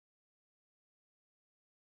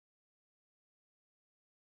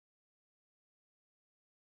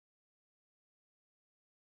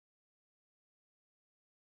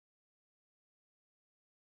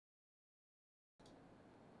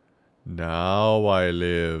Now I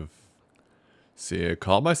live. See, I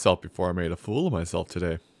caught myself before I made a fool of myself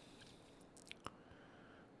today.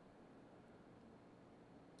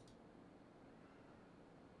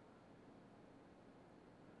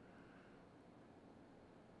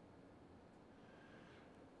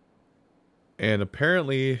 And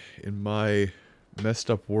apparently, in my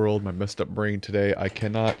messed up world, my messed up brain today, I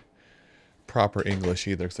cannot proper English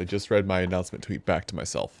either, because I just read my announcement tweet back to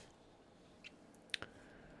myself.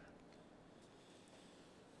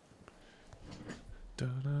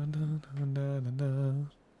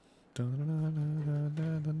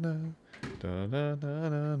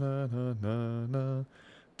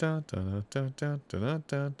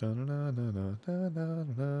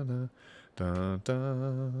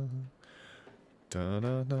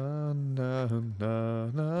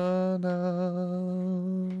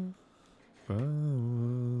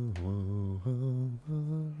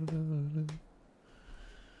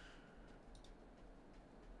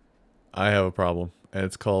 I have a problem, and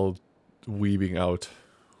it's called weebing out.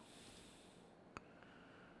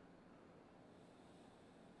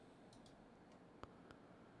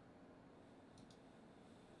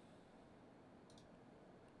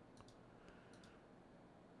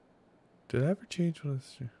 Did I ever change what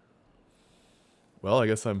it's... Well, I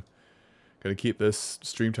guess I'm gonna keep this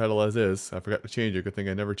stream title as is. I forgot to change it. Good thing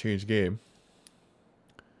I never changed game.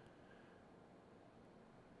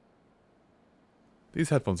 These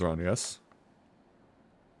headphones are on, yes?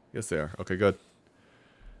 Yes, they are. Okay, good.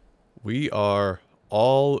 We are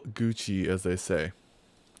all Gucci, as they say.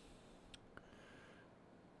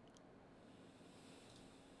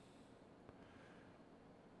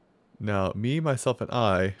 Now, me, myself, and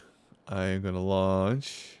I am going to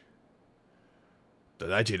launch The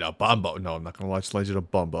Legend of Bumbo. No, I'm not going to launch Legend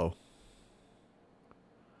of Bumbo.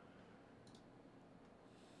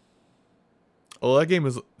 Oh, that game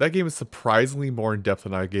is surprisingly more in depth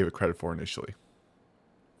than I gave it credit for initially.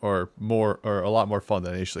 Or a lot more fun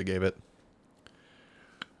than I initially gave it.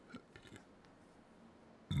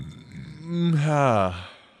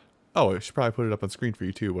 Oh, I should probably put it up on screen for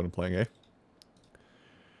you too when I'm playing, eh?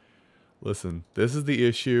 Listen, this is the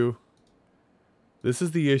issue. This is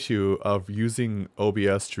the issue of using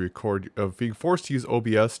OBS to record, of being forced to use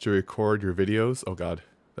OBS to record your videos. Oh god,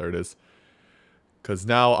 there it is. Because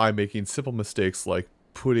now I'm making simple mistakes like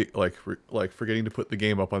forgetting to put the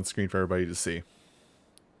game up on screen for everybody to see.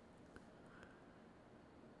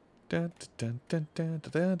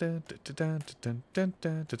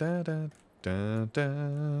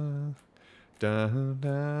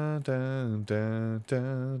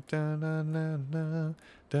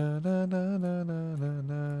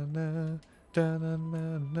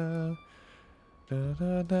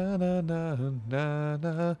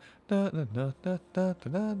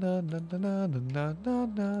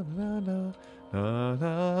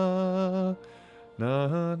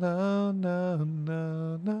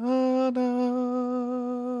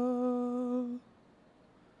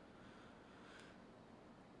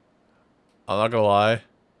 I'm not gonna lie,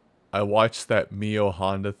 I watched that Mio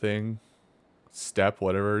Honda thing, Step,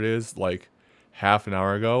 whatever it is, like half an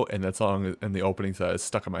hour ago, and that song and the opening set is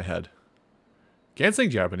stuck in my head. Can't sing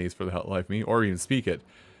Japanese for the life of me, or even speak it,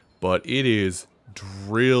 but it is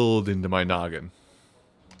drilled into my noggin.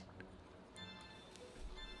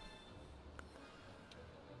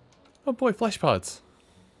 Oh boy, flash pods.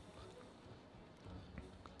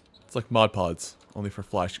 It's like mod pods, only for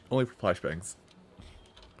flashbangs.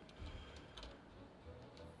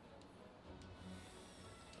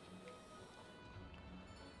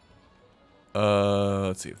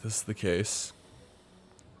 Let's see if this is the case.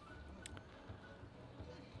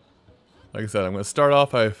 Like I said, I'm going to start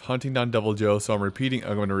off by hunting down Devil Joe, so I'm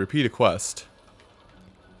going to repeat a quest.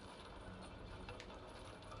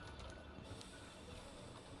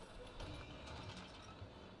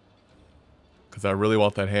 Because I really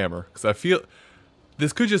want that hammer. Because I feel...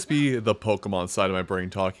 This could just be the Pokemon side of my brain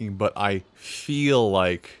talking, but I feel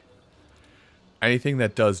like anything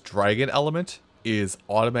that does Dragon Element is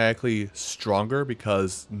automatically stronger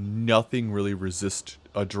because nothing really resists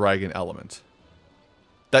a Dragon Element.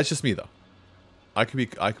 That's just me, though. I could be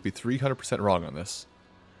 300% wrong on this.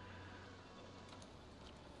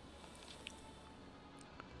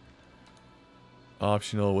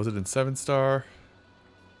 Optional, was it in 7-star?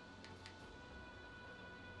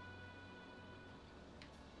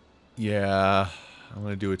 Yeah, I'm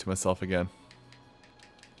gonna do it to myself again.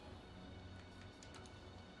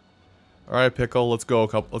 All right, Pickle, let's go a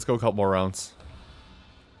couple more rounds.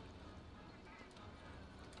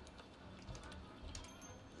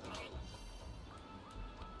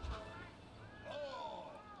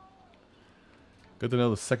 Good to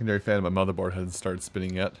know the secondary fan of my motherboard hasn't started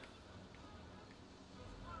spinning yet.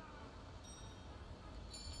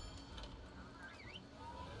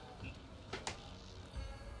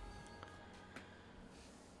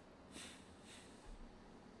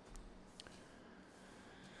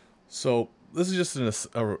 So this is just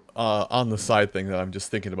on the side thing that I'm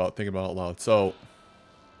just thinking about out loud. So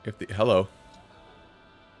if the hello,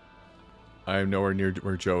 I am nowhere near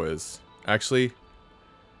where Joe is. Actually,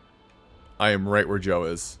 I am right where Joe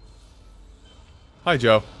is. Hi,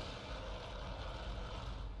 Joe.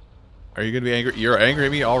 Are you gonna be angry? You're angry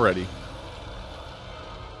at me already.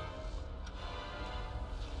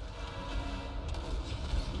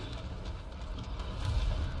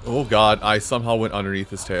 Oh God! I somehow went underneath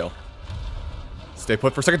his tail. Stay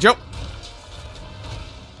put for a second, Joe.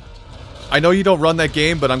 I know you don't run that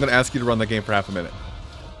game, but I'm going to ask you to run that game for half a minute.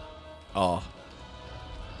 Aw.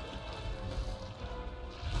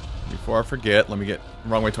 Before I forget, let me get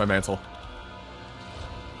wrong way to my mantle.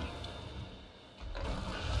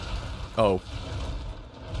 Oh.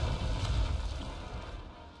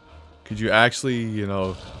 Could you actually, you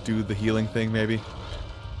know, do the healing thing, maybe?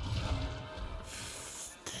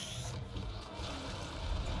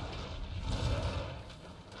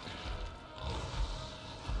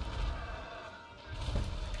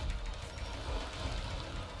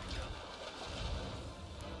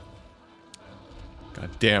 God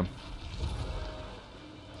damn.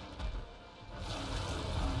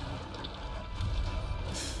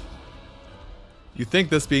 You'd think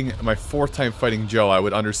this being my 4th time fighting Joe, I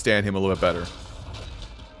would understand him a little bit better.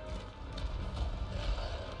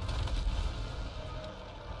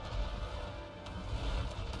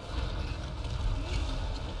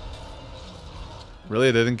 Really?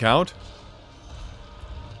 It didn't count?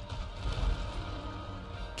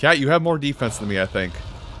 Cat, you have more defense than me, I think.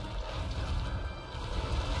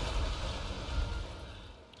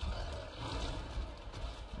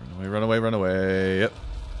 Run away, run away, run away. Yep.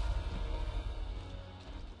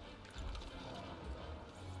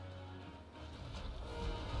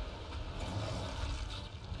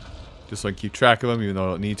 Just so I can keep track of them, even though I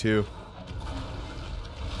don't need to.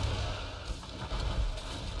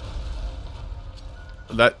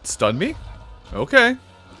 That stunned me? Okay.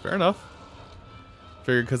 Fair enough.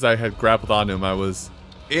 Figured because I had grappled onto him, I was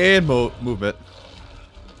in movement.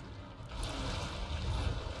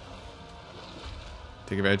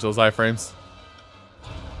 Take advantage of those iframes.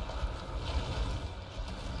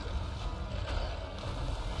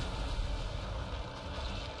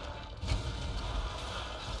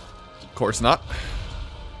 Of course not.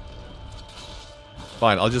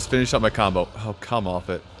 Fine, I'll just finish up my combo. Oh, come off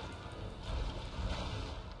it.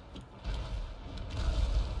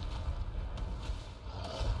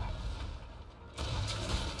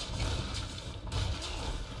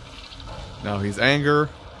 Now he's anger.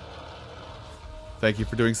 Thank you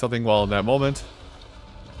for doing something well in that moment.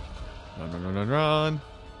 Run, run, run, run, run.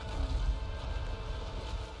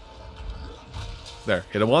 There,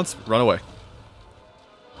 hit him once, run away.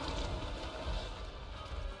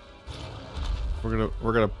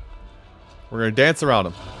 We're gonna dance around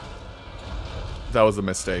him. That was a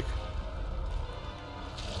mistake.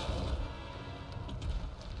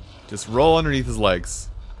 Just roll underneath his legs.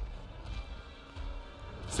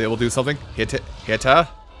 Say it will do something. Hit it. Hit her.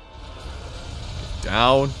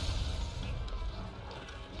 Down.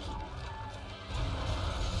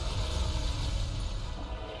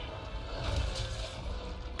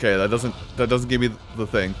 Okay, that doesn't give me the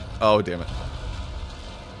thing. Oh, damn it.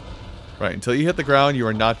 Right, until you hit the ground, you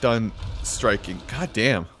are not done striking. God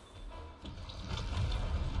damn.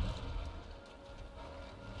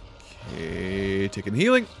 Okay, taking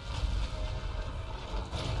healing.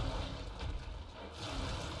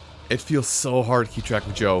 It feels so hard to keep track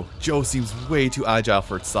of Joe. Joe seems way too agile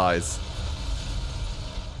for its size.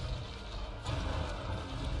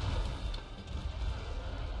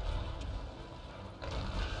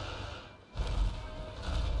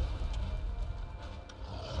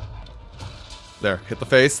 There, hit the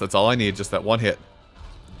face. That's all I need, just that one hit.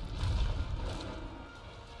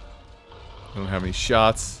 I don't have any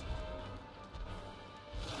shots.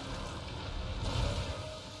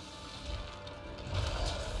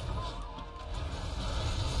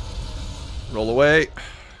 Roll away.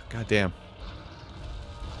 God damn.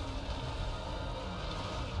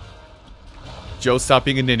 Joe, stop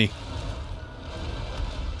being a ninny.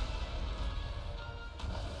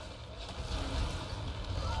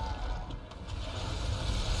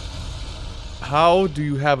 How do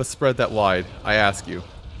you have a spread that wide? I ask you.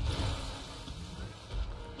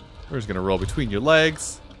 We're just gonna roll between your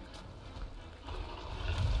legs.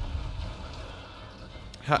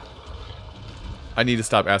 I need to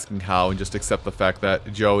stop asking how and just accept the fact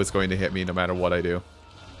that Joe is going to hit me no matter what I do.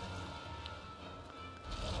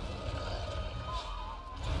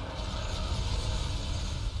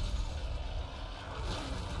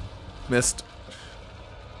 Missed.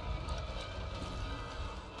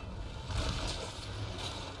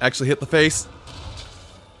 Actually hit the face.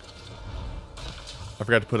 I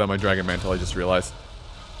forgot to put on my Dragon Mantle, I just realized.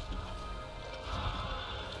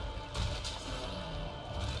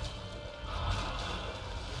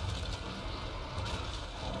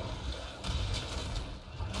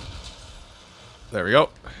 There we go.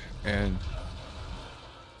 And...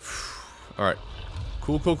 Alright.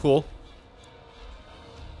 Cool, cool, cool.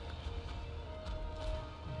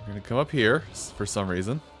 I'm gonna come up here for some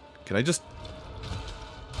reason. Can I just...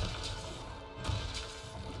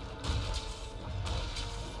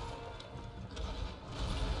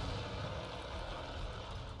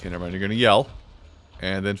 Okay, never mind. You're gonna yell.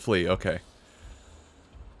 And then flee. Okay.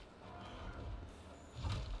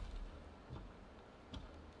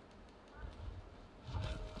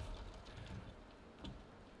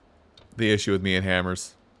 The issue with me and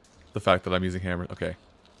hammers. The fact that I'm using hammers. Okay.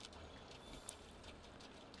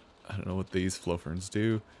 I don't know what these flow ferns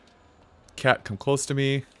do. Cat, come close to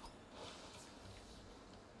me.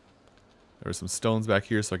 There are some stones back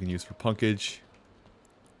here so I can use for punkage.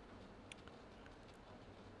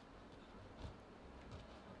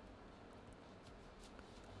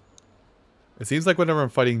 It seems like whenever I'm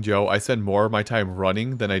fighting Joe, I spend more of my time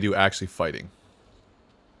running than I do actually fighting.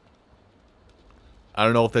 I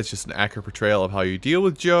don't know if that's just an accurate portrayal of how you deal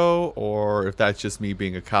with Joe, or if that's just me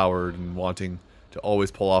being a coward and wanting to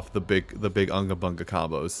always pull off the big unga bunga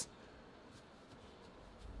combos.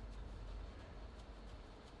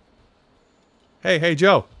 Hey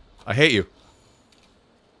Joe, I hate you.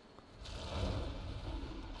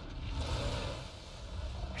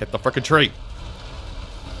 Hit the frickin' tree.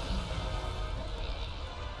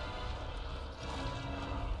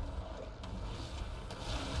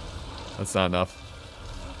 That's not enough.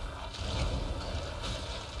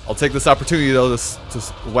 I'll take this opportunity though to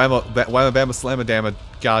whamma bamma slamma damma.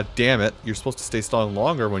 God damn it! You're supposed to stay stunned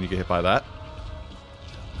longer when you get hit by that.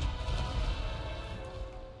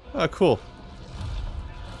 Oh, cool.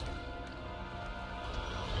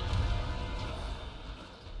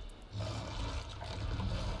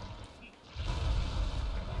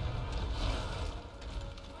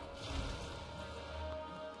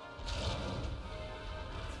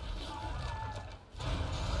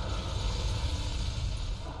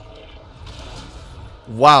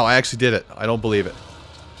 Wow, I actually did it. I don't believe it.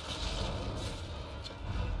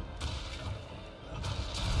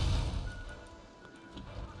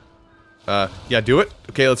 Yeah, do it.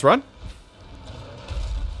 Okay, let's run.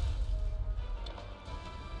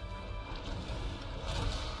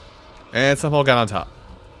 And somehow got on top.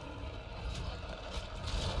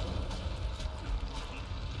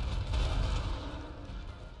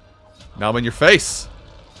 Now I'm in your face.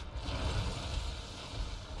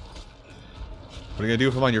 What are you gonna do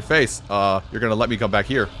if I'm on your face? You're gonna let me come back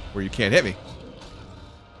here where you can't hit me.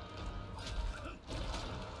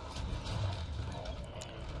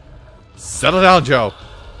 Settle down, Joe.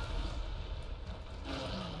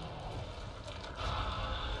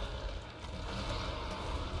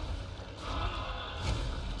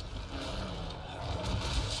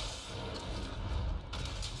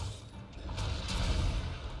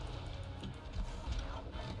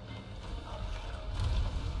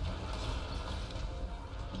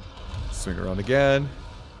 Swing around again.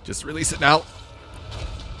 Just release it now.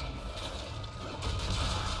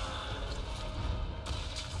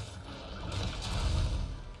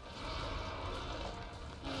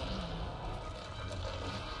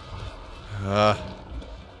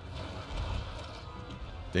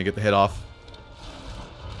 Didn't get the hit off.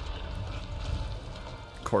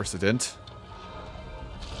 Of course it didn't.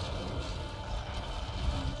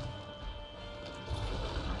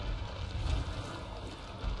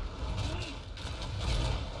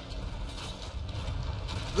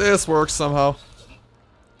 This works somehow.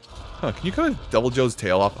 Huh, can you kind of double Joe's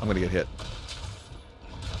tail off? I'm gonna get hit.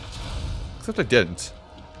 Except I didn't.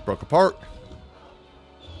 Broke apart.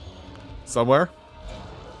 Somewhere.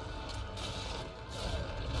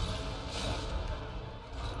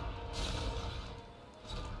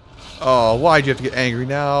 Oh, why'd you have to get angry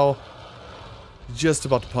now? Just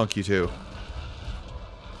about to punk you too.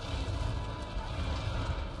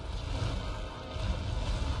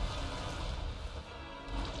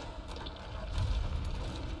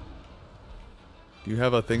 Do you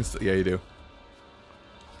have a thing? Yeah, you do.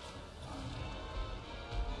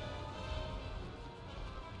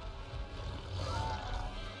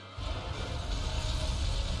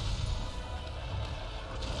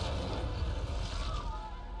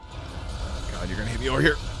 me over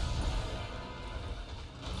here.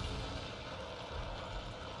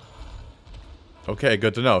 Okay,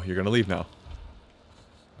 good to know. You're gonna leave now.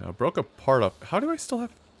 Now, broke a part up. How do I still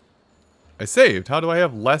have... I saved. How do I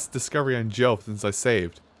have less discovery on Joe since I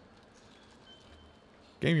saved?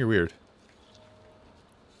 Game, you're weird.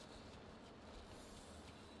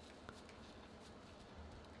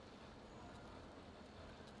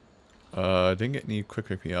 Didn't get any quick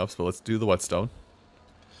pick-me-ups, but let's do the whetstone.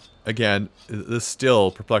 Again, this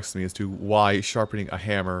still perplexes me as to why sharpening a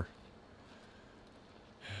hammer...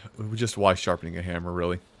 Just why sharpening a hammer,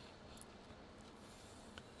 really.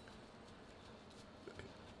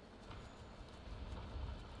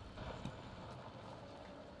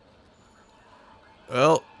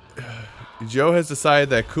 Well, Joe has decided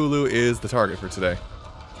that Kulu is the target for today.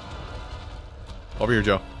 Over here,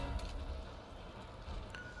 Joe.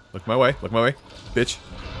 Look my way, bitch.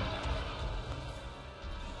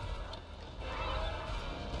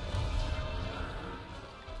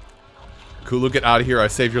 Kulu, get out of here. I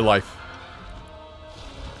saved your life.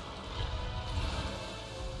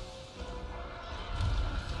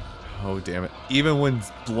 Oh, damn it. Even when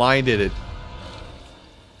blinded,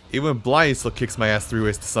 even when blind, it still kicks my ass 3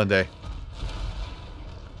 ways to Sunday.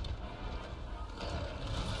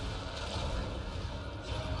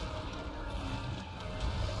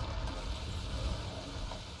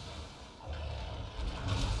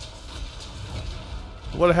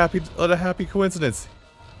 What a happy coincidence.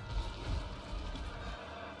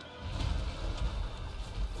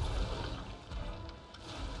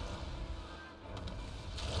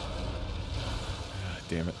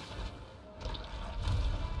 Damn it.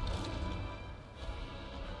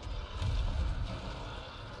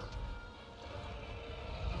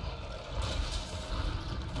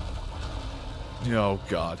 Oh,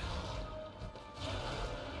 God.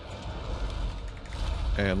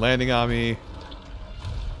 And landing on me.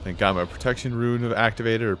 Thank God my protection rune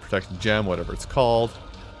activated, or protection gem, whatever it's called.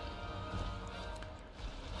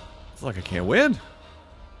 It's like I can't win.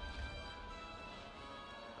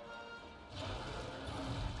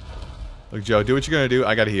 Look, Joe, do what you're gonna do.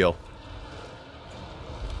 I gotta heal.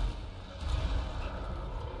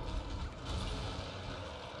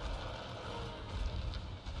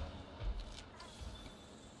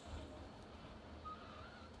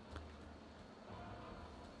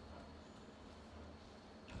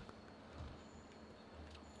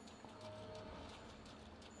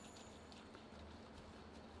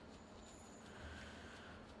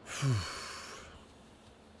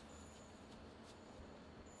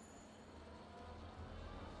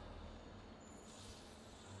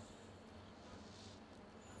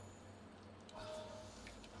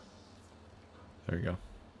 There you go.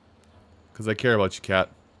 Because I care about you, cat.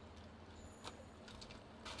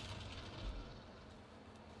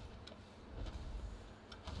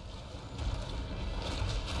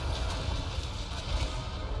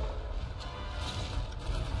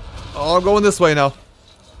 Oh, I'm going this way now.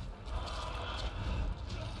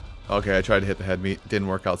 Okay, I tried to hit the head meat. Didn't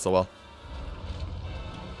work out so well.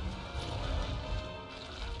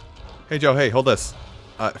 Hey, Joe. Hey, hold this.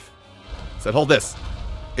 Said hold this.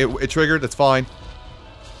 It triggered. It's fine.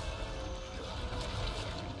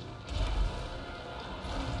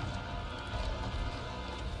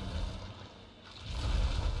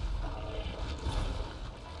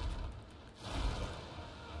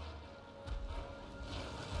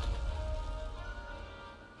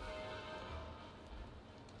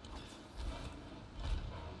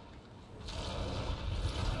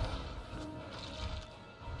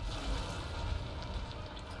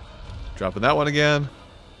 Dropping that one again.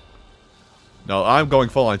 No, I'm going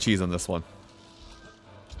full on cheese on this one.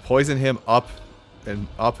 Poison him up and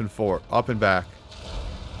back.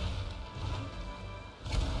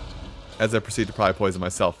 As I proceed to probably poison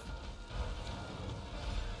myself.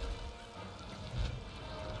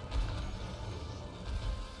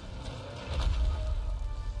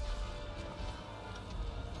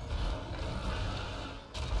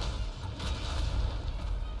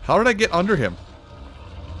 How did I get under him?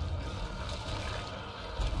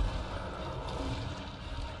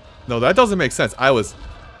 No, that doesn't make sense. How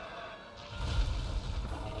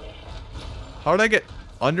did I get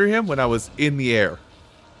under him when I was in the air?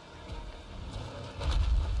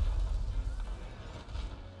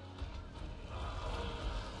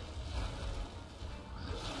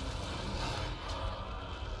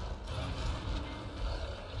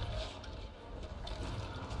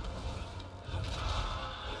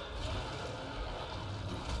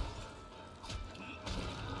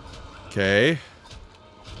 Okay.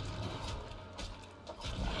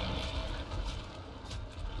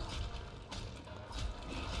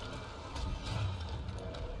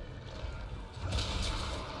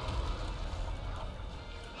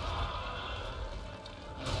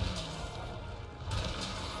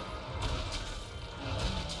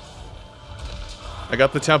 I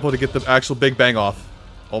got the tempo to get the actual Big Bang off.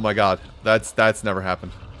 Oh my god. That's never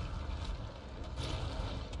happened.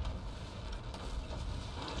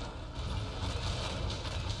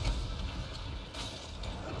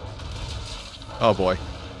 Oh boy.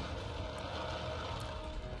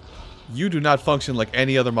 You do not function like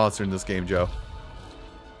any other monster in this game, Joe.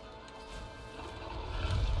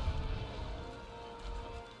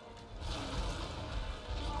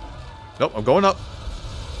 Nope, I'm going up.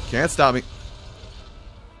 Can't stop me.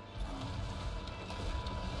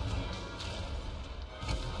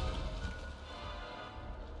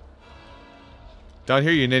 Down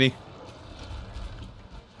here, you ninny.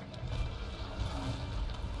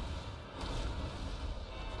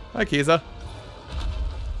 Hi, Kiza.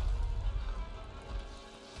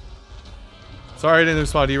 Sorry I didn't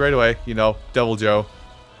respond to you right away. You know, Devil Joe.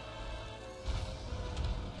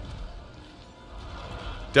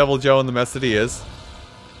 Devil Joe and the mess that he is.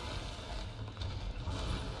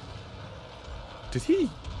 Did he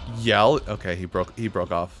yell? Okay, he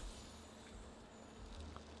broke off.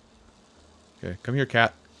 Okay, come here,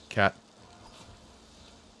 cat. Cat.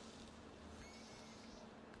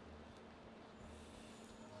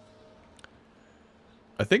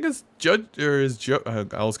 I think it's Judge, or is Joe, I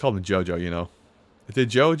always call him Jojo, you know. Did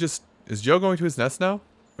Joe just, is Joe going to his nest now?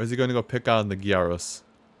 Or is he going to go pick on the Gyarados?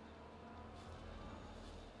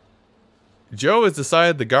 Joe has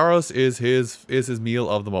decided the Gyarados is his meal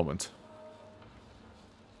of the moment.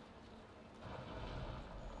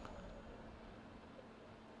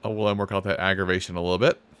 Oh, well, I'm working out that aggravation a little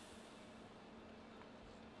bit.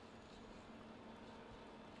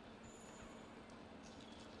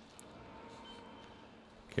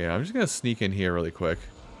 Okay, I'm just gonna sneak in here really quick.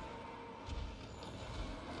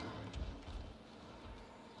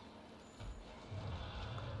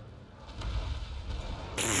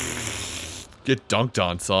 Get dunked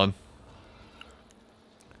on, son.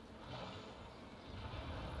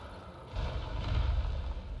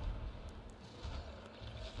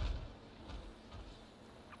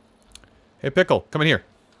 Hey, Pickle, come in here.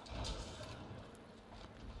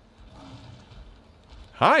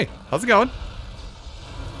 Hi, how's it going?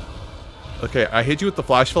 Okay, I hit you with the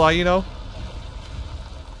flash fly, you know?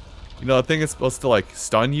 You know, that thing is supposed to, like,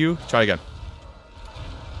 stun you? Try again.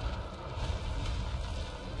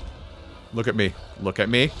 Look at me. Look at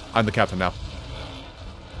me. I'm the captain now.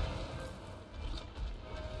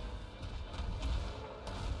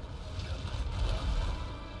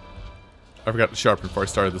 I forgot to sharpen before I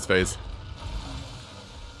started this phase.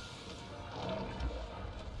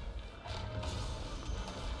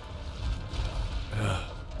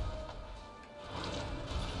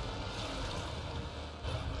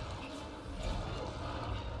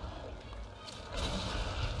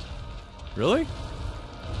 Really?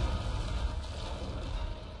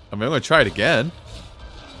 I mean, I'm gonna try it again.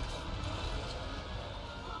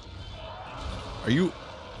 Are you...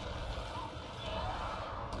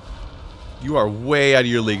 You are way out of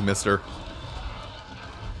your league, mister.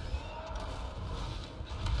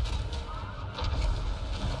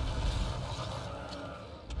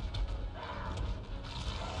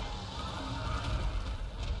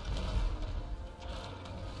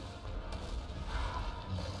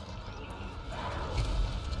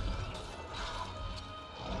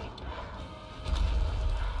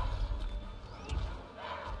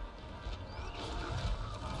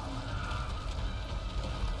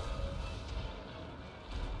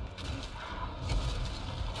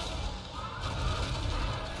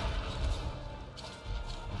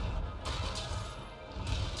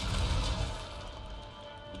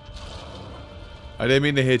 I didn't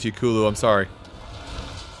mean to hit you, Kulu. I'm sorry.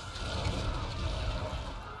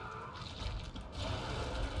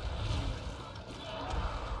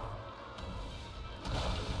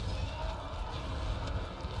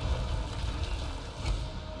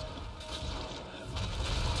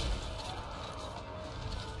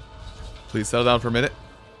 Please settle down for a minute.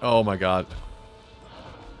 Oh my god.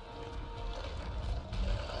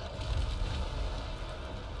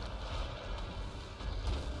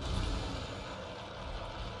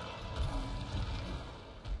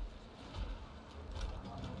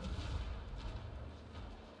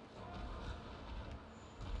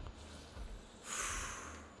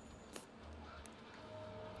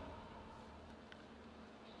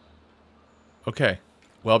 Okay.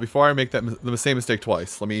 Well, before I make the same mistake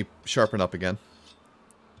twice, let me sharpen up again.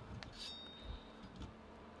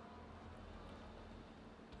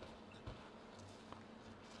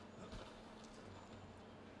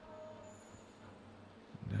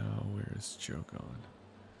 Now, where is Joe going?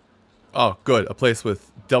 Oh, good. A place with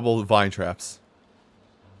double vine traps.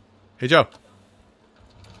 Hey, Joe.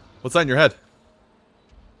 What's that in your head?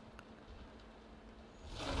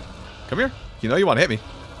 Come here. You know you want to hit me.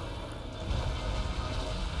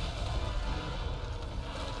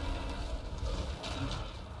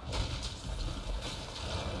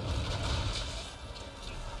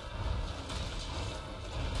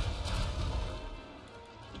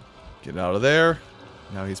 Get out of there.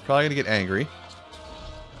 Now he's probably going to get angry.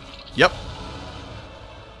 Yep.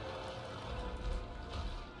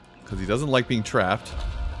 Because he doesn't like being trapped.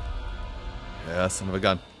 Yeah, son of a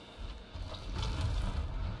gun.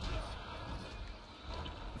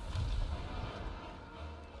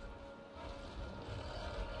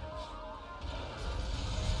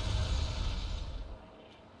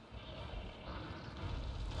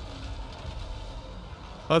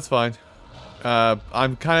 That's fine.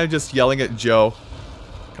 I'm kind of just yelling at Joe.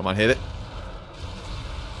 Come on, hit it.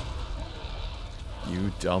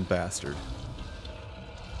 You dumb bastard.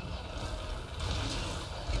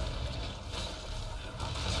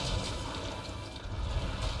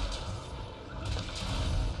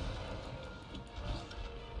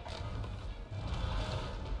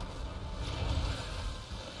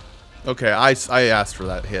 Okay, I asked for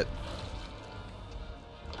that hit.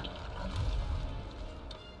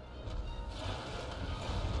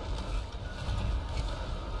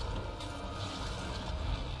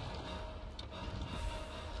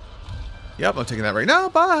 Yep, I'm taking that right now.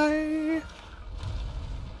 Bye!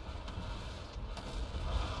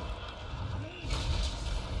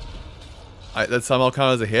 That somehow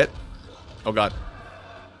count as a hit? Oh god.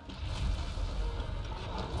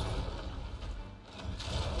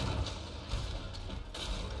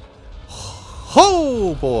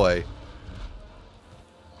 Oh boy!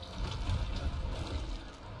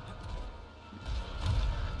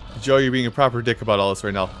 Joe, you're being a proper dick about all this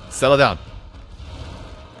right now. Settle down.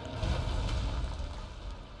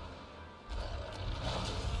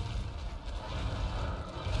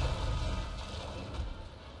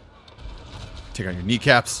 Take on your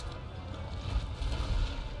kneecaps.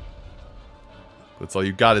 That's all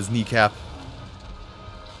you got is kneecap.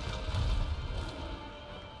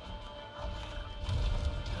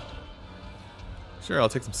 Sure, I'll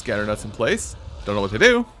take some scatter nuts in place. Don't know what to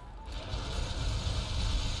do.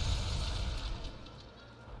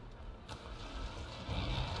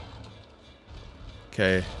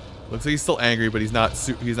 Okay, looks like he's still angry, but he's not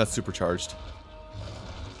supercharged.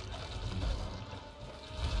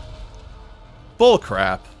 Bull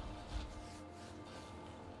crap.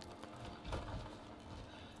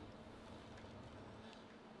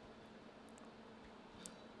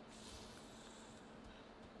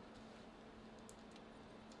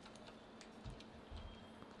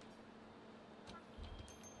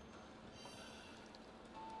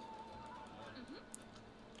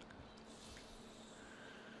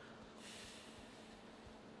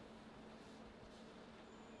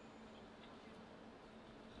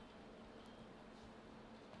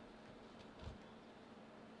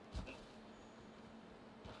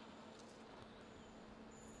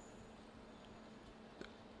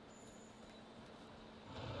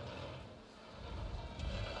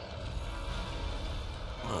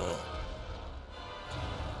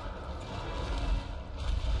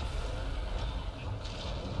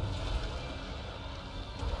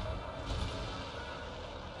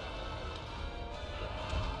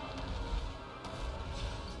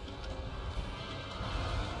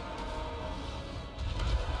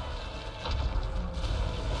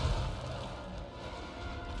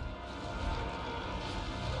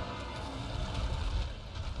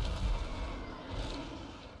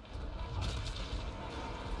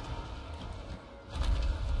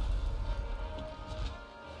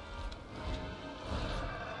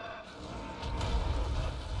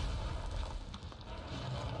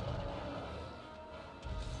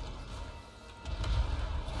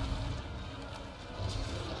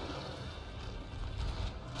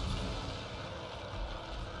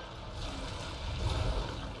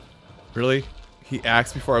 Really? He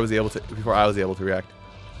axed before I was able to react.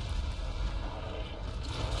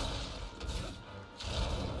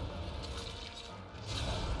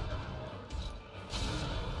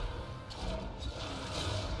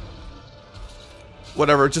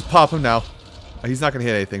 Whatever, just pop him now. He's not gonna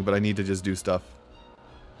hit anything, but I need to just do stuff.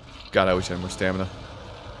 God, I wish I had more stamina.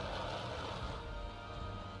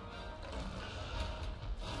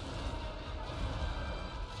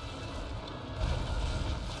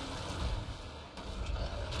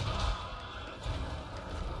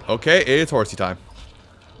 Okay, it's horsey time.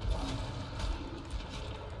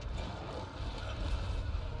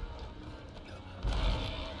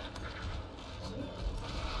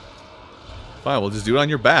 Fine, we'll just do it on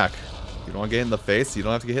your back. You don't want to get hit in the face, you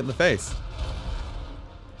don't have to get hit in the face.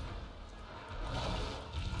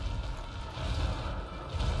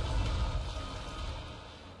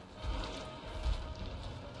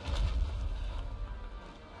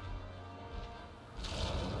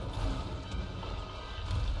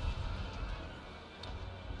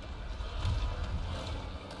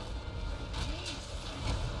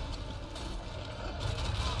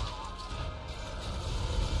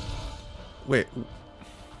 Wait.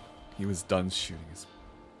 He was done shooting his...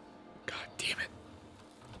 God damn it.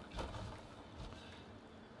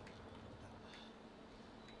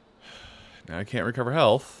 Now I can't recover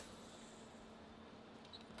health.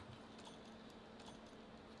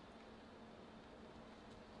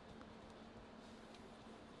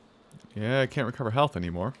 Yeah, I can't recover health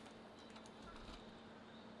anymore.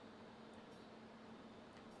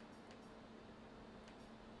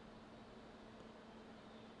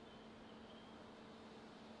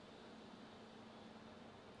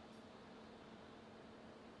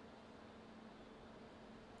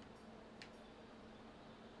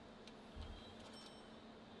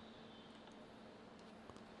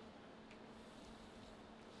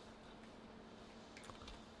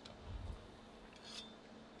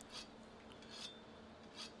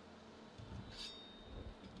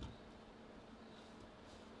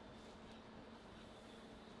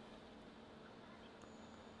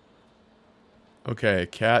 Okay,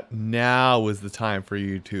 Cat, now is the time for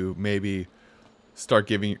you to maybe start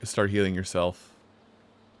healing yourself.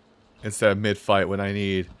 Instead of mid-fight when I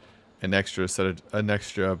need an extra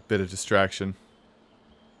bit of distraction.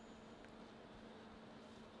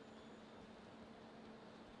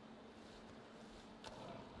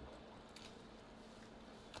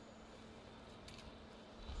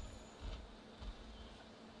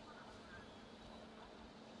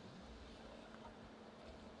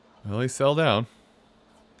 Well, he fell down.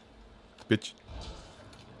 Bitch.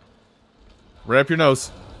 Right up your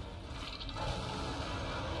nose.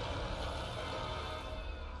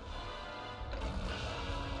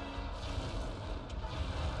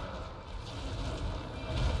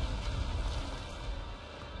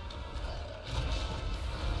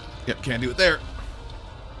 Yep, can't do it there.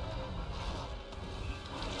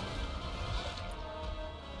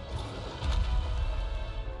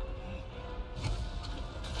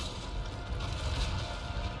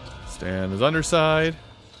 Stand his underside.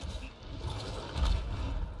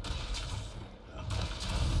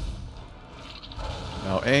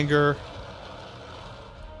 Now anger.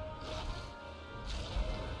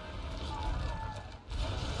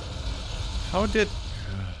 How did...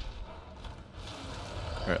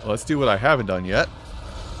 Alright, let's do what I haven't done yet.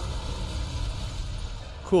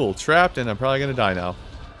 Cool, trapped, and I'm probably gonna die now.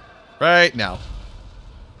 Right now.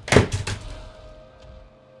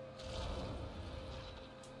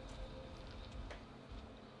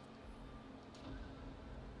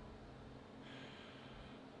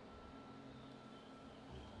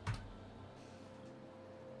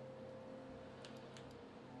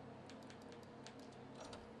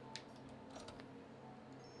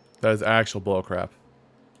 That is actual bullcrap.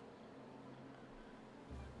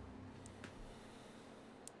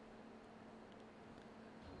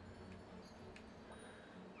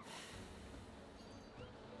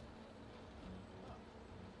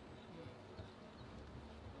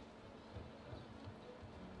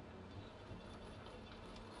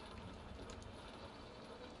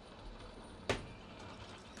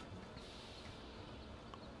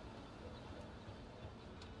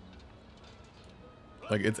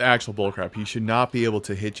 Like, it's actual bullcrap. He should not be able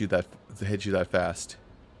to hit you that fast.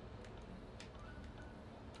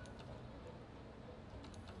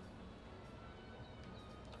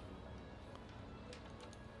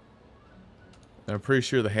 I'm pretty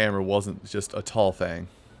sure the hammer wasn't just a tall thing.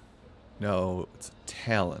 No, it's a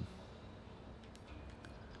talon.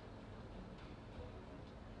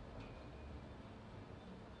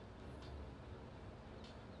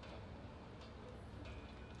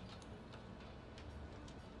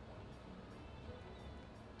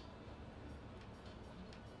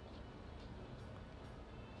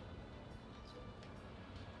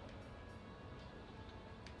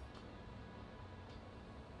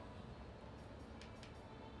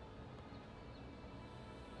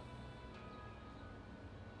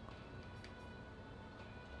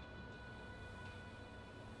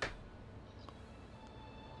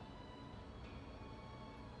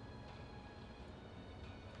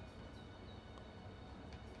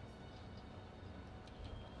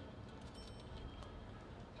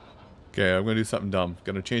 Okay, I'm gonna do something dumb.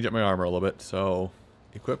 Gonna change up my armor a little bit. So,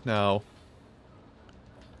 equip now.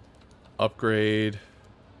 Upgrade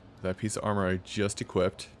that piece of armor I just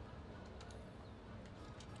equipped.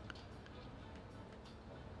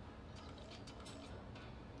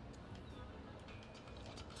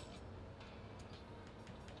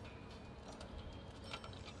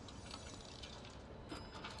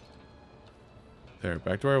 There,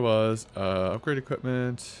 back to where I was. Upgrade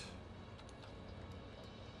equipment.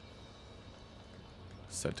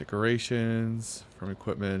 Set decorations from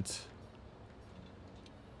equipment.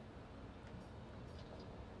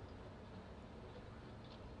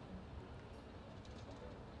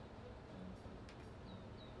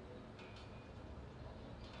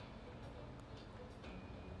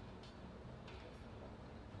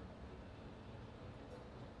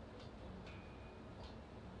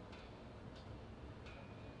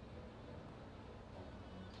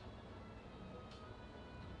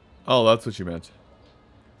 Oh, that's what you meant.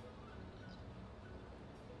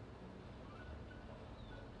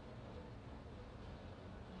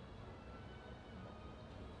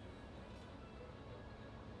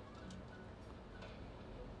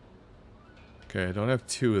 Okay, I don't have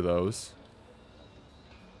 2 of those.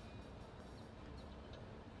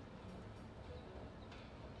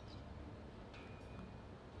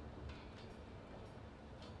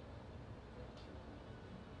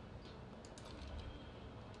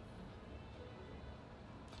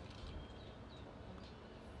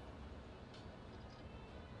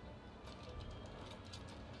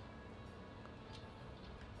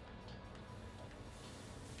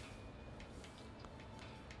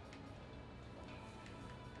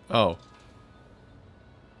 Oh.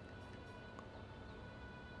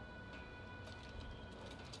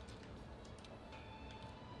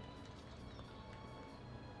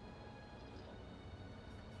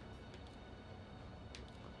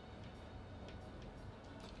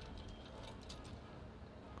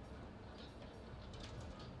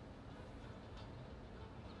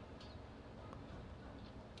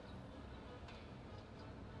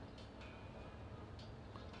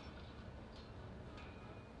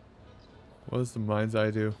 What does the mind's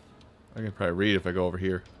eye do? I can probably read if I go over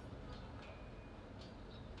here.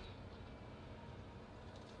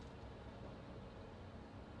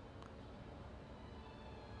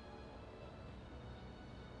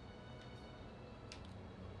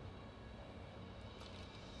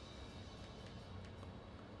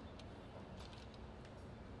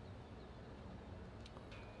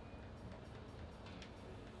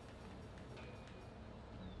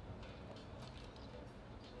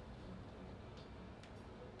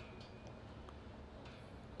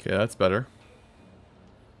 Okay, that's better.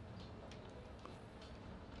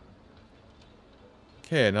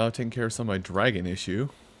 Okay, now I've taken care of some of my dragon issue.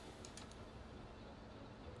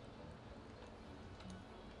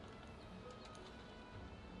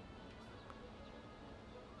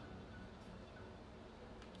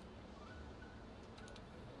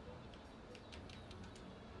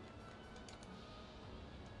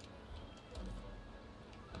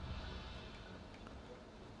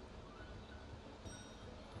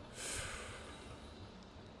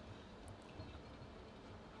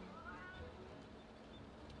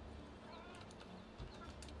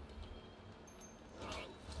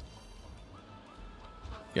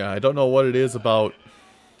 Yeah, I don't know what it is about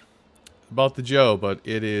the Joe, but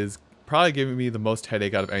it is probably giving me the most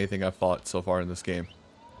headache out of anything I've fought so far in this game.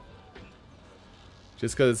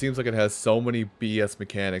 Just because it seems like it has so many BS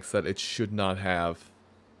mechanics that it should not have.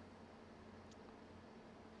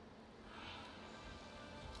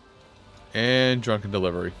 And drunken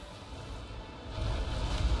delivery.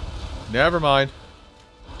 Never mind.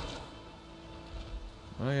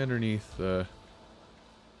 Am I underneath the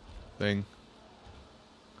thing?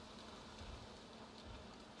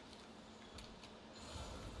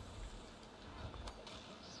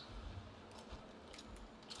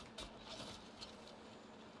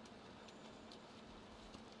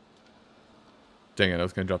 Dang it, I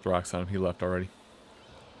was going to drop the rocks on him. He left already.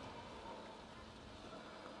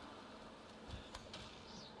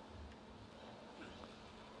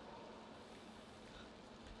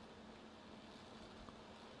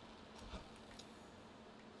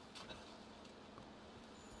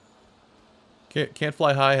 Can't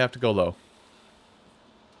fly high, have to go low.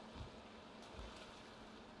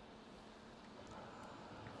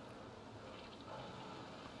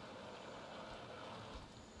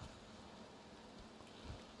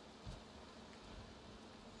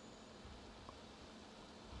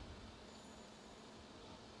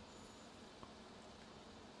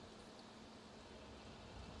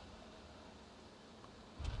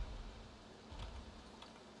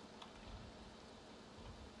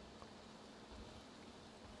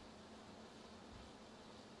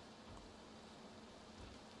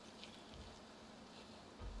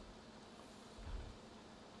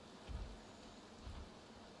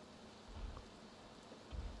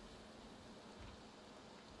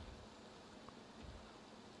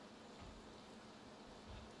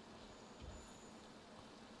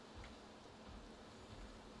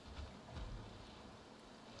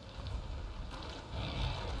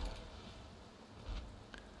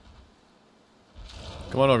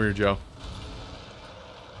 Come on over here, Joe.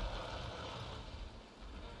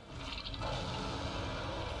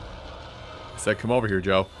 I said come over here,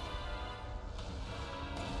 Joe.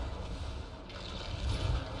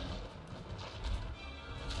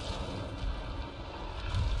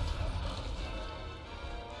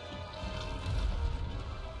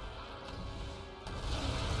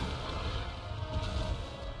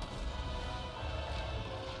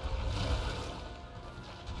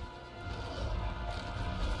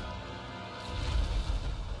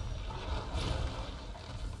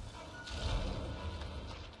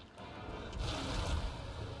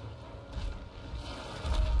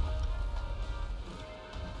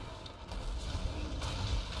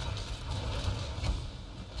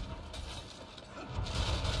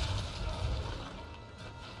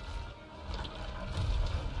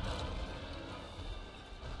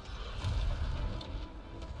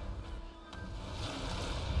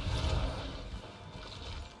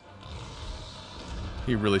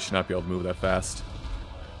 He really should not be able to move that fast.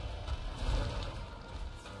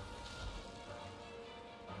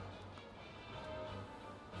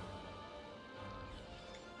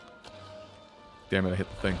 Damn it, I hit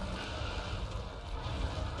the thing.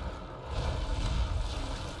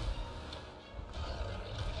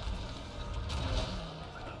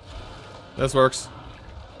 This works.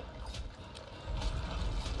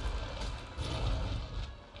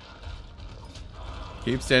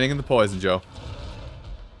 Keep standing in the poison, Joe.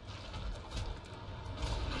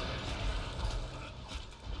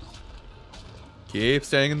 Keep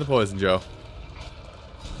standing in the poison, Joe.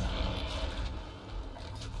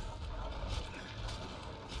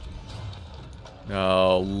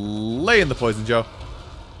 Now, lay in the poison, Joe.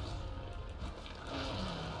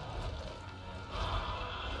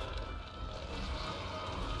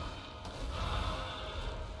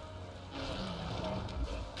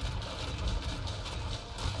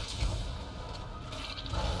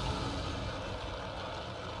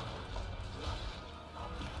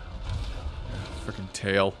 Freaking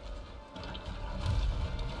tail.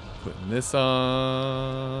 Putting this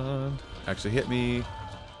on. Actually hit me.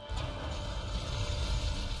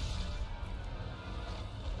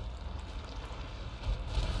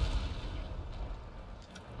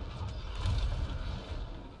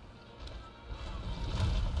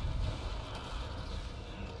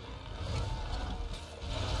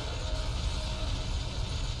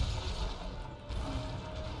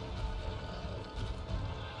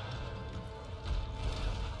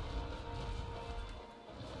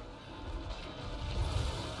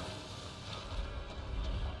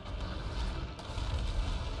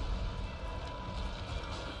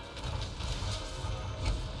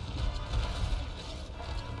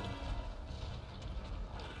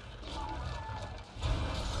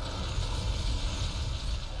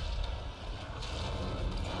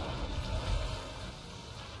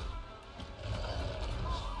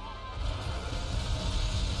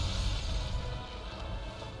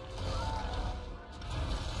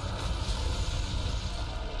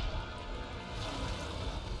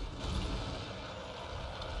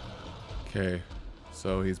 Okay,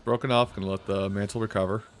 so he's broken off. Gonna let the mantle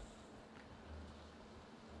recover.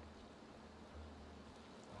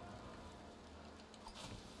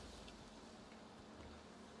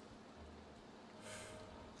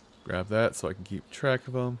 Grab that so I can keep track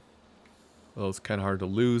of them. Well, it's kind of hard to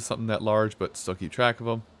lose something that large, but still keep track of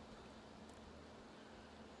them.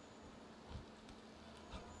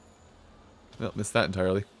 Nope, missed that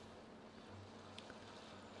entirely.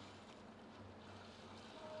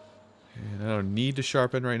 And I don't need to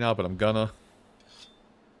sharpen right now, but I'm gonna.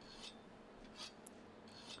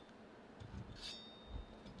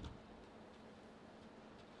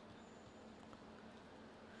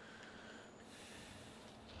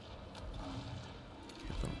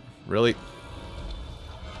 Really?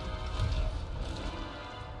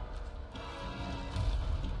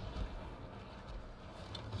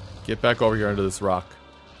 Get back over here under this rock.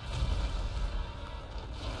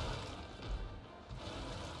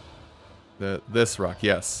 This rock,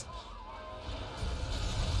 yes.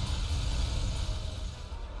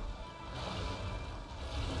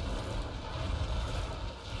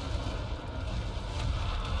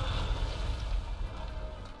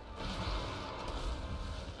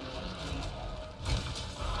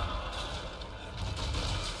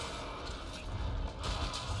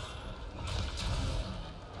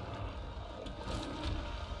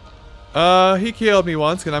 He killed me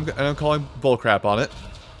once, and I'm calling bullcrap on it.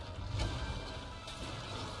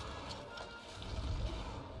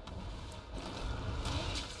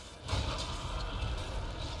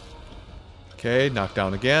 Okay, knocked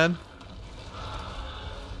down again.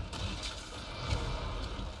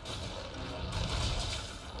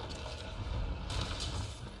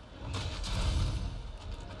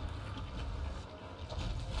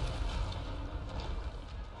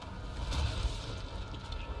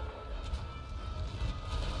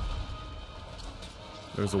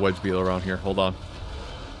 There's a wedge beetle around here. Hold on.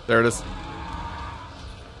 There it is.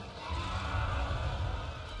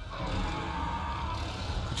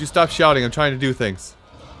 Could you stop shouting? I'm trying to do things.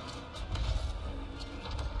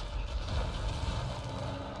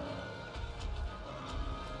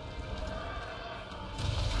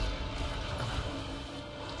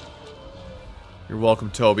 You're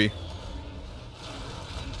welcome, Toby.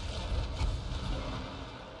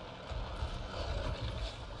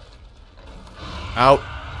 Out.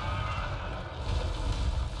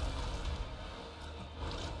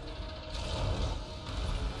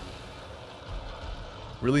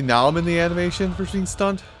 Really, now I'm in the animation for being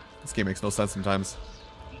stunned? This game makes no sense sometimes.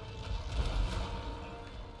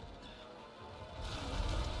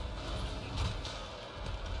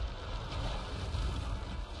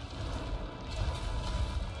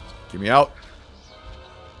 Get me out.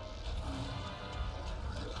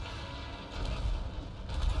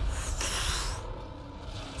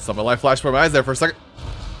 Saw my life flash before my eyes there for a second.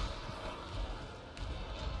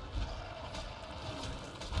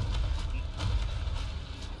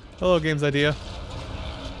 Hello, game's idea.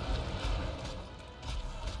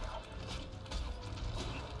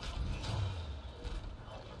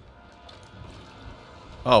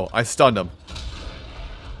 Oh, I stunned him.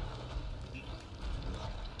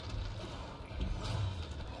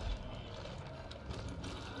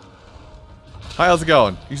 Hi, how's it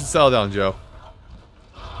going? You should settle down, Joe.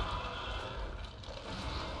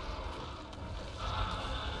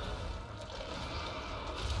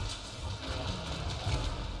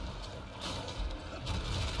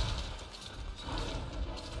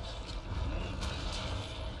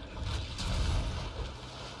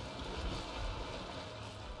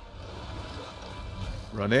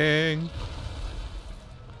 Running.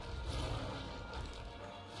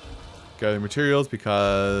 Gather materials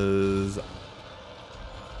because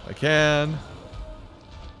I can.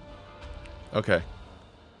 Okay.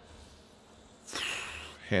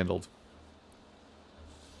 Handled.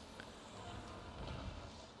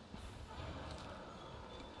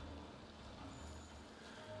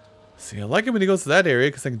 See, I like him when he goes to that area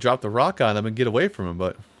because I can drop the rock on him and get away from him,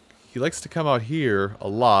 but he likes to come out here a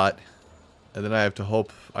lot. And then I have to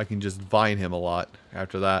hope I can just vine him a lot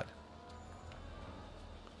after that.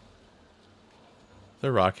 Is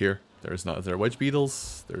there a rock here? There is not. Is there wedge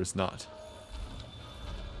beetles? There is not.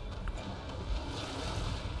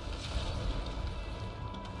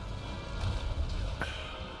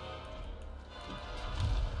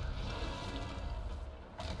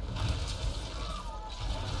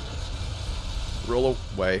 Roll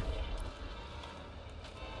away.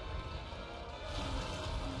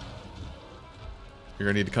 You're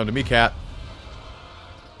gonna need to come to me, cat.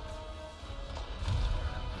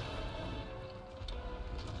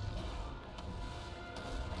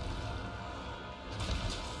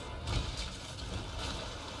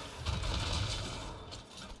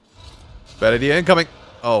 Bad idea incoming.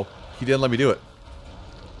 Oh, he didn't let me do it.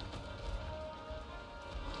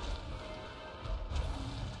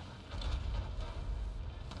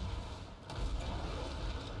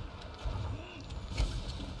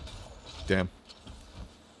 Damn.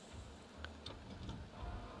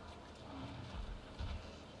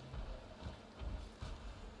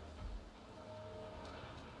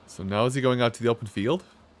 So now is he going out to the open field?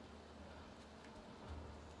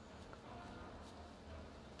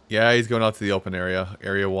 Yeah, he's going out to the open area.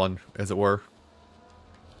 Area 1, as it were.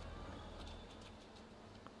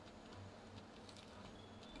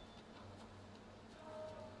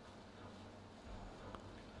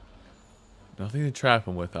 Nothing to trap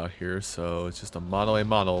him with out here, so it's just a mono a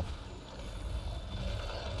mono.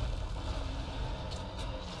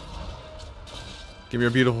 Give me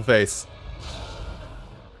your beautiful face.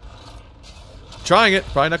 Trying it.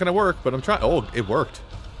 Probably not going to work, but I'm trying. Oh, it worked.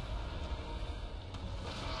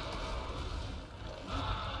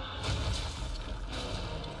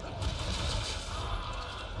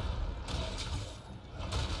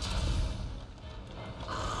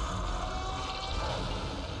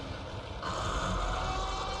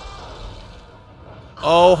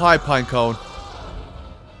 Oh, hi, Pinecone.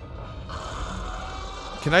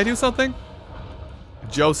 Can I do something?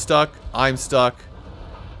 Joe's stuck. I'm stuck.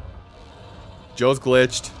 Joe's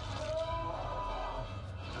glitched.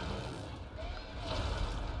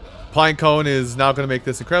 Pinecone is now going to make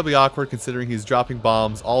this incredibly awkward considering he's dropping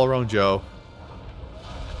bombs all around Joe.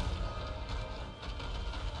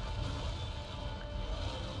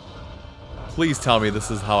 Please tell me this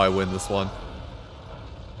is how I win this one.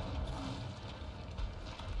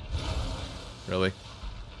 Really?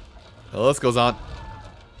 Well, this goes on.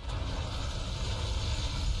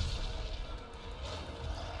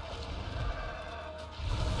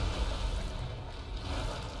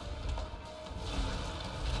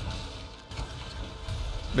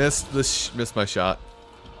 Missed my shot.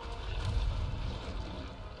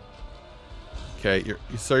 Okay,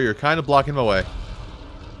 sir, you're kind of blocking my way.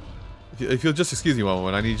 If you'll just excuse me one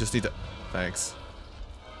moment, just need to. Thanks.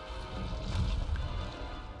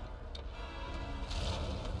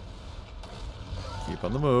 Keep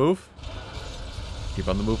on the move. Keep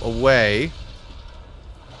on the move away.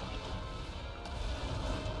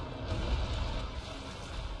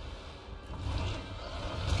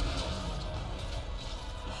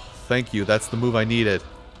 Thank you. That's the move I needed.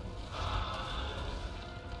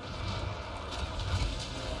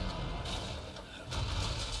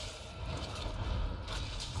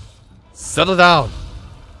 Settle down.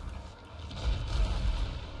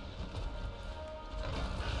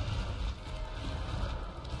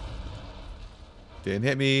 Didn't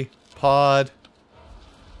hit me. Pod.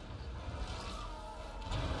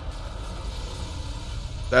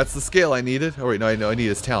 That's the scale I needed. Oh wait, no, I need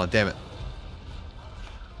his talent. Damn it.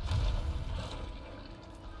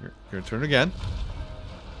 You're gonna turn again.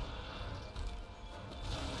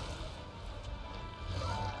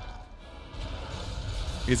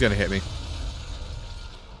 He's gonna hit me.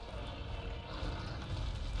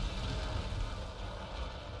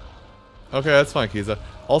 Okay, that's fine, Kiza.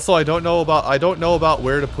 Also, I don't know about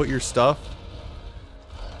where to put your stuff.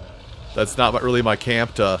 That's not really my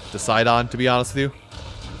camp to decide on, to be honest with you.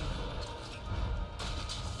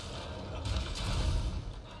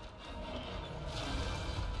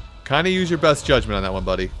 Kind of use your best judgment on that one,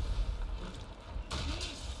 buddy.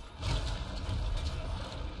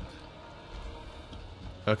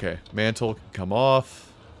 Okay, mantle can come off.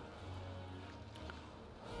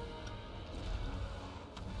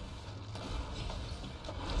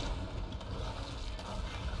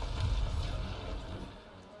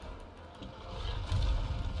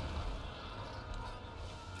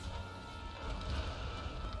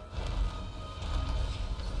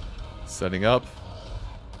 Setting up.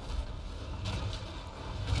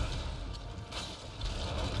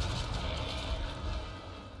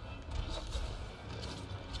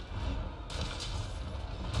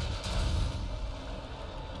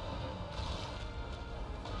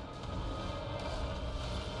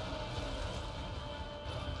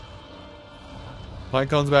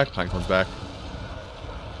 Pinecone's back, Pinecone's back.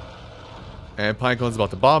 And Pinecone's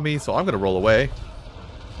about to bomb me, so I'm gonna roll away.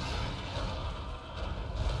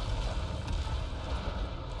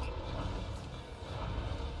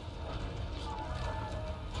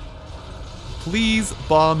 Please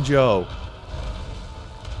bomb Joe.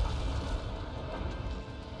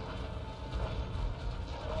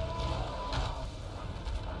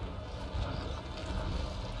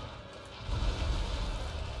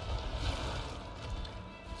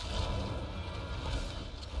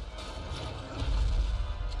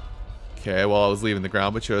 Okay, well, I was leaving the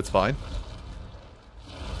ground, but sure, it's fine.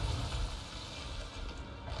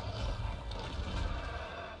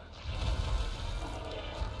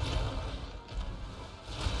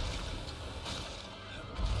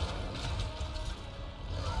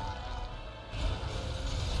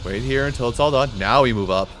 Wait here until it's all done. Now we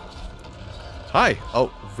move up. Hi.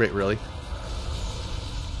 Oh, wait, really?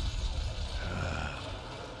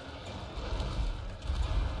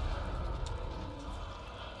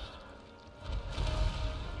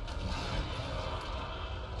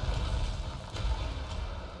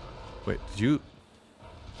 Wait, did you...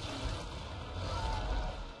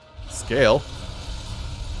 Scale?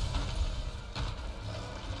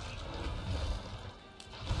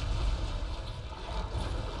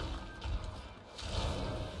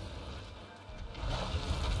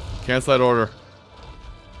 Cancel that order.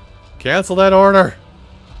 Cancel that order!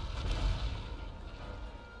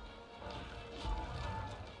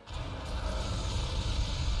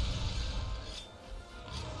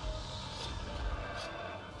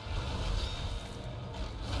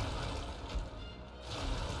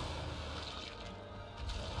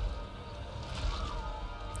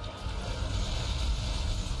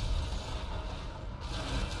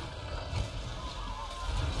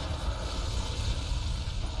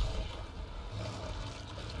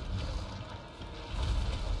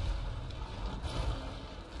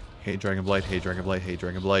 Hey Dragon Blight, hey Dragon Blight, hey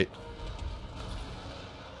Dragon Blight.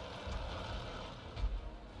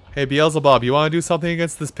 Hey Beelzebub, you want to do something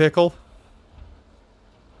against this pickle?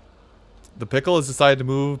 The pickle has decided to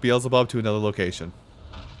move Beelzebub to another location.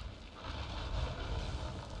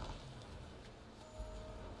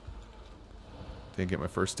 Didn't get my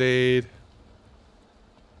first aid.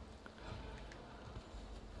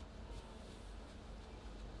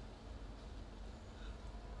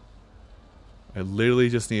 I literally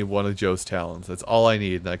just need one of Joe's talons. That's all I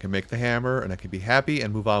need. And I can make the hammer, and I can be happy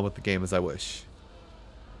and move on with the game as I wish.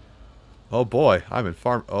 Oh boy, I'm in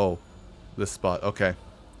farm... Oh, this spot. Okay.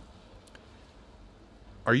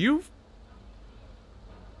 Are you...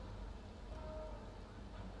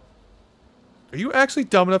 Are you actually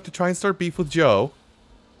dumb enough to try and start beef with Joe?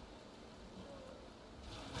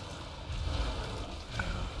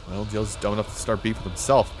 Well, Joe's dumb enough to start beef with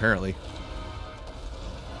himself, apparently.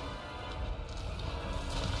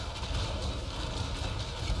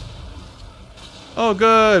 Oh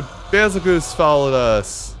good! Basilgoose followed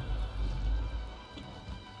us!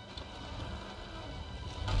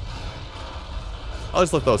 I'll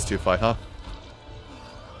just let those two fight, huh?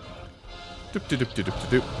 Doop doop doop doop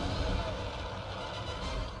doop doop.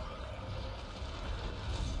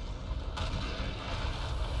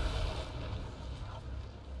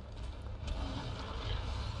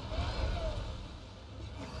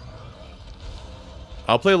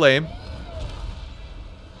 I'll play lame.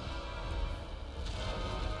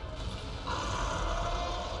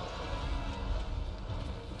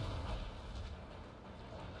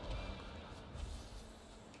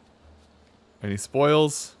 Any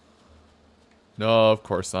spoils? No, of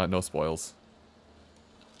course not. No spoils.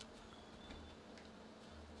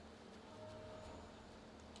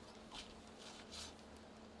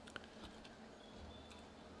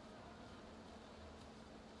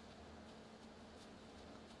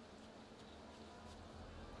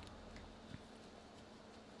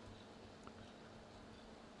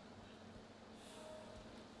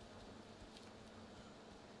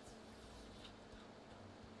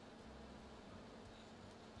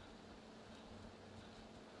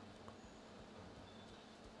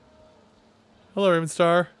 Hello,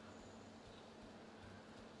 Ravenstar.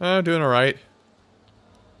 I'm doing alright.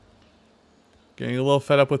 Getting a little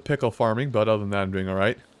fed up with pickle farming, but other than that, I'm doing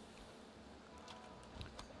alright.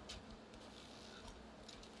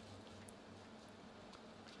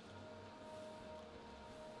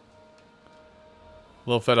 A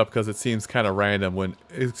little fed up because it seems kind of random when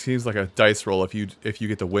it seems like a dice roll if you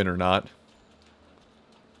get to win or not.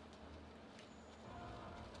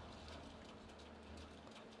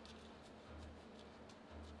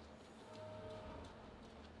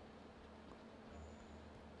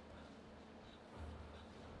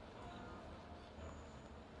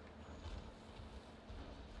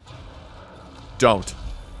 Don't.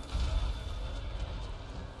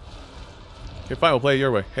 Okay, fine, we'll play it your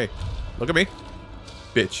way. Hey, look at me.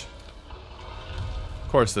 Bitch. Of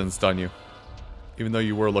course it didn't stun you. Even though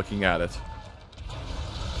you were looking at it.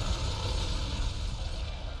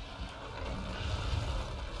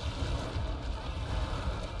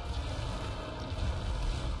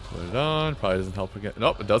 Put it on. Probably doesn't help again.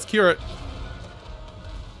 Nope, it does cure it.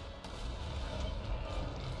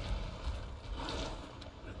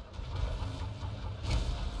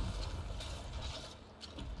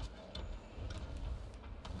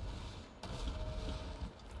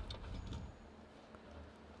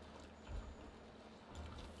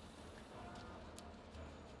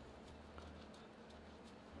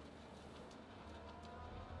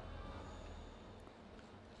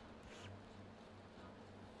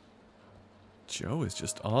 Joe is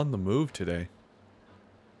just on the move today.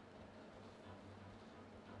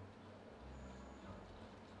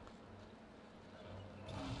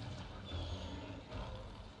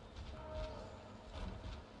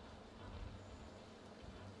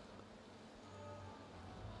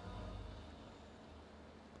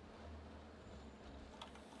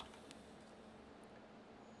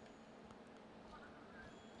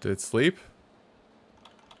 Did it sleep?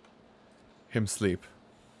 Him sleep.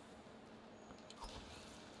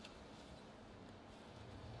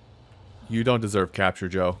 You don't deserve capture,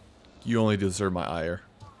 Joe. You only deserve my ire.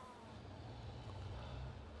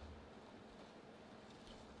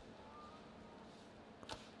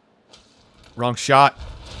 Wrong shot.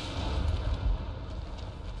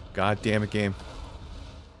 God damn it, game.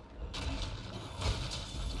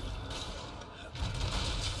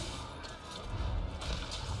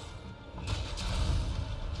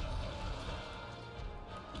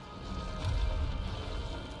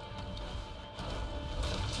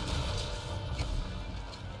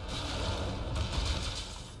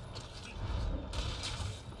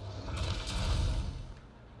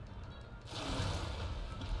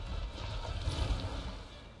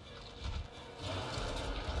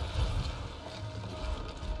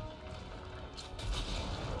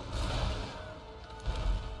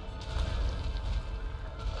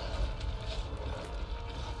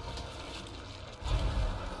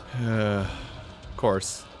 Of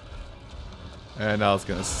course. And now it's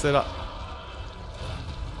gonna sit up.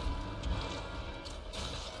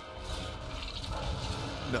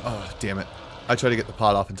 No, oh, damn it. I tried to get the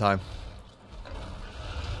pot off in time.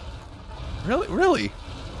 Really? Really?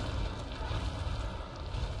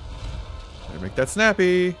 Better make that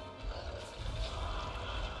snappy.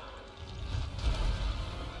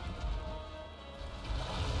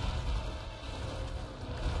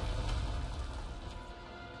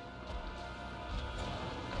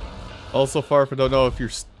 Also, far if I don't know if you're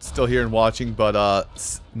still here and watching, but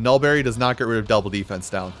Nullberry does not get rid of double defense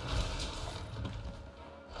down.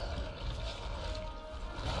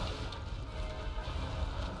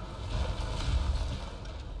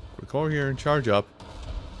 Quick over here and charge up.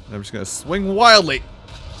 And I'm just gonna swing wildly.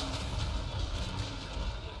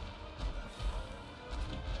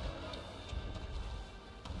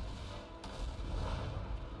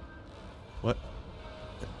 What?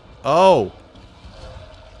 Oh!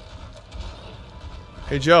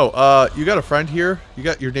 Hey Joe, you got a friend here? You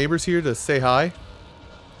got your neighbors here to say hi?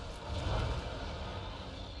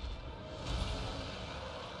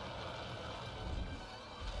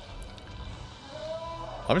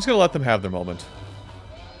 I'm just gonna let them have their moment.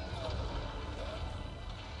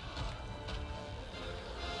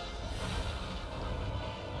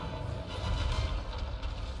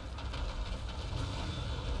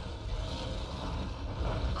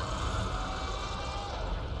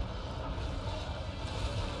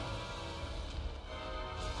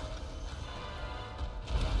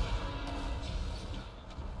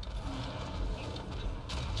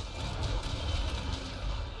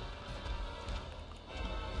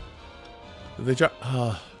 Did they drop?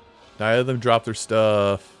 Neither of them dropped their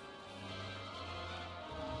stuff.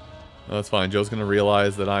 Oh, that's fine. Joe's gonna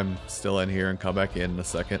realize that I'm still in here and come back in a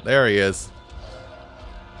second. There he is.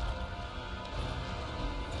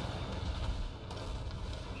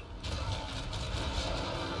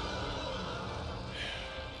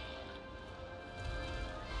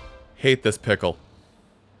 Hate this pickle.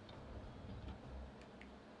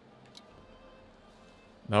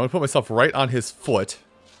 Now I'm gonna put myself right on his foot.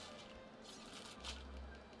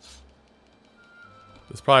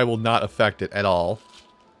 This probably will not affect it at all.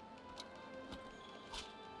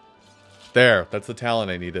 There, that's the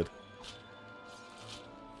talent I needed.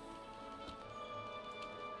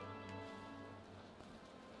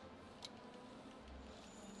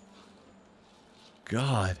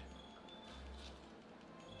 God.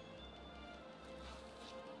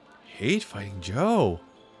 Hate fighting Joe.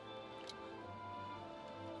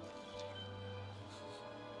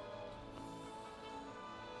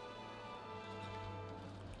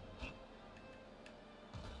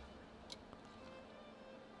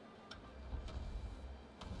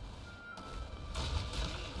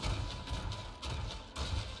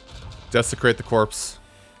 Desecrate the corpse.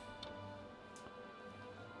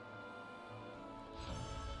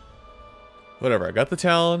 Whatever, I got the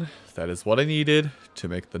talon. That is what I needed to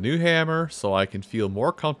make the new hammer, so I can feel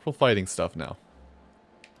more comfortable fighting stuff now.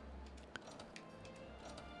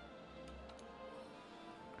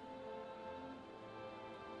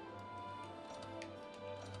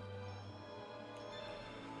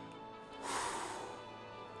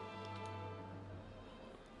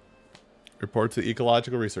 Report to the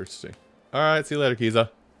Ecological Research Team. Alright, see you later, Kiza.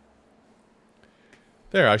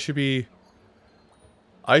 There, I should be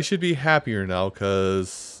happier now,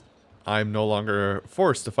 because I'm no longer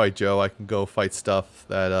forced to fight Joe. I can go fight stuff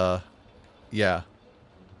that, yeah.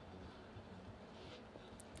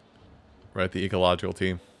 Right, the Ecological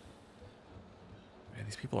Team. Man,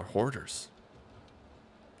 these people are hoarders.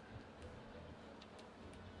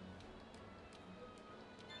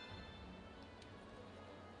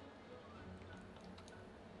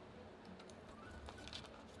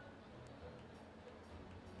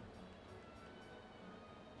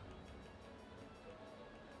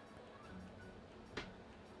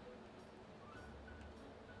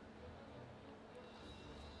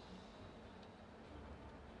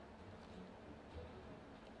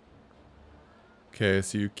 Okay,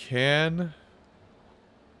 so you can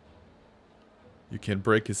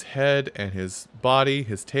break his head and his body.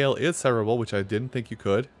 His tail is severable, which I didn't think you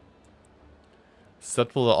could.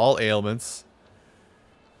 Susceptible to all ailments.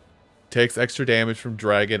 Takes extra damage from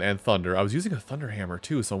dragon and thunder. I was using a thunder hammer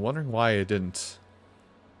too, so I'm wondering why it didn't.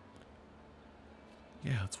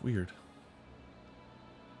 Yeah, it's weird.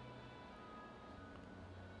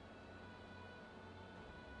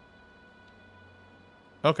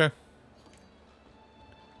 Okay.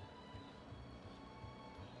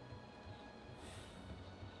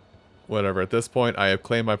 Whatever, at this point, I have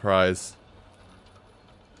claimed my prize.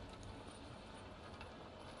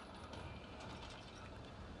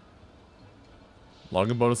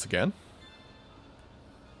 Login bonus again?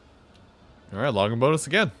 Alright, login bonus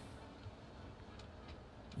again.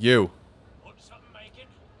 You.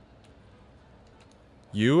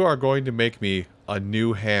 You are going to make me a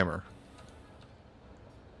new hammer.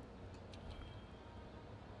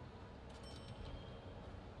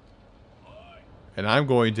 And I'm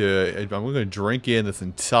going to drink in this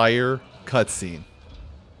entire cutscene.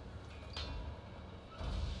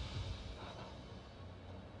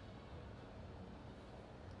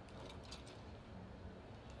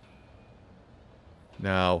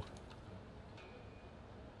 Now,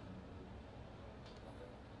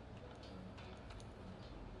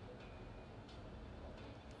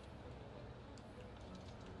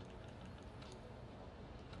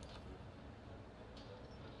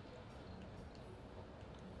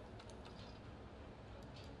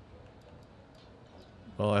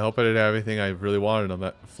 well, I hope I did everything I really wanted on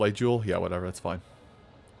that flight jewel. Yeah, whatever, that's fine.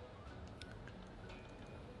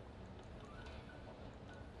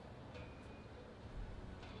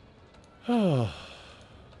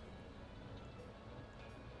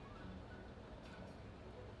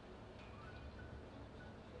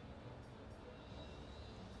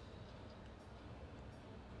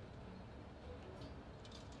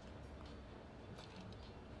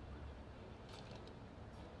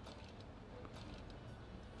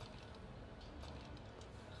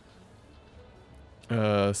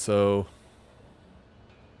 So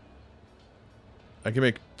I can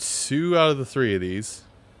make 2 out of the 3 of these.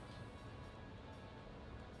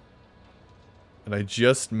 And I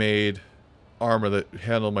just made armor that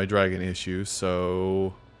handled my dragon issue,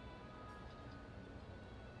 so...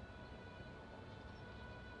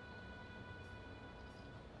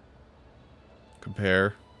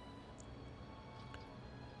 Compare.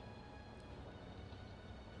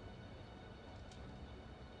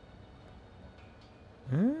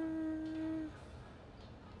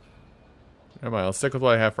 Never mind, I'll stick with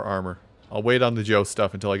what I have for armor. I'll wait on the Joe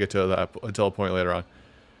stuff until I get to that, until a point later on.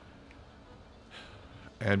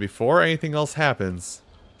 And before anything else happens,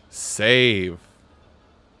 save.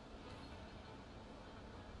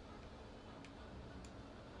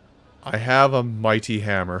 I have a mighty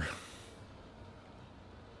hammer.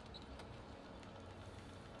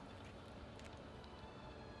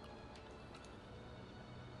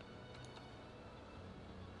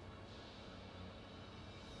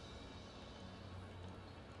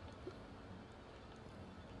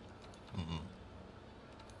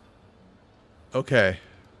 Okay.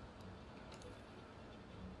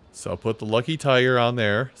 So I'll put the lucky tire on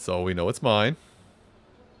there so we know it's mine.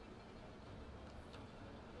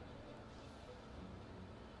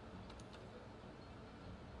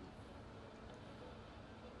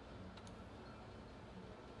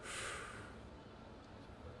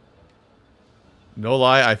 No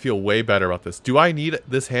lie, I feel way better about this. Do I need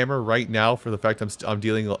this hammer right now for the fact I'm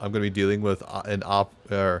going to be dealing with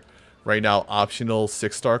right now optional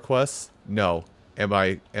 6-star quests? No. Am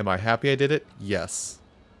I happy I did it? Yes.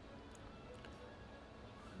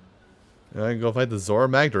 I can go fight the Zora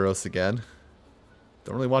Magdaros again.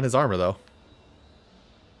 Don't really want his armor though.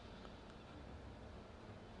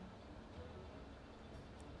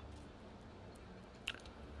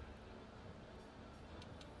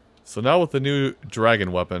 So now with the new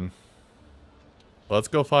dragon weapon, let's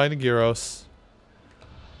go find Agiros.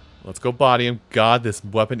 Let's go body him. God, this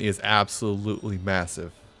weapon is absolutely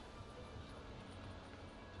massive.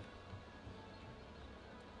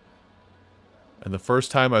 And the first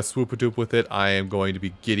time I swoop-a-doop with it, I am going to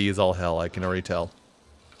be giddy as all hell. I can already tell.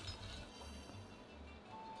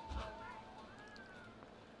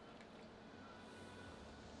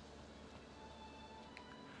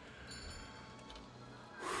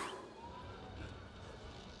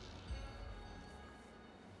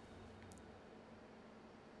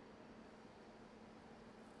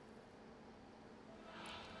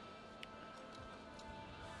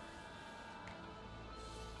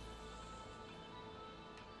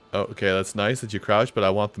 Oh, okay, that's nice that you crouch, but I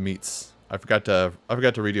want the meats. I forgot to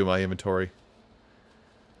redo my inventory.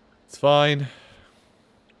 It's fine.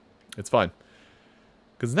 It's fine.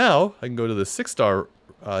 Because now I can go to the 6-star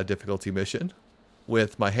difficulty mission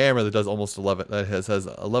with my hammer that does almost 11. That has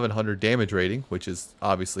 1100 damage rating, which is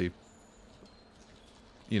obviously,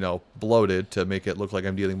 you know, bloated to make it look like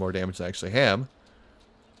I'm dealing more damage than I actually am.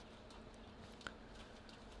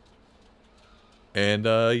 And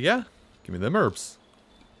yeah, give me them herbs.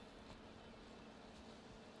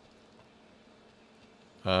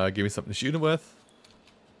 Give me something to shoot him with.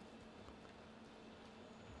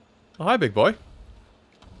 Oh, hi, big boy.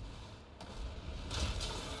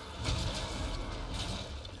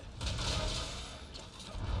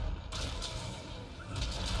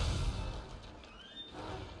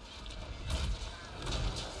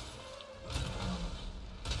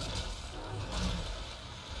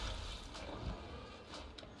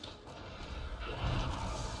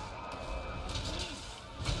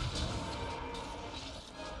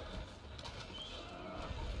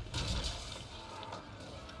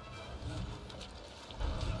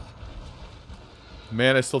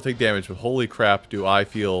 Man, I still take damage, but holy crap, do I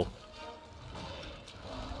feel...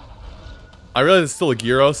 I realize it's still a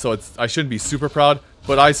Gyro, so I shouldn't be super proud,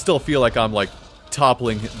 but I still feel like I'm, like,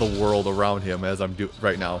 toppling the world around him as I'm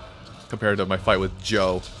right now, compared to my fight with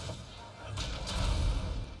Joe.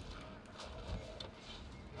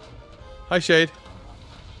 Hi, Shade.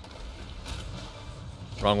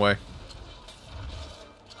 Wrong way.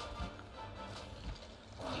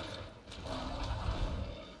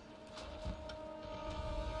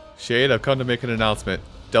 Shade, I've come to make an announcement.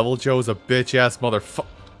 Devil Joe's a bitch-ass motherfucker.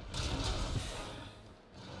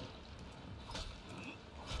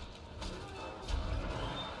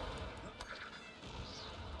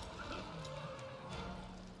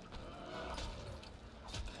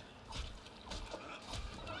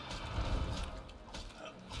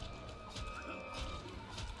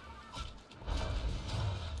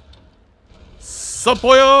 Sup,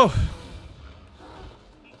 boyo?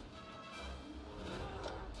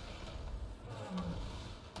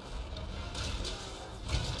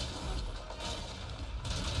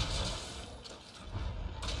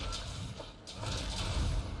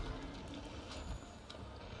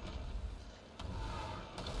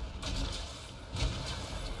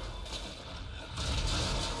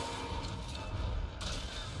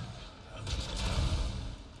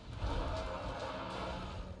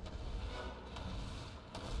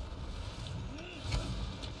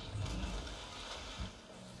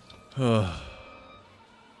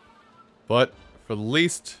 But for the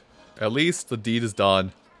least, at least the deed is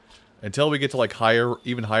done. Until we get to like higher,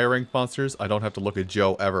 even higher ranked monsters, I don't have to look at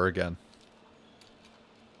Joe ever again.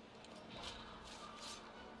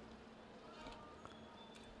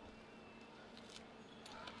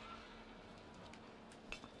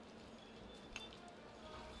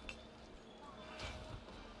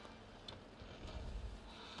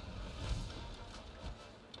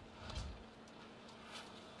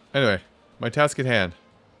 Anyway, my task at hand.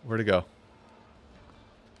 Where to go?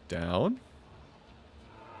 Down?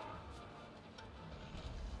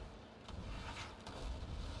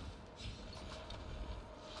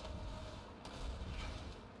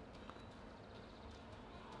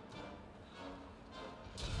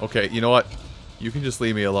 Okay, you know what? You can just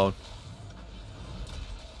leave me alone.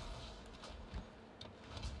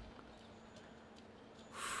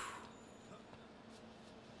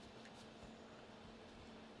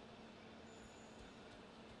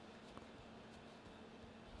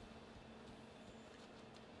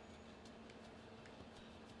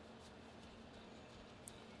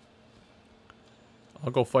 I'll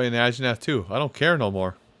go fight an Ajaneth too. I don't care no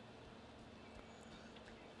more.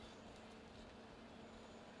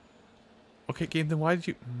 Okay, game, then why did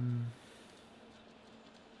you...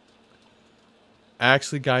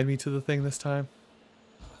 actually guide me to the thing this time?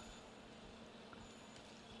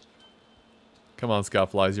 Come on,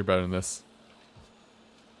 Scoutflies, you're better than this.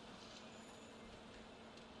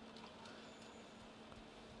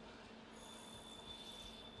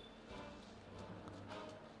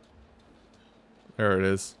 There it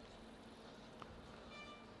is.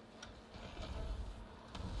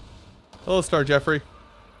 Hello, Star Jeffrey.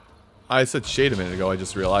 I said shade a minute ago, I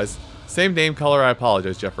just realized. Same name, color, I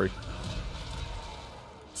apologize, Jeffrey.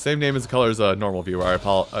 Same name as the color as a normal viewer,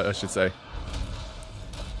 I should say.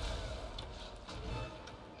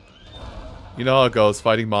 You know how it goes,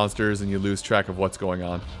 fighting monsters and you lose track of what's going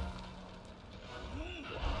on.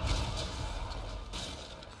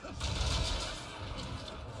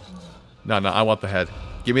 No, I want the head.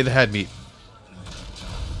 Give me the head meat.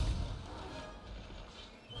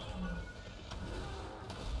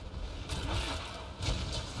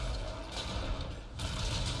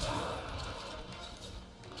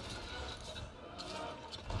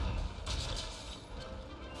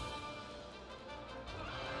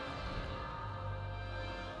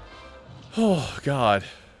 Oh, God.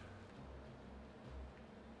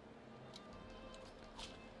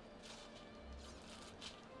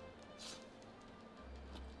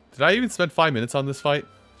 Did I even spend 5 minutes on this fight?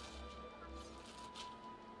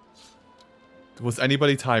 Was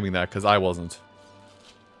anybody timing that? Because I wasn't.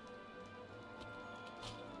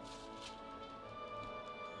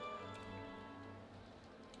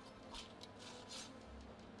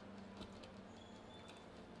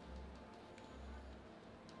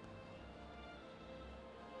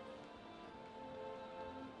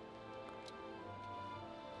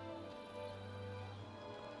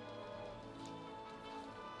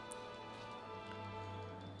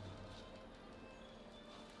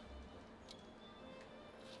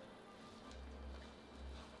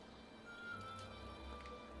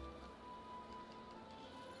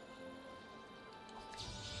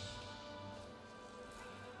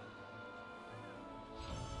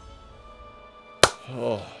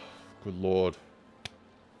 Oh, good lord.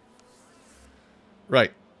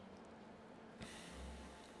 Right.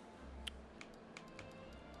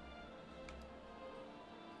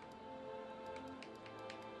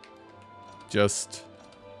 Just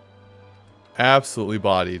absolutely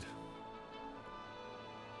bodied.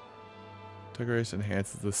 Decoration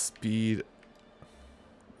enhances the speed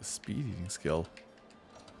eating skill.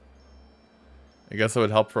 I guess it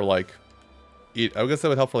would help for like I guess that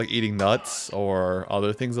would help for like eating nuts or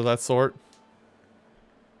other things of that sort.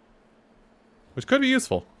 Which could be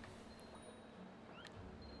useful.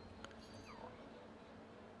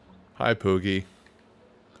 Hi, Poogie.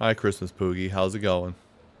 Hi, Christmas Poogie. How's it going?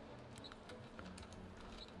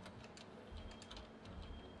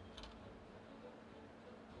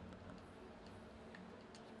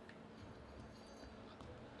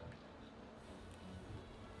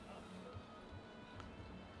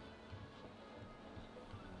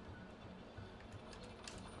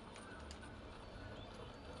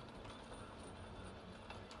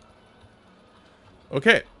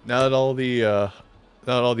 Okay, now that all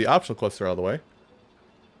the optional quests are out of the way,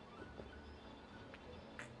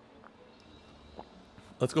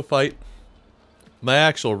 let's go fight my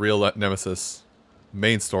actual real nemesis,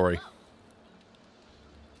 main story.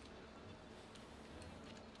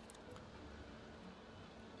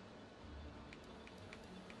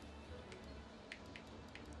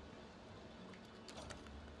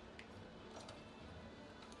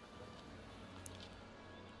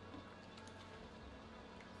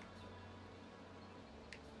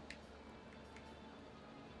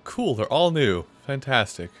 cool. They're all new.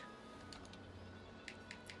 Fantastic.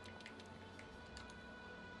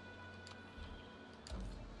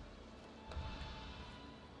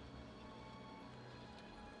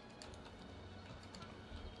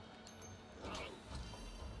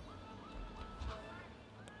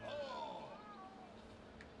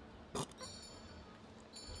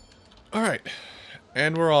 Alright.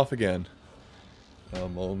 And we're off again.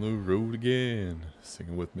 I'm on the road again.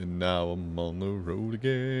 Singing with me now. I'm on the road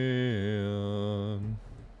again.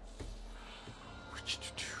 There's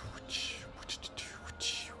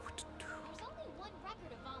only one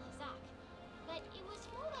record of Valhazak, but it was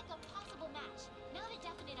more like a possible match, not a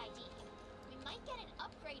definite ID. We might get an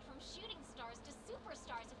upgrade from shooting stars to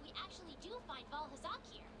superstars if we actually do find Valhazak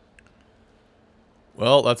here.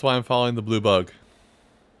 Well, that's why I'm following the blue bug.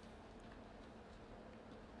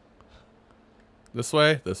 This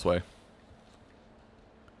way? This way.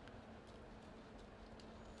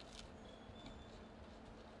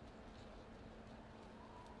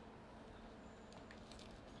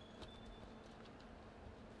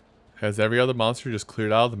 Has every other monster just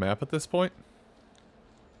cleared out of the map at this point?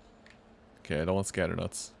 Okay, I don't want scatter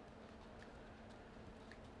nuts.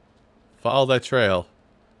 Follow that trail.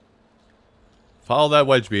 Follow that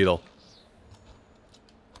wedge beetle.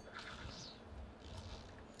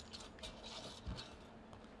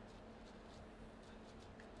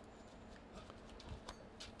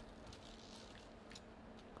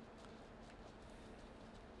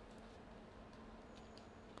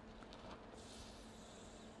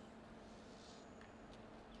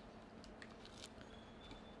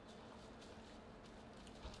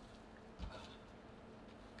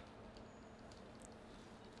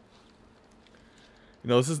 You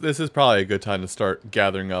know, this is probably a good time to start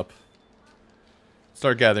gathering up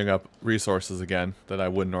resources again that I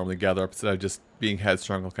wouldn't normally gather up instead of just being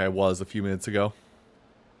headstrong like I was a few minutes ago.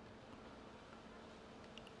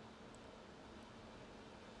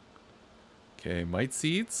 Okay, mite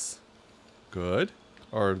seeds. Good.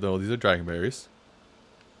 Or no, these are dragonberries.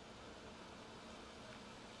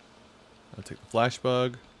 I'll take the flash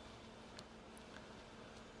bug.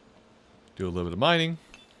 Do a little bit of mining.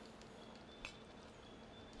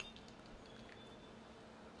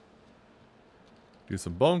 Do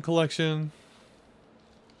some bone collection.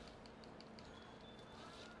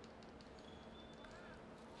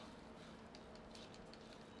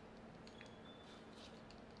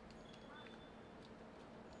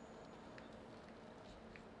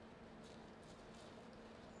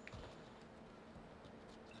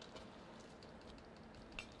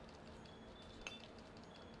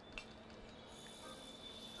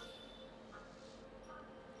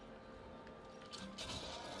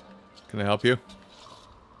 Can I help you?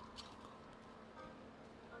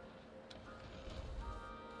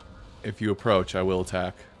 If you approach, I will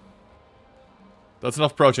attack. That's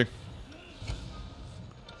enough approaching.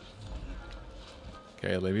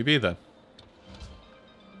 Okay, let me be then.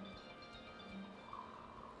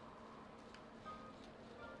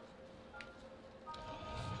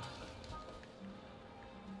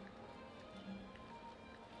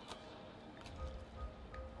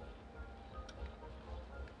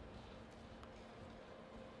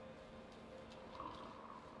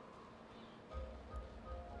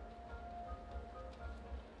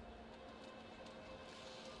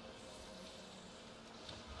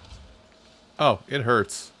 Oh, it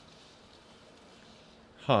hurts.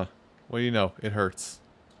 Huh. What do you know? It hurts.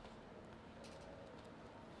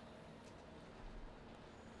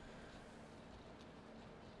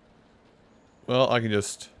 Well, I can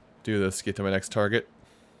just do this to get to my next target.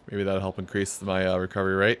 Maybe that'll help increase my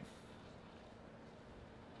recovery rate.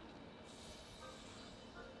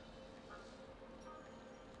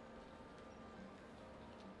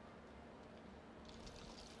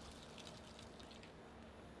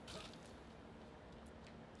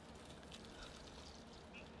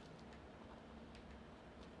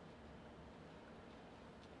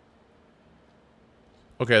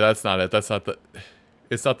 Okay, that's not it. That's not the...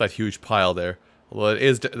 It's not that huge pile there. Although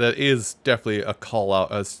that is definitely a call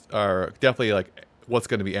out, or definitely like what's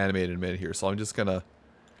going to be animated in a minute here. So I'm just gonna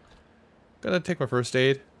take my first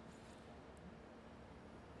aid.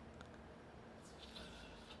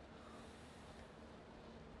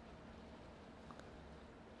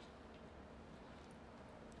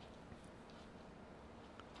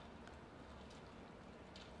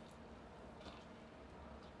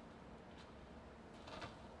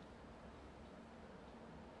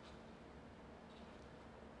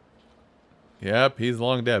 Yep, he's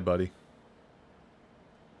long dead, buddy.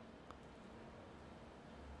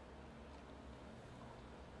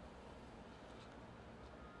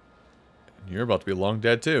 You're about to be long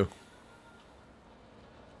dead too.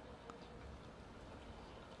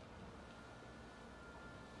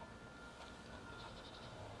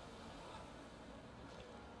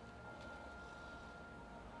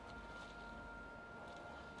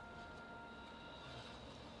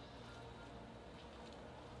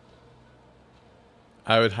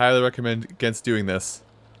 I would highly recommend against doing this.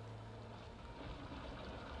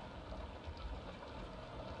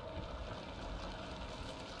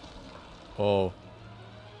 Oh.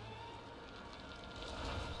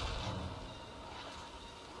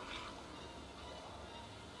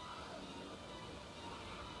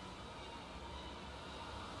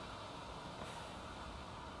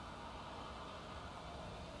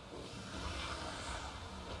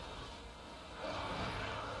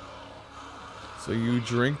 So you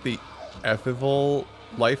drink the Epheval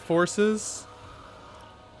life forces?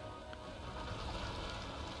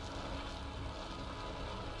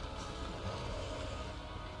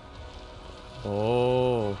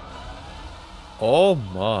 Oh. Oh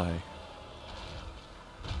my.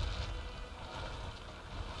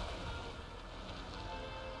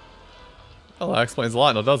 Well, that explains a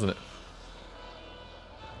lot now, doesn't it?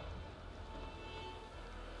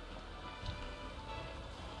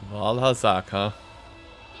 Valhazak, huh?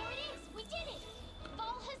 There it is! We did it!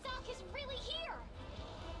 Valhazak is really here!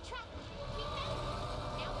 Trap, we found it!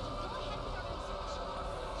 Now we can go ahead with our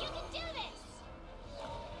research. You can do this!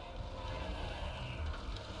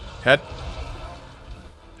 Head.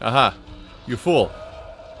 Aha. You fool.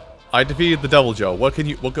 I defeated the Devil Joe. What do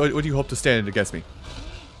you hope to stand against me?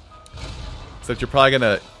 Except you're probably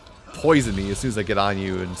gonna poison me as soon as I get on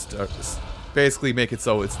you and basically make it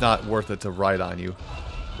so it's not worth it to ride on you.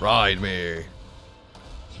 Ride me.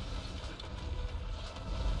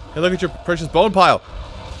 Hey, look at your precious bone pile.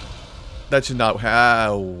 That should not.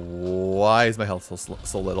 Why is my health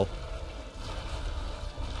so little?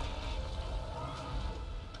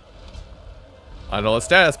 I don't know what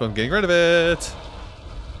status, but I'm getting rid of it.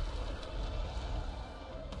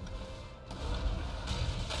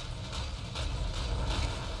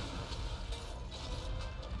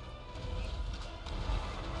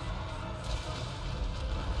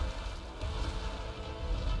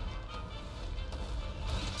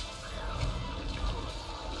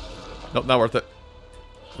 Nope, not worth it.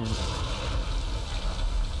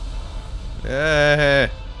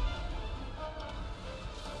 Hey.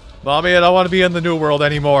 Mommy, I don't want to be in the new world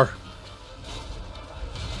anymore.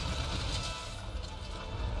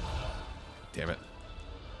 Damn it.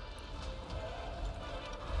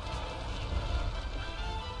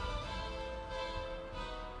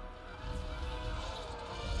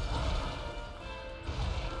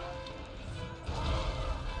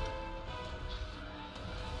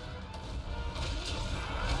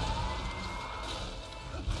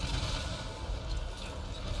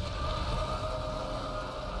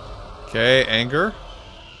 Okay, anger.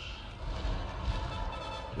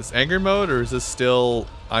 This anger mode, or is this still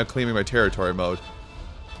I'm claiming my territory mode?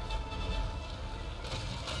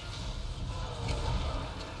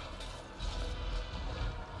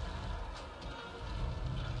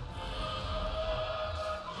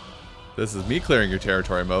 This is me clearing your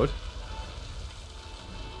territory mode.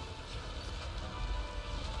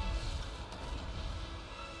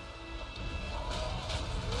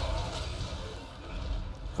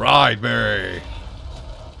 Ride me!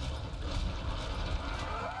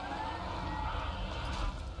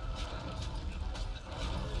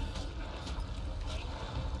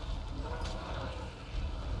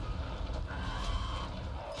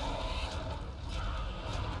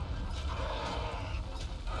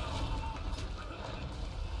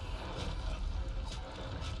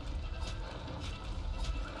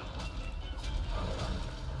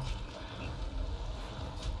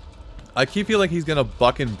 I keep feeling like he's gonna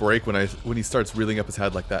buck and break when he starts reeling up his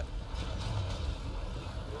head like that.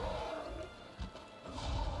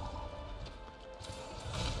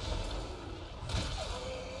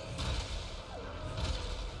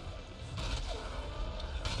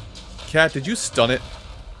 Cat, did you stun it?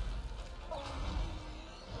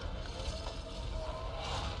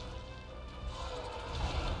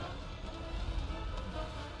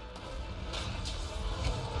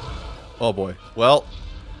 Oh boy. Well,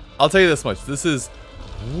 I'll tell you this much. This is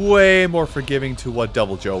way more forgiving to what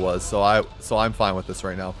Devil Joe was, so I'm fine with this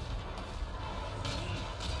right now.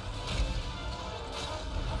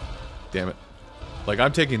 Damn it. Like,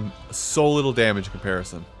 I'm taking so little damage in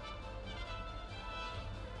comparison.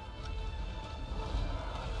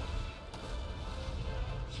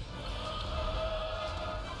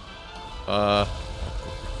 Walk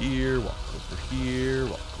over here, walk over here,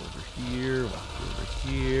 walk over here, walk over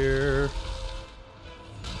here.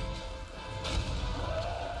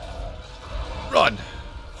 Run!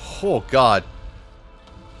 Oh, God.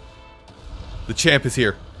 The champ is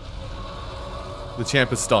here. The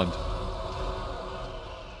champ is stunned.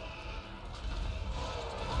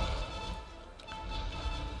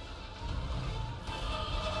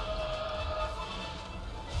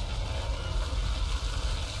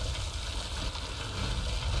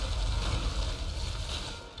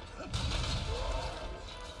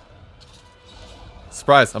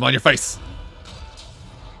 Surprise, I'm on your face.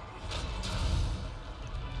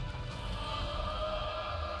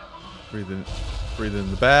 Breathe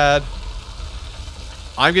in the bad.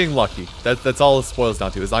 I'm getting lucky. That's all this boils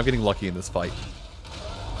down to, is I'm getting lucky in this fight.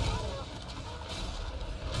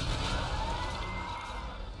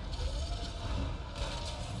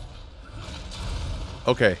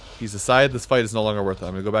 Okay, he's decided this fight is no longer worth it.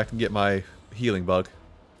 I'm gonna go back and get my healing bug.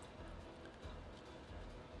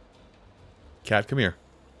 Cat, come here.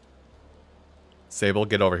 Sable,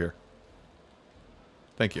 get over here.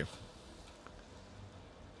 Thank you.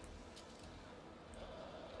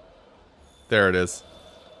 There it is.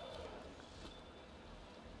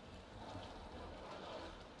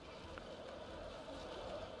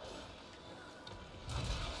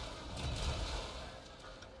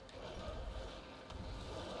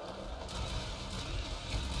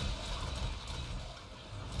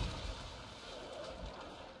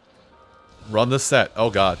 Run the set. Oh,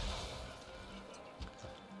 God.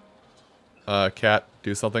 Cat,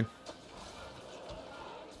 do something.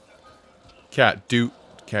 Cat, do...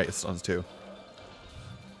 Cat, it stuns too.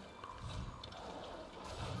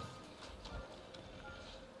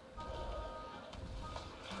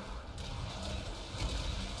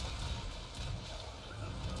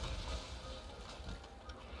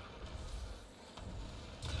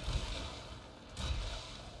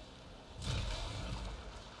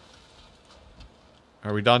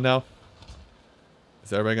 Are we done now?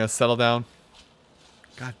 Is everybody gonna settle down?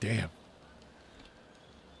 God damn.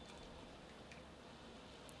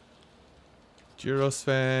 Gyros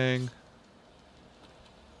Fang.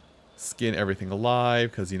 Skin everything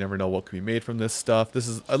alive, because you never know what can be made from this stuff. This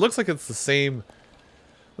is... It looks like it's the same...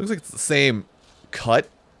 Looks like it's the same cut.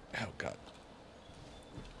 Oh, God.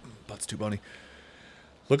 Butt's too bony.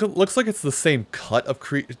 Looks like it's the same cut of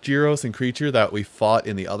Gyros and Creature that we fought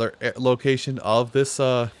in the other location of this,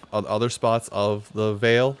 other spots of the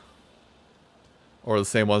Vale. Or the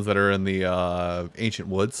same ones that are in the, Ancient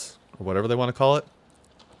Woods, or whatever they want to call it.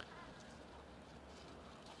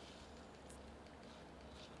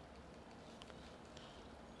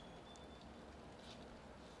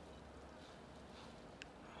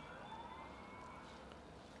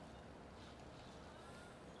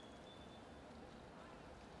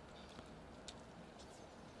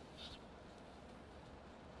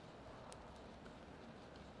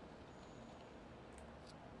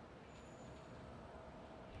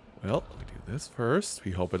 Well, we do this first.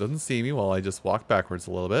 We hope it doesn't see me while I just walk backwards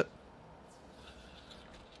a little bit.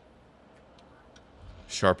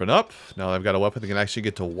 Sharpen up. Now I've got a weapon that can actually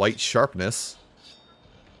get to white sharpness.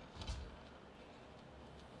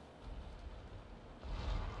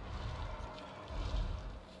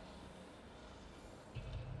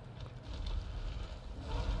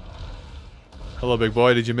 Hello, big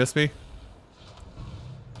boy. Did you miss me?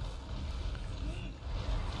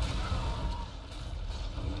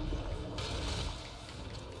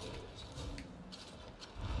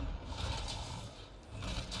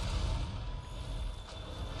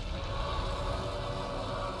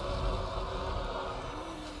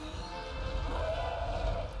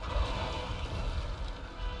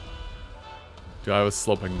 Dude, I was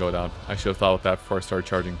sloping and go down. I should have thought with that before I started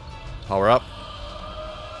charging. Power up.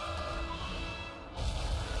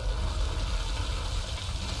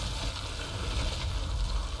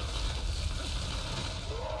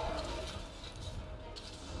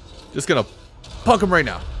 Just gonna punk him right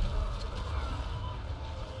now.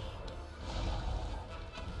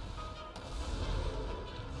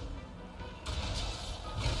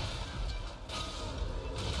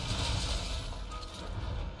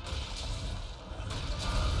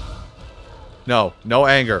 No, no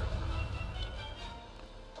anger.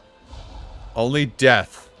 Only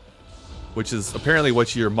death. Which is apparently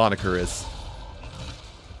what your moniker is.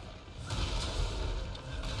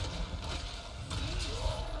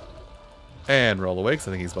 And roll away, because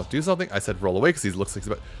I think he's about to do something. I said roll away, because he looks like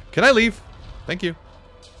he's about... Can I leave? Thank you.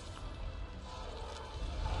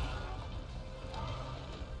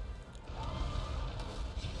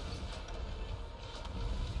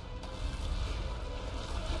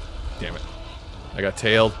 Damn it. I got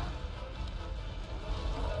tailed.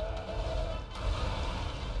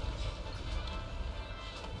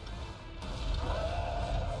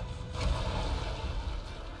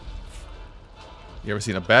 You ever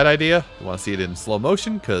seen a bad idea? You want to see it in slow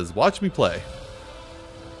motion? Because watch me play.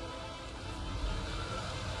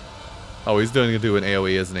 Oh, he's doing an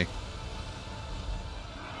AoE, isn't he?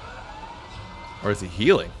 Or is he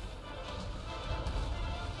healing?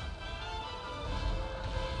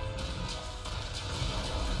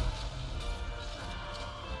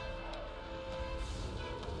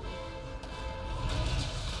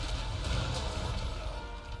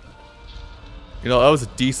 You know, that was a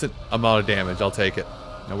decent amount of damage. I'll take it.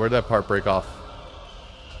 Now, where did that part break off?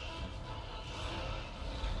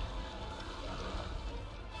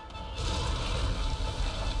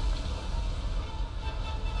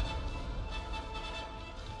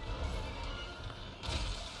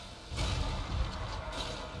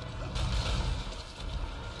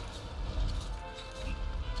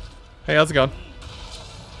 Hey, how's it going?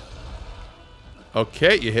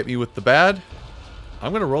 Okay, you hit me with the bad.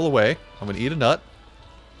 I'm gonna roll away. I'm gonna eat a nut.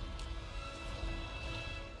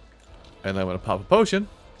 And I'm gonna pop a potion.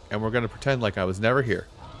 And we're gonna pretend like I was never here.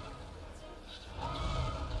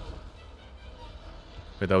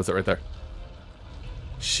 Wait, that was it right there.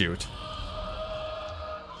 Shoot.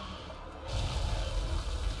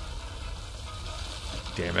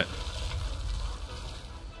 Damn it.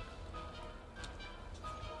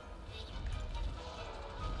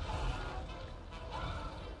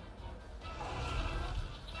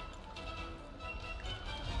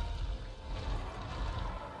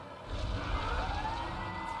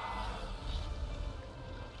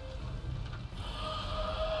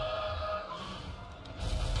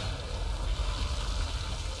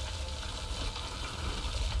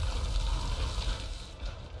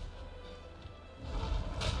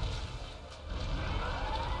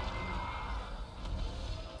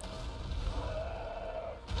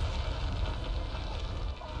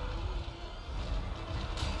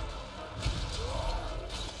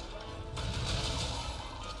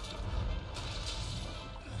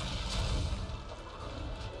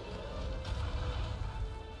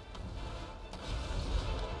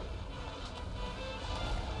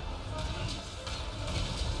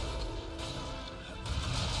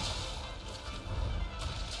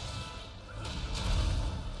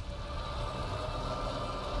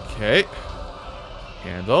 Okay.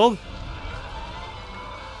 Handled.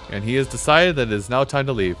 And he has decided that it is now time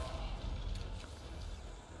to leave.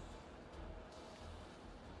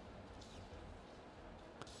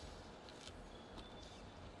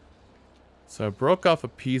 So I broke off a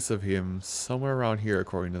piece of him somewhere around here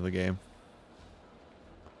according to the game.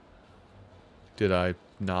 Did I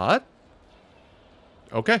not?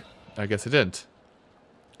 Okay. I guess I didn't.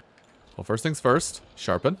 Well, first things first.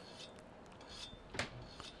 Sharpen.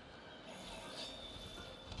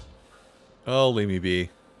 Oh, leave me be.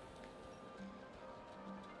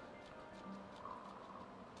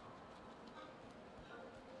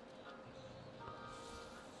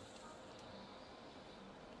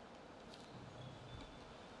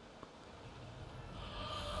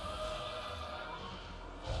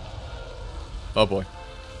 Oh boy.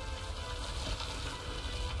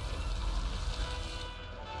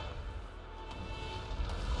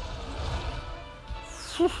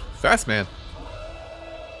 Whew, fast man.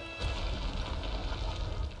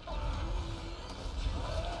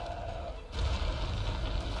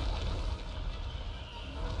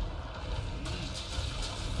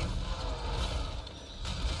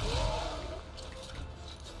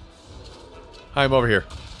 Hi, I'm over here.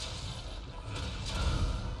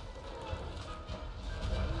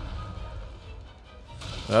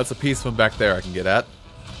 That's a piece from back there I can get at.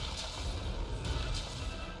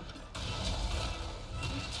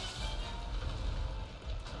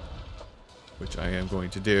 Which I am going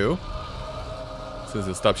to do. As soon as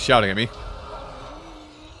he'll stop shouting at me.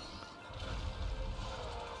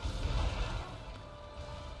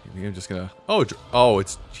 Maybe I'm just gonna... Oh,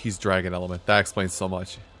 he's Dragon Element. That explains so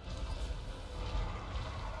much.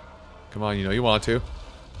 Come on, you know you want to.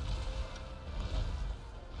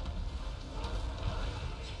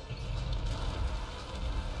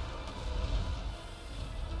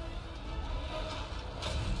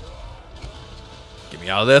 Get me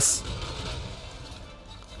out of this.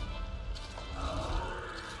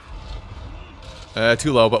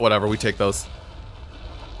 Too low, but whatever. We take those.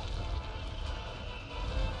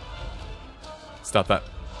 Stop that.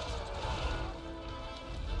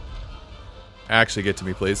 Actually get to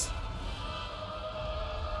me, please.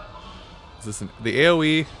 Is this the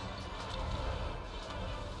AoE?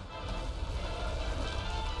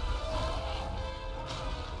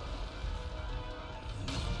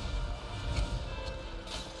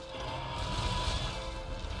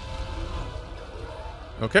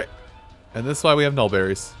 Okay. And this is why we have null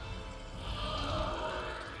berries.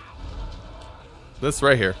 This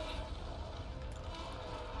right here.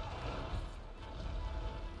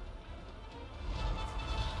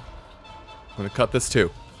 I'm gonna cut this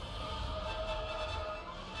too.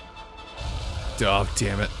 Oh,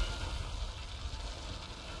 damn it.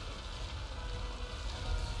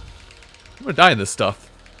 I'm gonna die in this stuff.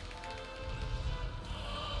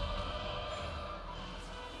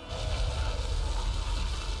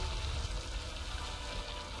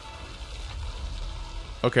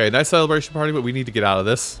 Okay, nice celebration party, but we need to get out of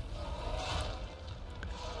this.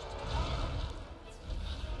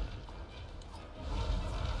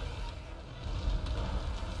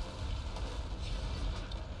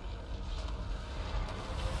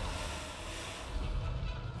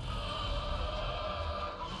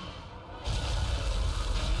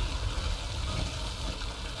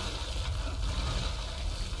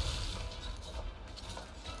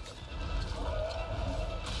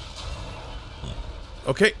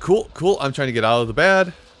 Okay, cool, cool. I'm trying to get out of the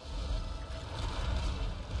bad.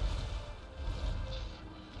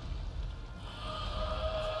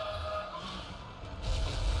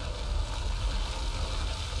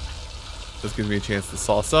 This gives me a chance to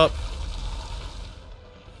sauce up.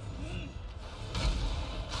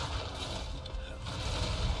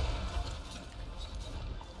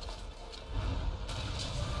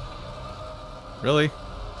 Really?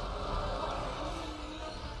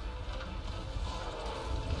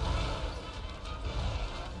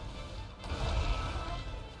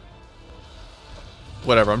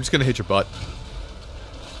 Whatever, I'm just gonna hit your butt.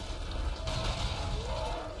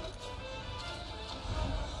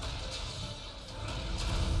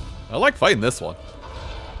 I like fighting this one.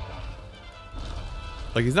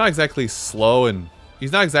 Like, he's not exactly slow, and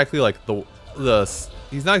he's not exactly like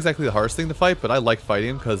he's not exactly the hardest thing to fight, but I like fighting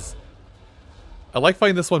him because I like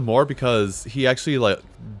fighting this one more because he actually like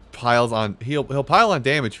piles on. He'll pile on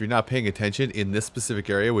damage if you're not paying attention in this specific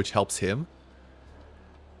area, which helps him.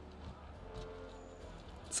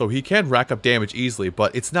 So he can rack up damage easily,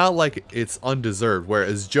 but it's not like it's undeserved.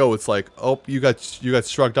 Whereas Joe, it's like, oh, you got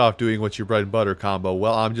shrugged off doing what's your bread and butter combo.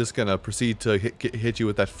 Well, I'm just gonna proceed to hit you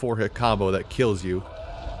with that 4-hit combo that kills you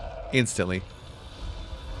instantly.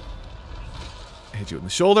 Hit you in the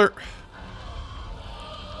shoulder.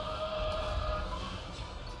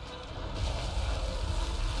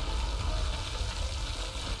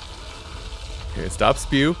 Okay, stop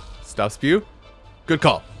spew. Stop spew. Good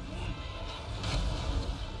call.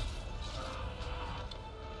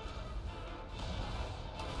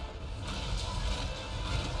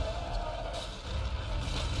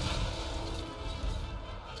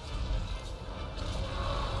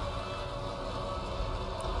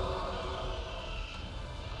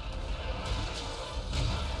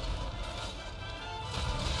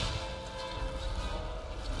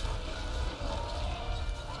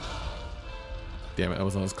 Damn it, I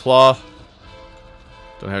was on his claw.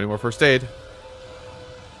 Don't have any more first aid.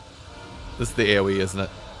 This is the AoE, isn't it?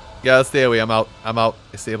 Yeah, that's the AoE. I'm out. I'm out.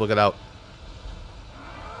 Sable, get out.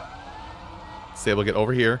 Sable, get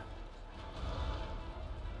over here.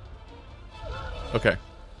 Okay.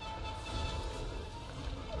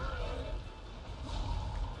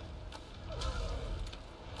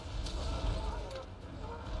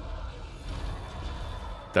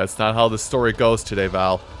 That's not how the story goes today,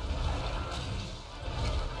 Val.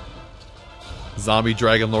 Zombie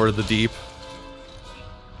Dragon Lord of the Deep.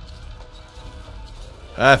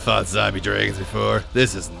 I fought zombie dragons before.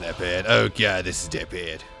 This isn't that bad. Oh god, this is that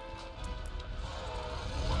bad.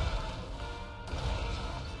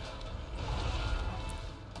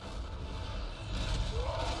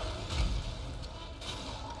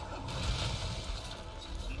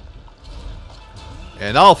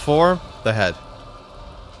 And all for the head.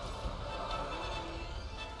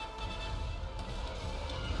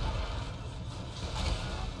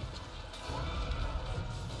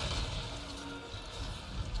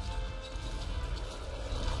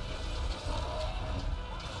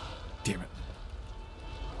 Damn it.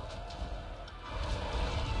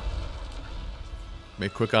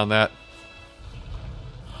 Make quick on that.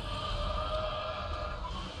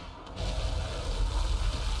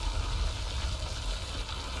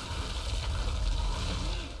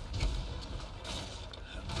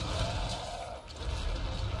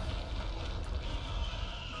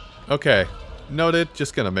 Okay. Noted.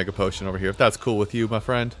 Just gonna make a potion over here, if that's cool with you, my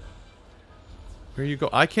friend. Where you go?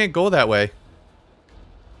 I can't go that way.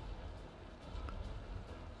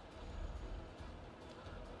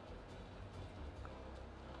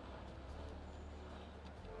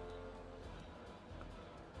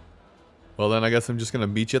 Well, then I guess I'm just gonna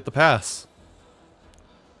meet you at the pass.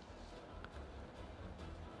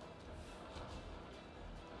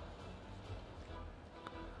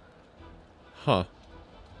 Huh.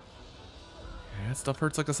 Yeah, that stuff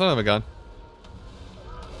hurts like the son of a gun.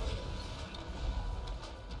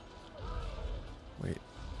 Wait,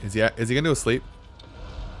 is he gonna go sleep?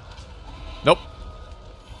 Nope.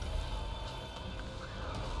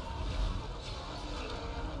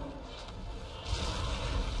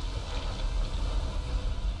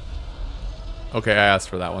 Okay, I asked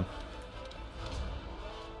for that one.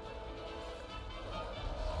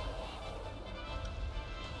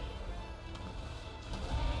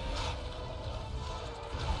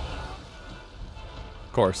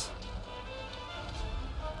 Of course.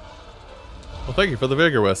 Well, thank you for the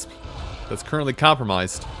Vigor Wisp. That's currently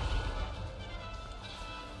compromised.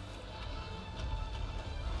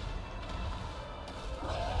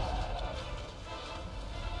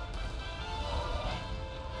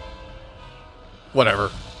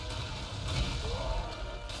 Whatever.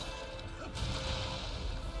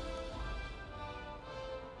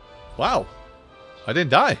 Wow. I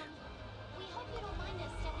didn't die. We hope you don't mind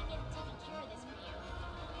us stepping in and taking care of this for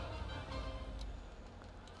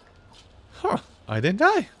you. Huh. I didn't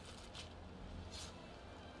die.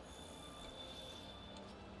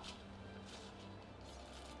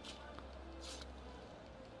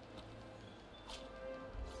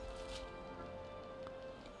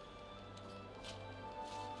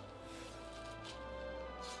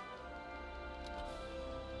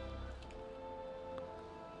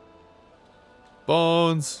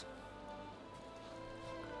 Bones.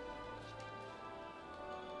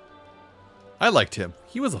 I liked him.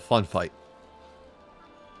 He was a fun fight.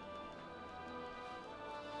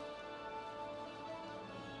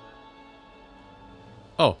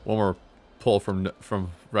 Oh, one more pull from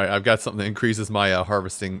right. I've got something that increases my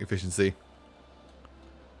harvesting efficiency.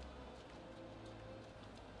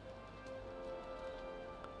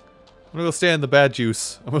 I'm gonna go stand in the bad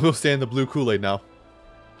juice. I'm gonna go stand in the blue Kool-Aid now.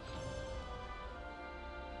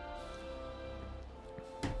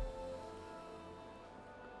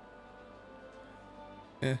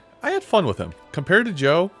 I had fun with him. Compared to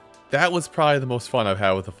Joe, that was probably the most fun I've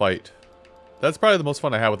had with a fight. That's probably the most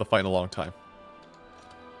fun I had with a fight in a long time.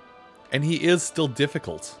 And he is still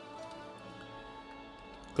difficult.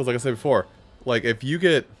 Because like I said before, like if you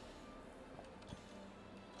get...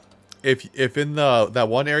 If in that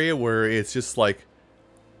one area where it's just like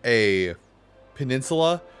a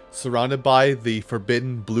peninsula surrounded by the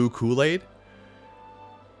forbidden blue Kool-Aid,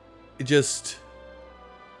 it just...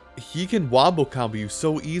 He can wombo combo you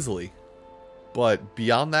so easily. But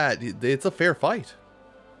beyond that, it's a fair fight.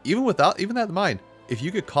 Even that in mind, if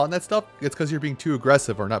you get caught in that stuff, it's because you're being too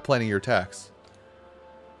aggressive or not planning your attacks.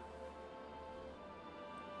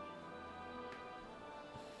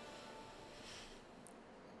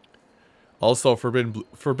 Also,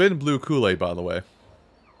 forbidden blue Kool-Aid, by the way.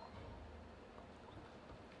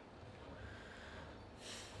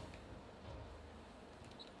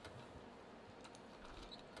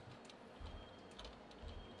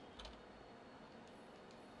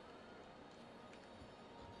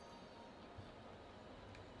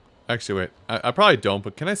 Actually, wait. I probably don't,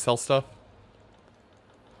 but can I sell stuff?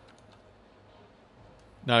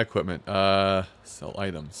 Not equipment. Sell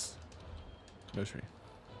items. Nursery.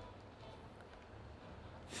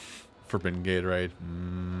 Forbidden Gatorade.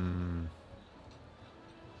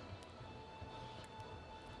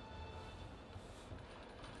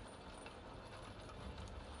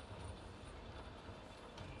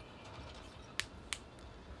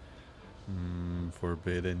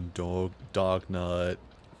 Forbidden dog nut.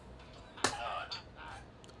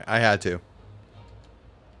 I had to.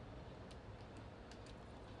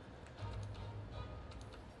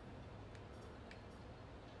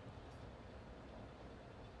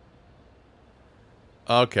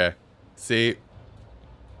 Okay. See,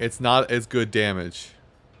 it's not as good damage.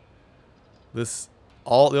 The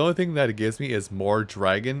only thing that it gives me is more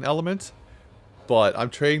dragon element, but I'm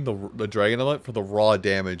trading the dragon element for the raw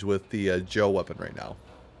damage with the Joe weapon right now.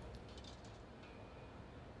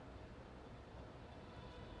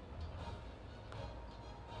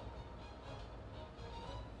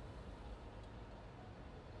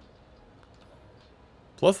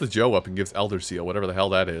 Plus the Joe weapon gives Elder Seal, whatever the hell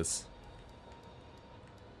that is.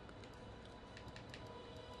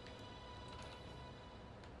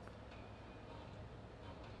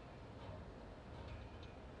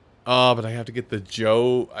 Oh, but I have to get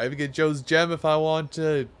I have to get Joe's gem if I want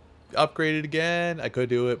to upgrade it again. I could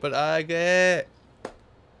do it, but I get...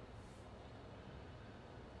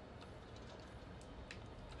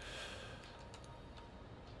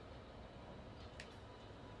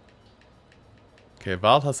 Okay,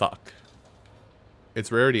 Val Hazak.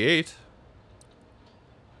 It's rarity 8.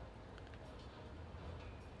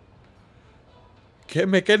 Can't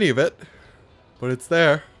make any of it, but it's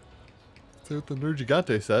there. It's with the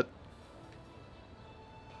Nergigante set.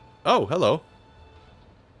 Oh, hello.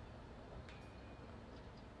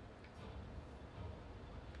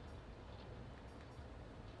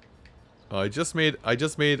 Oh, I just made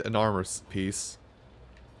an armor piece.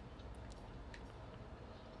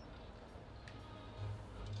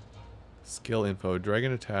 Skill info,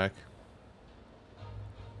 dragon attack.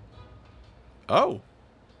 Oh.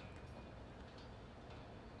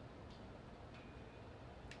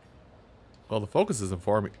 Well, the focus isn't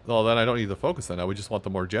for me. Well, then I don't need the focus then. I would just want the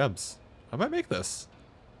more gems. I might make this.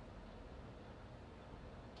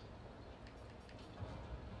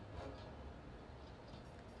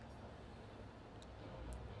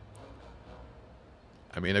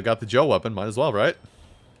 I mean, I've got the Joe weapon. Might as well, right?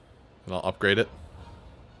 And I'll upgrade it.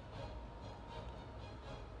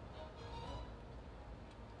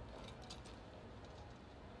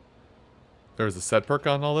 There's a set perk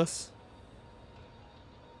on all this.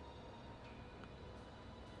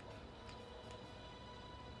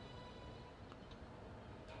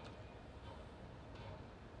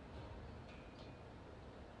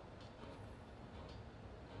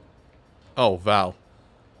 Oh, Val.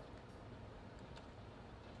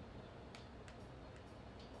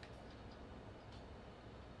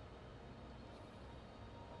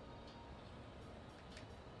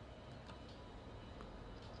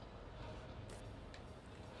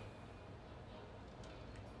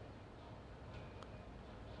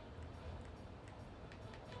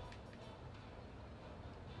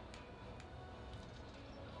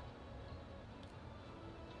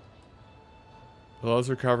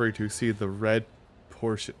 Allows recovery to see the red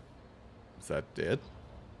portion. Is that it?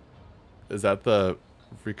 Is that the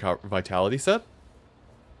vitality set?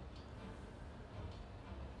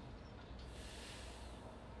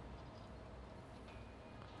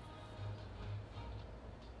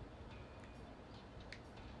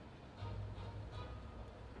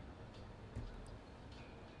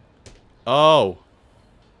 Oh.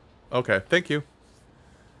 Okay, thank you.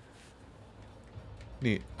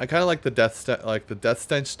 Neat. I kind of like the death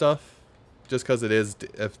stench stuff, just because it is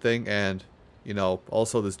a thing, and you know,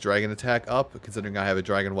 also this dragon attack up. Considering I have a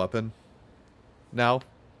dragon weapon now,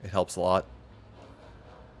 it helps a lot.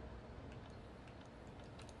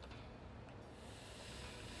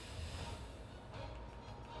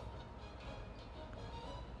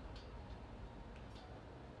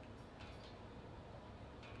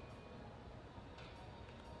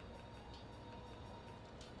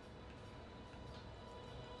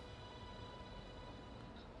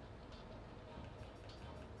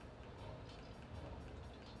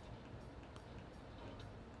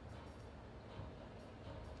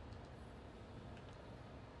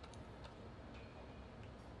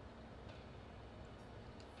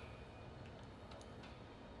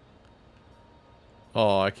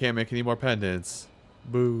 Oh, I can't make any more pendants.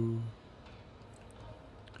 Boo.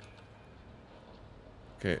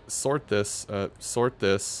 Okay, sort this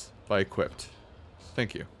by equipped.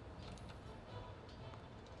 Thank you.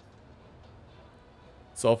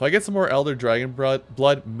 So if I get some more Elder Dragon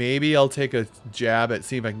blood, maybe I'll take a jab at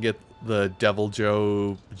seeing if I can get the Devil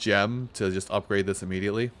Joe gem to just upgrade this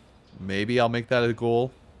immediately. Maybe I'll make that a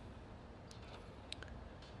goal.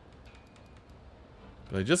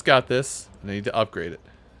 But I just got this, and I need to upgrade it.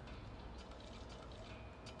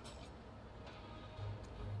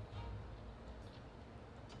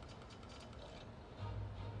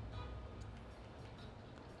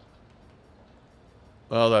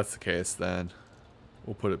 Well, that's the case, then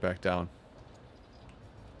we'll put it back down.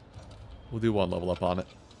 We'll do one level up on it.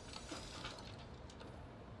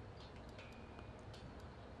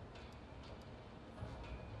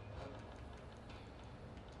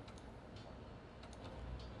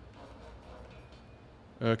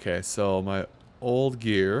 Okay, so my old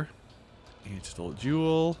gear. Ancient old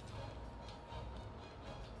jewel.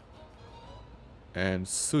 And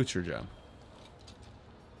suture gem.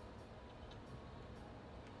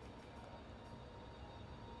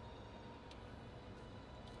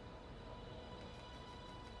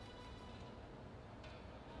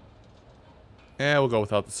 Yeah, we'll go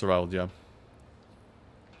without the survival gem.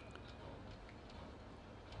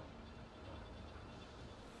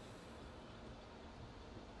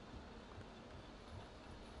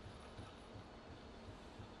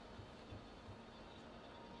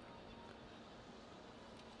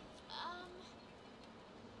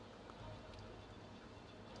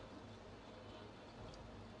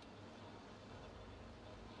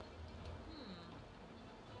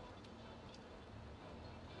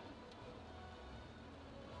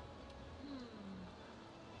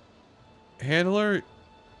 Handler,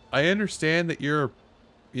 I understand that you're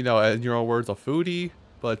you know, in your own words, a foodie,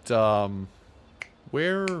 but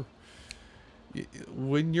where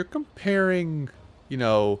when you're comparing, you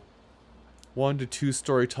know, 1 to 2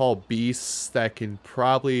 story tall beasts that can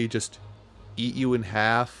probably just eat you in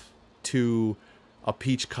half to a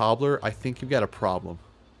peach cobbler, I think you've got a problem.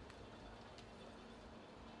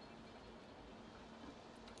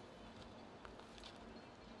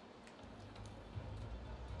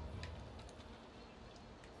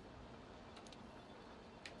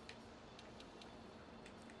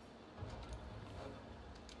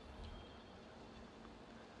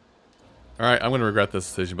 Alright, I'm going to regret this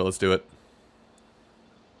decision, but let's do it.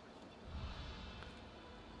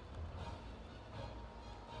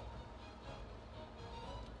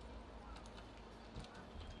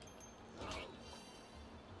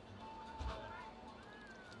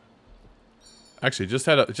 Actually, just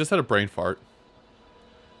had a brain fart.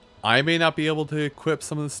 I may not be able to equip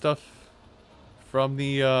some of the stuff from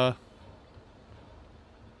the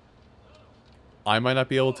I might not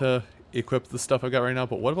be able to equip the stuff I've got right now,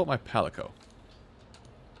 but what about my Palico?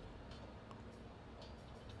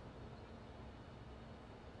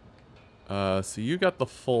 So you got the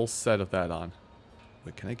full set of that on.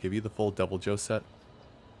 Wait, can I give you the full Devil Joe set?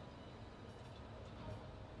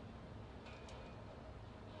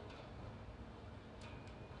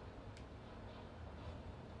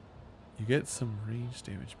 You get some range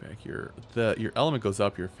damage back. Your element goes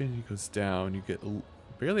up, your affinity goes down. You get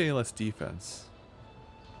barely any less defense.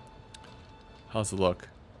 How's it look?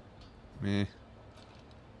 Meh.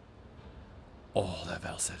 Oh, that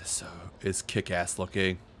Val set is kick-ass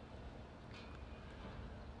looking.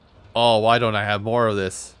 Oh, why don't I have more of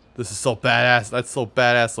this? This is so badass. That's so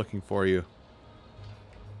badass looking for you.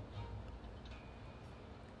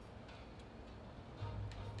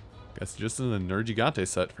 Guess just in the Nergigante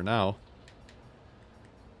set for now.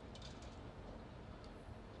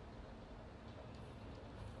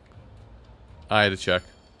 I had to check.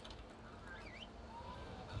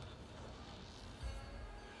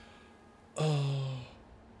 Oh.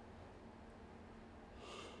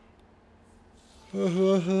 I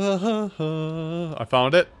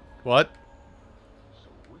found it. What? So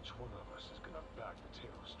which one of us is gonna back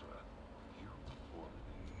Potato Strut? You or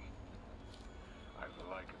me? I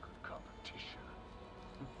like a good competition.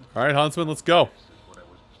 Alright, Huntsman, let's go. This is what I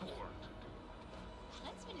was born to do.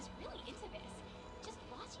 Huntsman is really into this. Just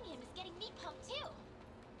watching him is getting me pumped too.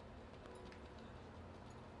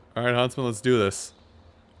 Alright, Huntsman, let's do this.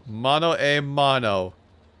 Mano a mano.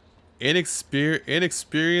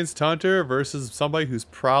 Inexperienced hunter versus somebody who's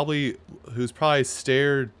probably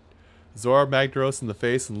stared Zora Magdaros in the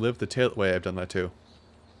face and lived the tail. Wait, I've done that too.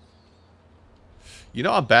 You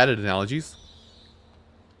know I'm bad at analogies.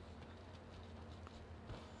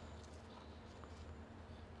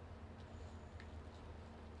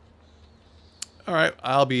 Alright,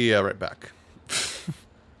 I'll be right back.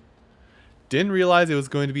 Didn't realize it was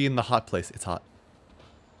going to be in the hot place. It's hot.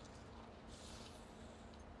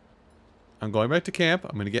 I'm going back to camp.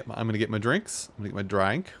 I'm gonna get my drinks. I'm gonna get my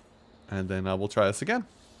drink, and then we'll try this again.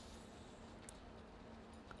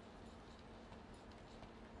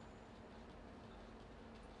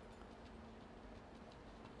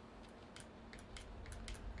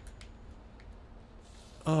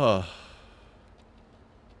 Ugh.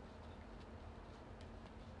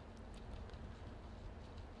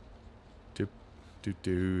 Doop, doop,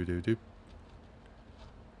 doop, doop, doop.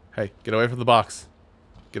 Hey, get away from the box.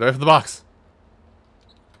 Get away from the box.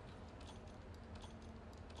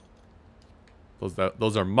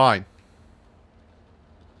 Those are mine.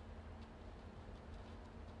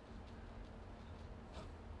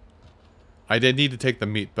 I did need to take the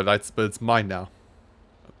meat, but it's mine now.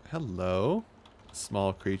 Hello,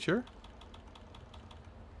 small creature.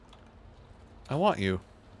 I want you.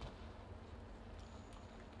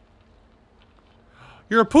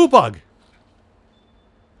 You're a poo bug.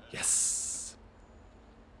 Yes.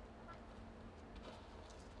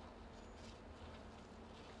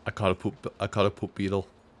 I caught a poop beetle.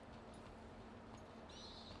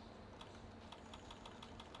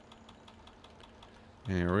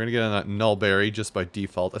 And we're gonna get on that Nullberry just by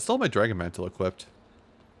default. I still have my Dragon Mantle equipped.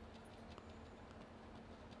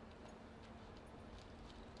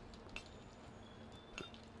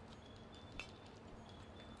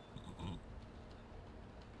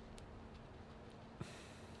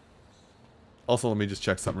 Also, let me just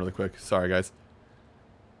check something really quick. Sorry, guys.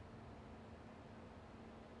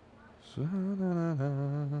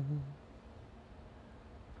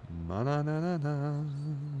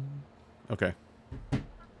 Okay.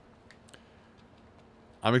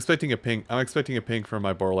 I'm expecting a ping. I'm expecting a ping from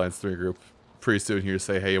my Borderlands 3 group pretty soon here to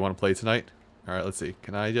say, "Hey, you want to play tonight?" Alright, let's see.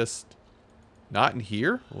 Can I just... Not in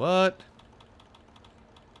here? What?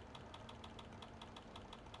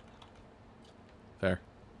 There.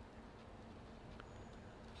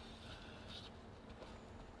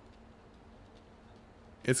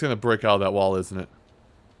 It's gonna break out of that wall, isn't it?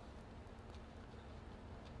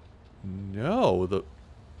 No, the...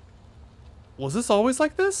 Was this always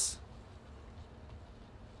like this?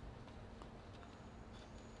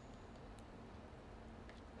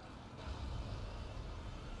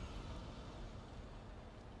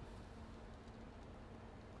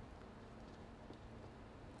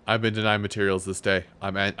 I've been denied materials this day.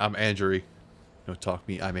 I'm Andrew. Don't talk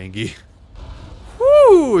me, I'm Angie.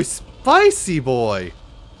 Woo! Spicy boy!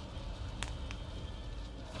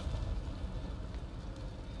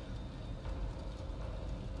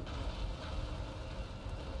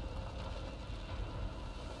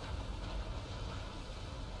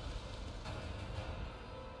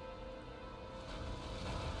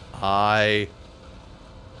 I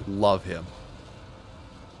love him.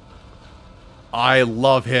 I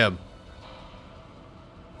love him.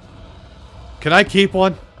 Can I keep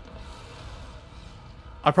one?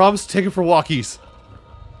 I promise to take it for walkies.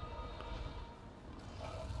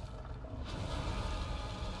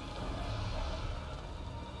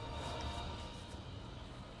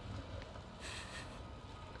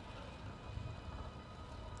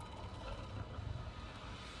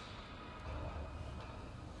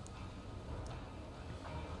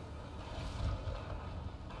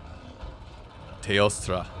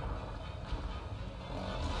 Teostra.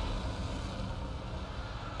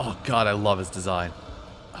 Oh god, I love his design.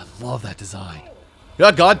 I love that design.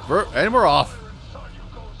 Yeah, god, and we're off. Inside you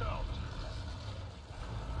goes out.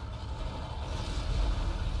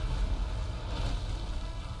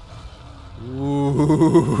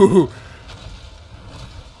 Ooh.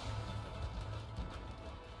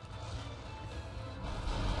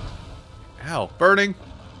 Ow, burning.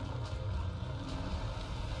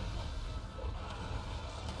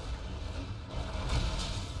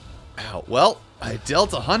 Ow, well, I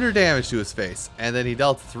dealt 100 damage to his face, and then he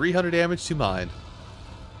dealt 300 damage to mine.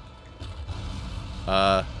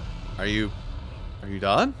 Are you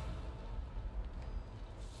done?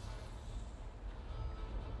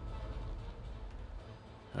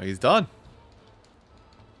 Oh, he's done.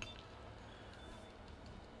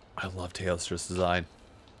 I love Teostra's design.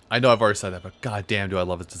 I know I've already said that, but goddamn do I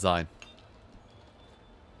love his design.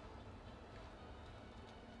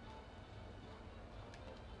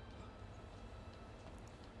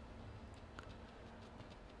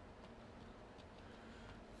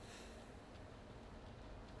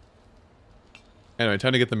 Anyway,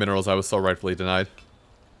 time to get the minerals I was so rightfully denied.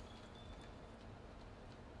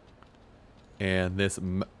 And this...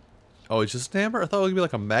 Oh, it's just an amber? I thought it would be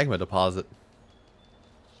like a magma deposit.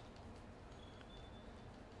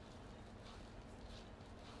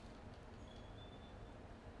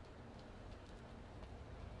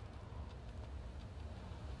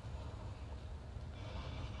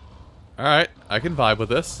 Alright, I can vibe with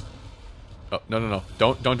this. Oh, no.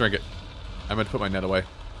 Don't drink it. I meant to put my net away.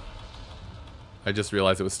 I just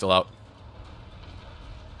realized it was still out.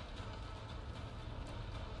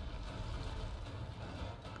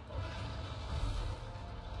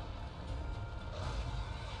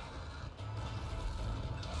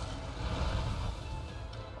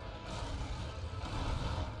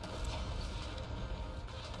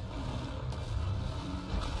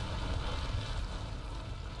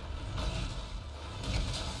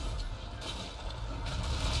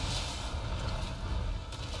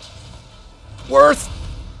 Worth!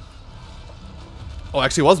 Oh,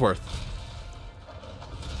 actually it was worth.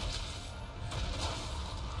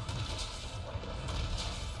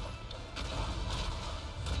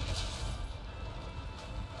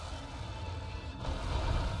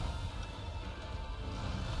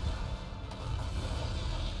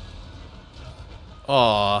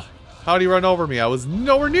 Aw, how'd he run over me? I was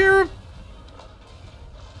nowhere near him.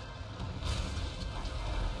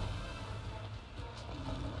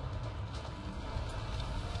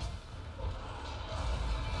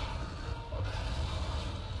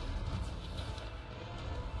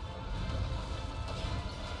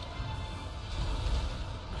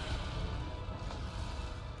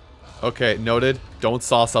 Okay, noted. Don't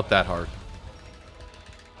sauce up that hard.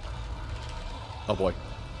 Oh boy.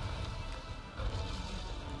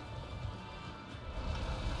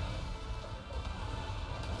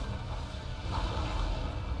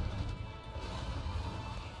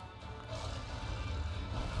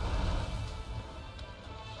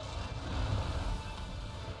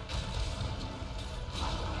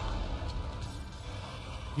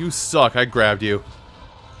 You suck. I grabbed you.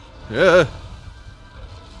 Yeah.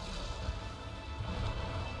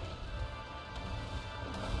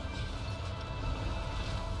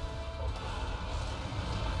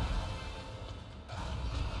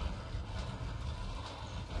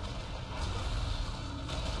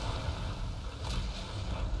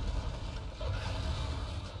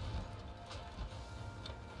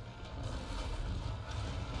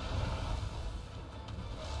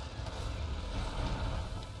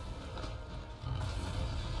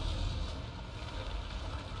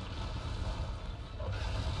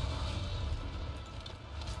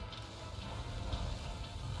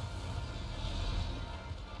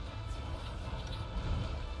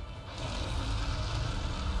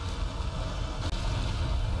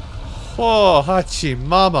 Oh, Hachi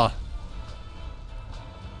Mama.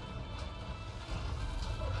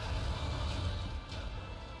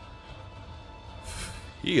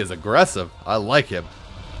 He is aggressive. I like him.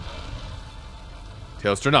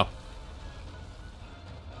 Teostra, no.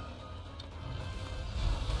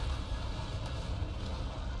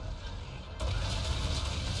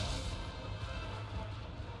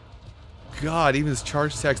 God, even his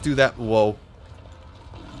charge attacks do that. Whoa.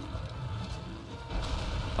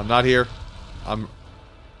 I'm not here. I'm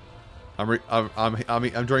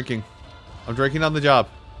drinking. I'm drinking on the job.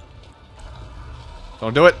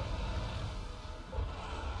 Don't do it.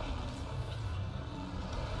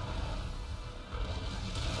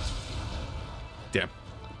 Damn.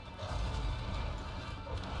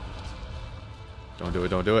 Don't do it,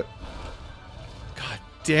 don't do it. God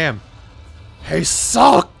damn. He's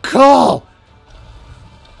so cool!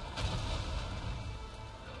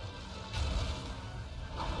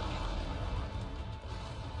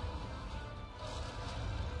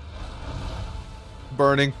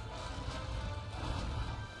 Burning.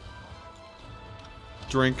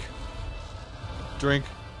 Drink. Drink.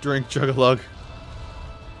 Drink. Chug-a-lug.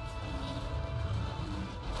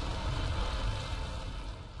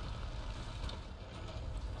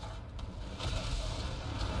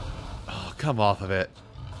 Oh, come off of it.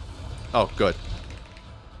 Oh, good.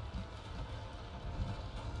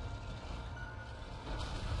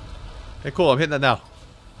 Hey, cool. I'm hitting that now.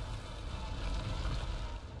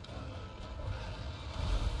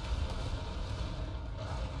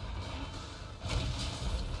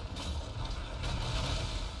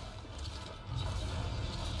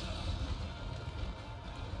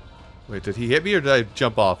 Wait, did he hit me or did I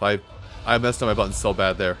jump off? I messed up my buttons so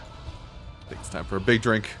bad there. I think it's time for a big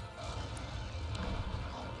drink.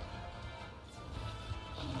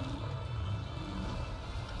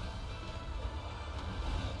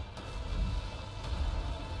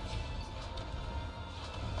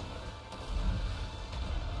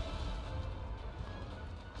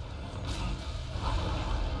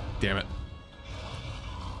 Damn it.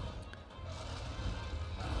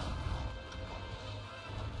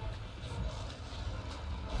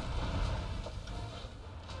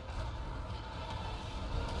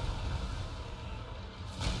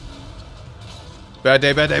 Bad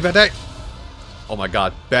day, bad day, bad day! Oh my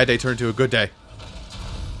god, bad day turned to a good day.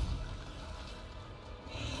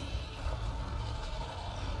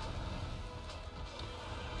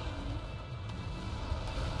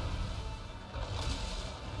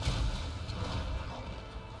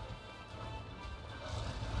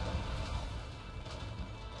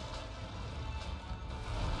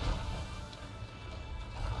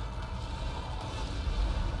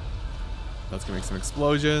 Let's go make some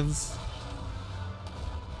explosions.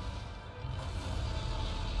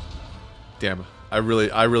 Damn, I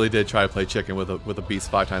really did try to play chicken with a beast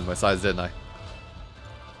 5 times my size, didn't I?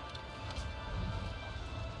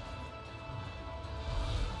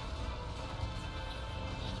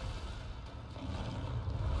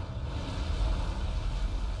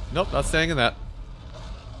 Nope, not staying in that.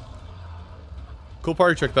 Cool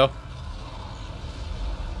party trick though.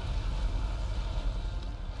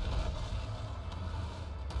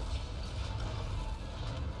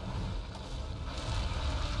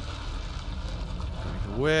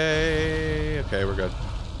 Way. Okay, we're good.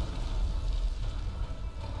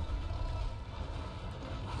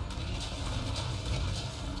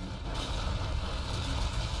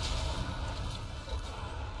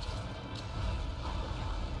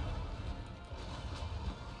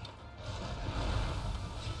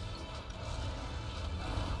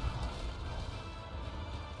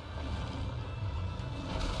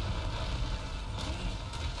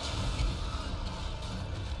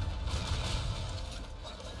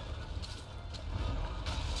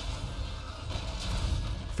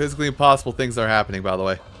 Physically impossible things are happening, by the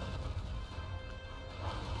way.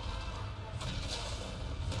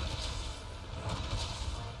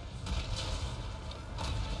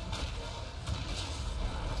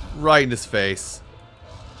 Right in his face.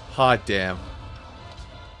 Hot damn.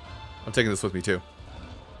 I'm taking this with me too.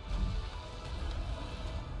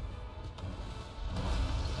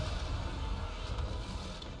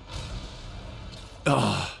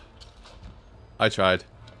 Ugh. I tried.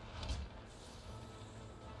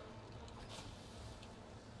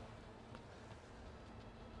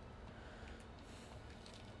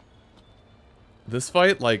 This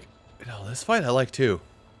fight, like, no, this fight I like too.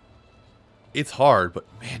 It's hard, but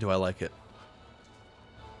man, do I like it.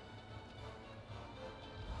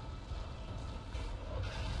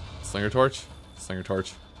 Slinger torch? Slinger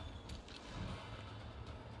torch.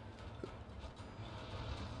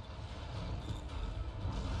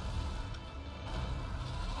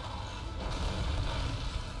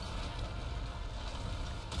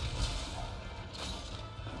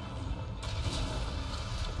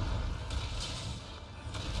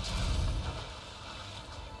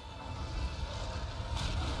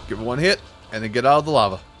 Give it one hit, and then get out of the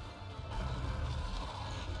lava.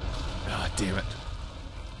 Ah, damn it.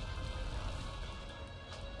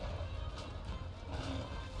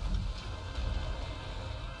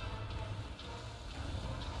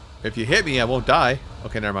 If you hit me, I won't die.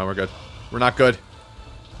 Okay, never mind, we're good. We're not good.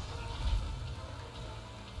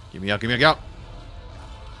 Get me out, get me out.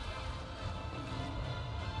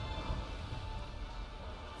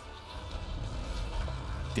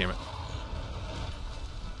 Damn it.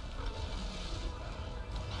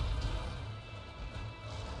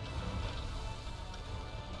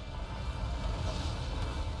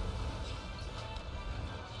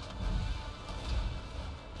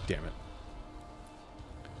 Damn it.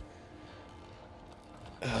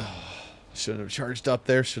 Shouldn't have charged up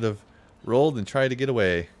there. Should have rolled and tried to get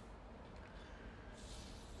away.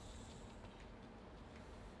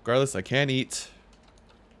 Regardless, I can eat.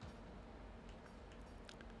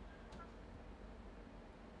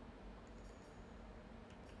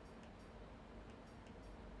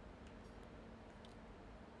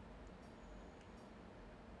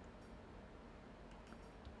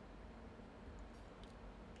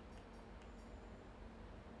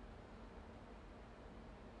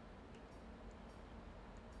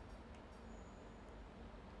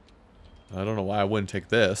 I don't know why I wouldn't take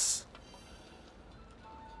this.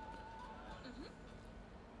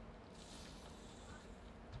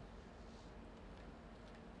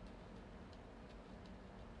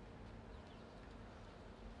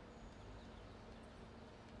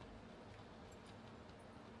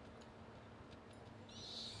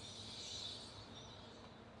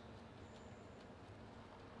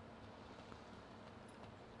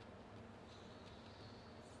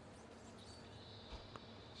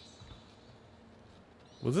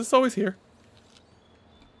 Was this always here?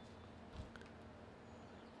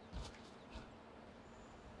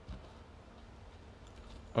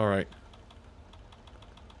 All right.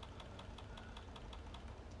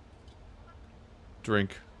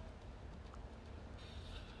 Drink.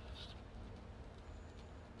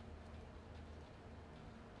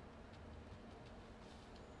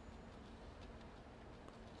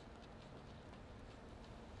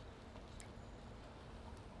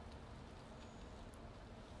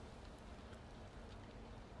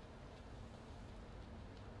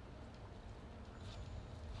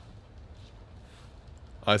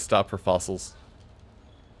 I stop for fossils.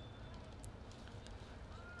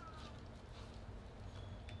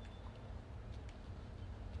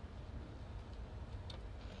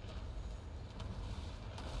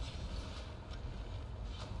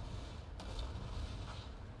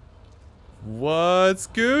 What's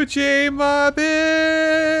Gucci, my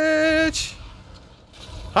bitch?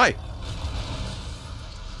 Hi.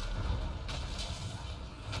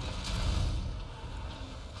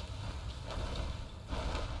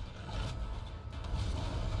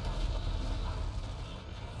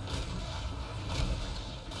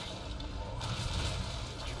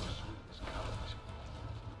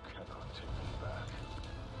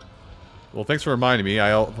 Well, thanks for reminding me.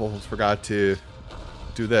 I almost forgot to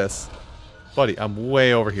do this. Buddy, I'm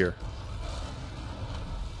way over here.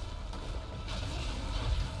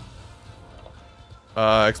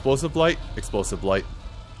 Explosive blight? Explosive blight.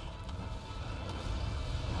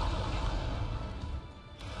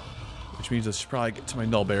 Which means I should probably get to my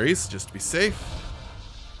null berries, just to be safe.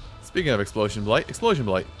 Speaking of explosion blight, explosion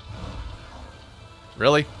blight.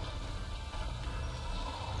 Really?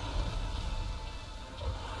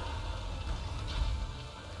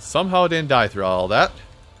 Somehow I didn't die through all that.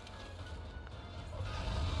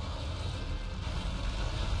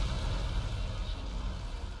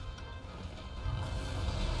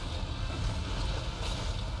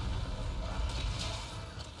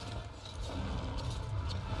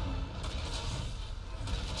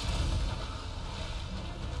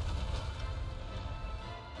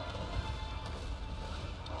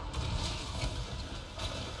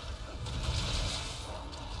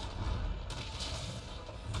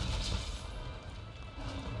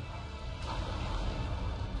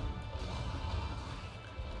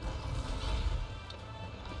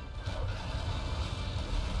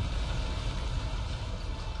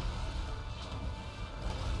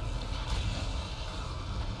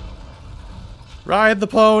 Ride the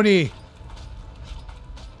pony!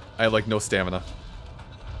 I have like no stamina.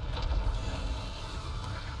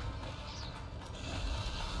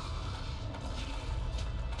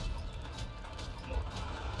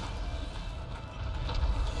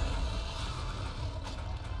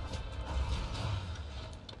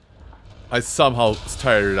 I somehow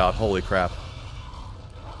tired it out, holy crap.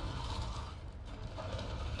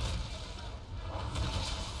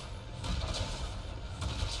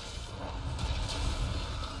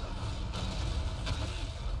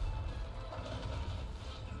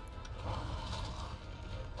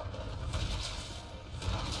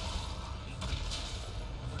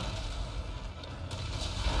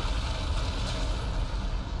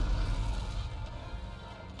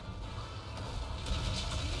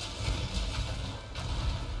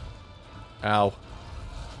 Ow.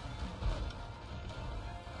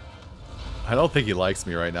 I don't think he likes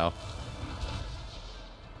me right now.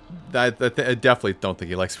 I definitely don't think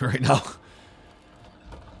he likes me right now.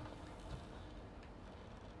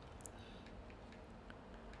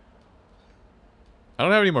 I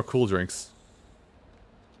don't have any more cool drinks.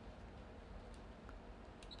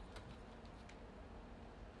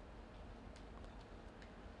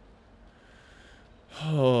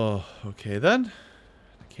 Oh, okay then.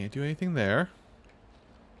 I can't do anything there.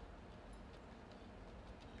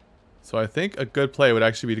 So I think a good play would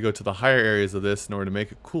actually be to go to the higher areas of this in order to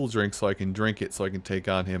make a cool drink so I can drink it so I can take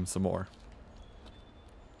on him some more.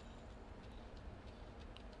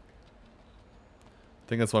 I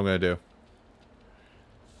think that's what I'm going to do.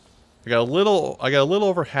 I got a little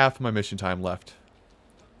over half my mission time left.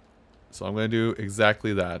 So I'm going to do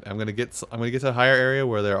exactly that. I'm going to get to a higher area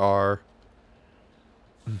where there are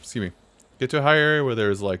excuse me. Get to a higher area where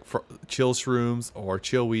there's like chill shrooms or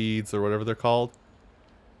chill weeds or whatever they're called.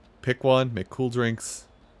 Pick one, make cool drinks.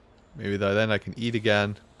 Maybe then I can eat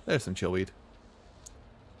again. There's some chill weed.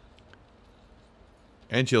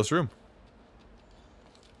 And chill shroom.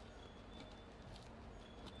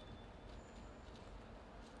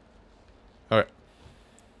 Alright.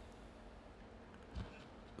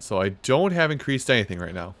 So I don't have increased anything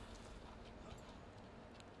right now.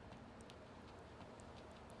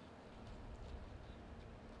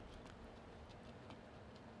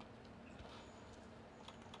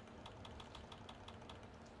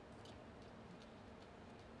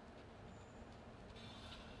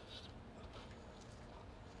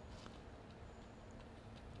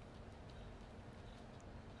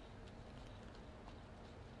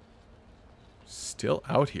 Still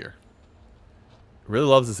out here. Really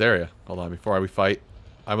loves this area. Hold on, before we fight,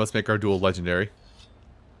 I must make our duel legendary.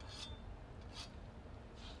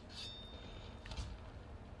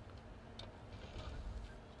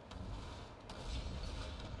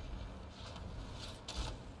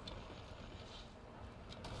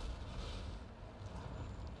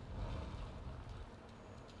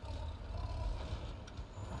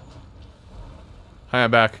 Hi,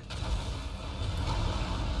 I'm back.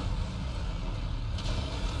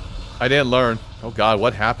 I didn't learn. Oh god,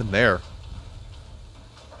 what happened there?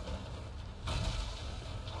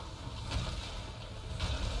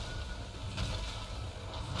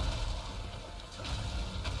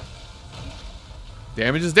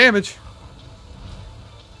 Damage is damage.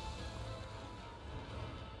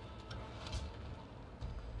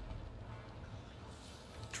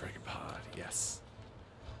 Dragon Pod, yes.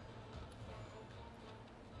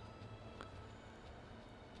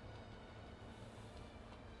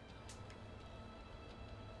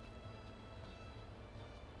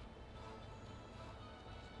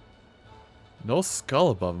 No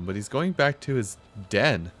skull above him, but he's going back to his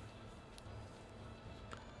den.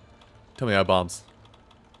 Tell me I have bombs.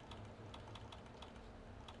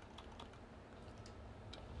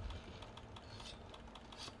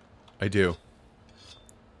 I do.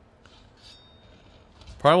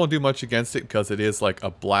 Probably won't do much against it because it is like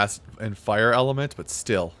a blast and fire element, but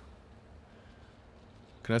still.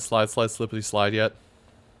 Can I slide, slippity slide yet?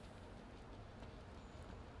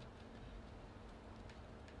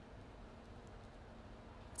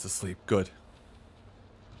 It's asleep. Good.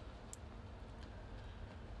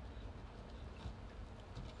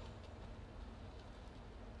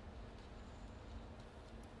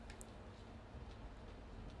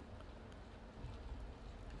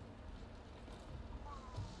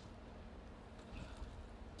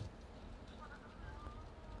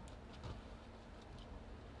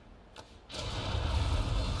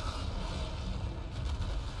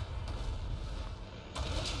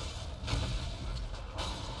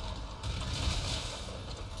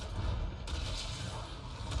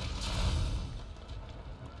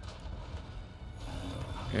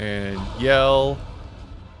 And yell.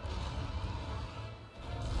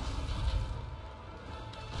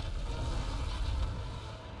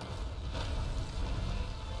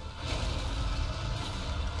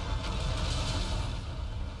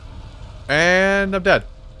 And I'm dead.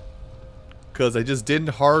 Because I just didn't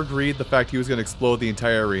hard read the fact he was going to explode the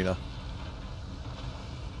entire arena.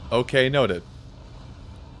 Okay, noted.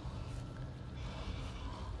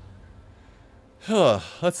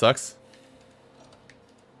 That sucks.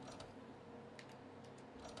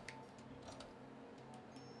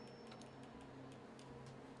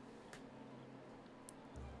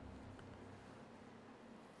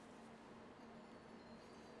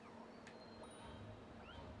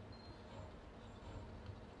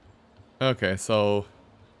 Okay, so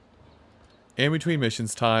in between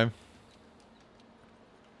missions time,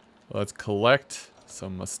 let's collect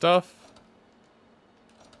some stuff.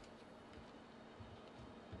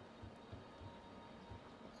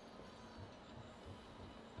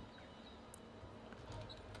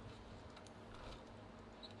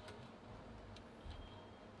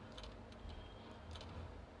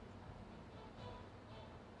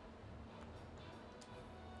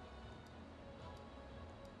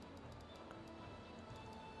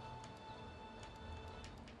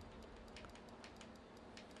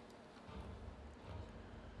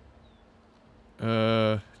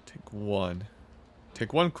 Take one.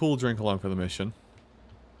 Take one cool drink along for the mission.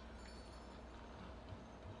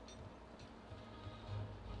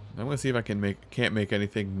 I'm gonna see if I can't make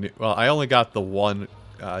anything new. Well, I only got the one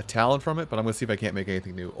talent from it, but I'm gonna see if I can't make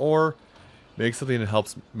anything new or make something that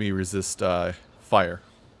helps me resist fire.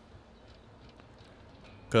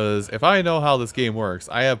 Because if I know how this game works,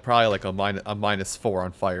 I have probably like a -4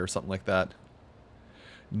 on fire or something like that.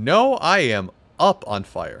 No, I am up on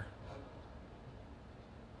fire.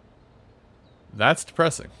 That's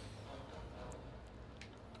depressing.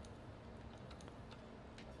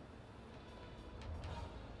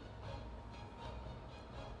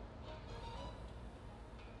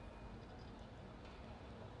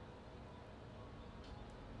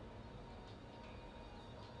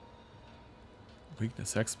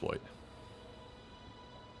 Weakness exploit.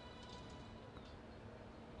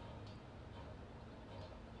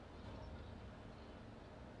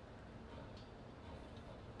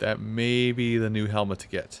 That may be the new helmet to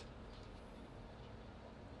get.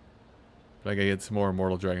 But I gotta get some more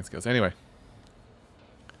Immortal Dragon skills. Anyway.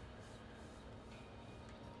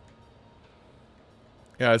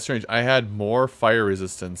 Yeah, it's strange. I had more fire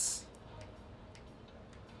resistance.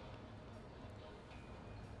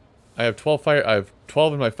 I have 12 fire. I have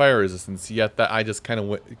 12 in my fire resistance. Yet that I just kind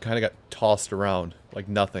of got tossed around like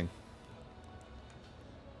nothing.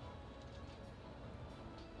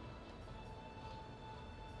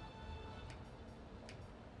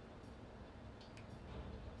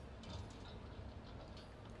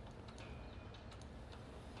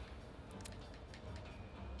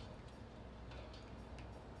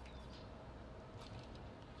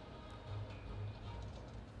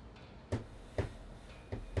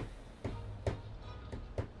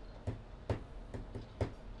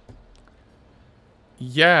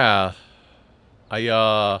 Yeah.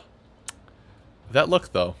 That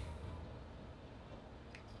look, though.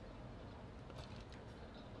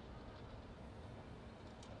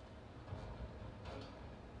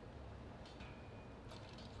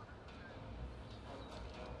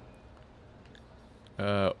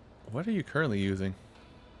 What are you currently using?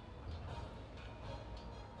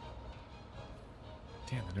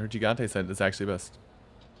 Damn, the Nerd Gigante said it's actually best.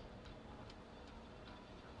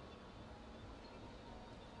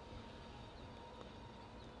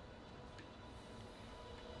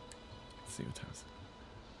 See what times.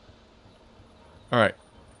 All right.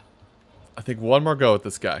 I think one more go at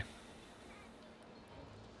this guy.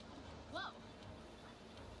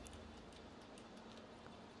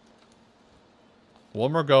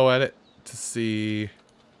 One more go at it to see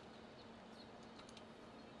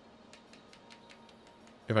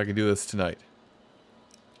if I can do this tonight.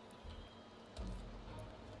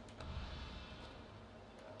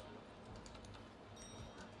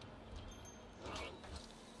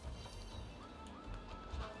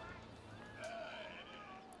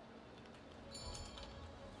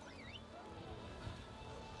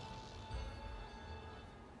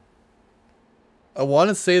 I want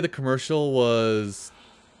to say the commercial was,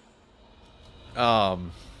 So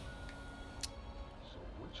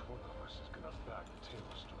which one of us is gonna back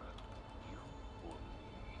Tailstrap? You or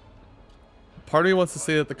me? part of me wants to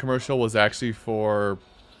say that the commercial was actually for,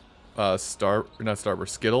 not Starburst,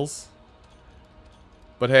 Skittles.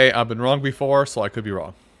 But hey, I've been wrong before, so I could be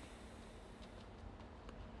wrong.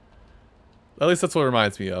 At least that's what it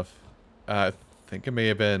reminds me of. I think it may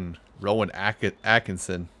have been Rowan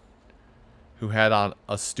Atkinson, who had on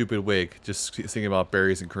a stupid wig, just singing about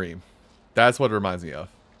berries and cream. That's what it reminds me of.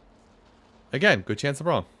 Again, good chance I'm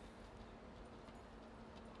wrong.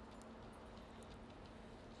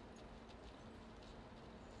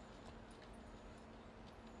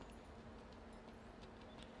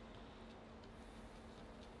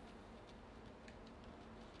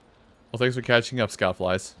 Well, thanks for catching up,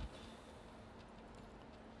 Scoutflies.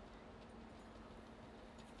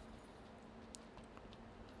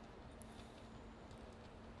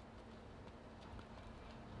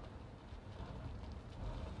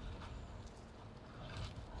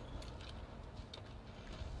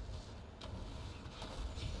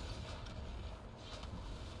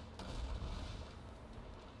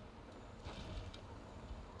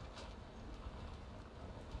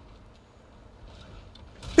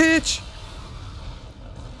 Bitch!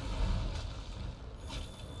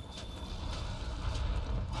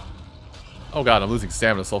 Oh god, I'm losing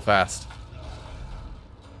stamina so fast.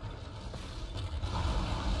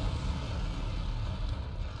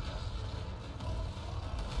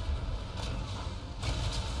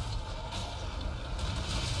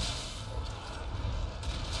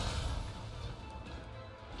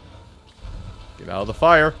 Get out of the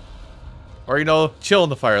fire. Or, you know, chill in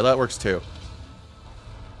the fire. That works too.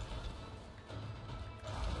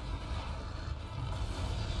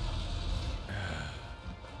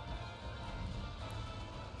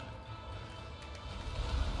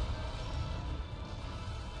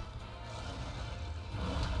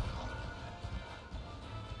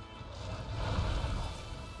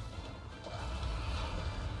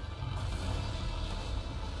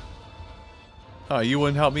 You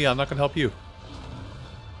wouldn't help me, I'm not gonna help you.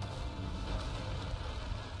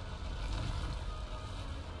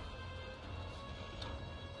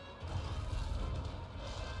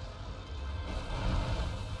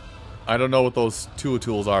 I don't know what those two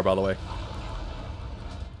tools are, by the way.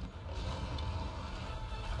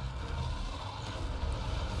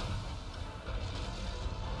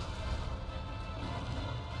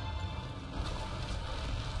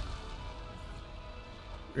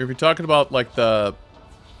 If you're talking about like the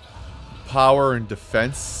power and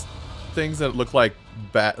defense things that look like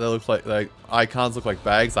icons look like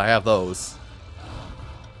bags, I have those.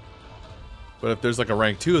 But if there's like a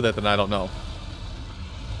rank 2 of that, then I don't know.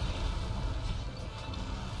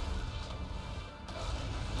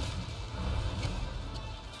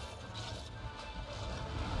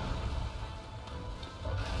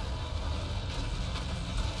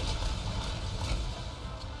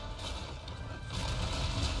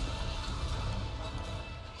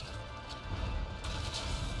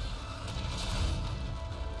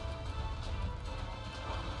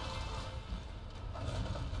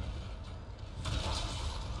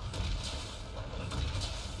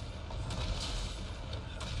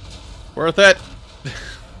 Worth it.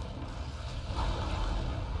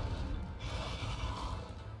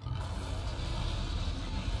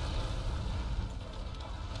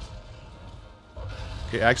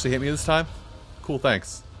 Okay, actually hit me this time? Cool,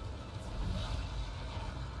 thanks.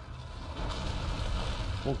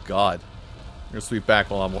 Oh god. You're gonna sweep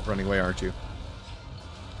back while I'm running away, aren't you?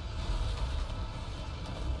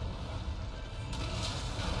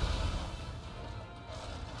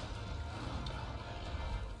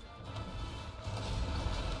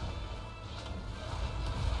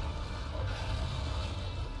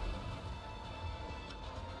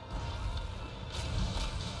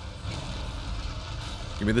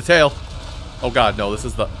 Give me the tail. Oh god, no, this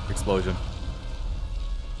is the explosion.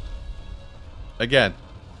 Again.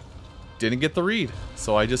 Didn't get the read,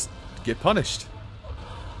 so I just get punished.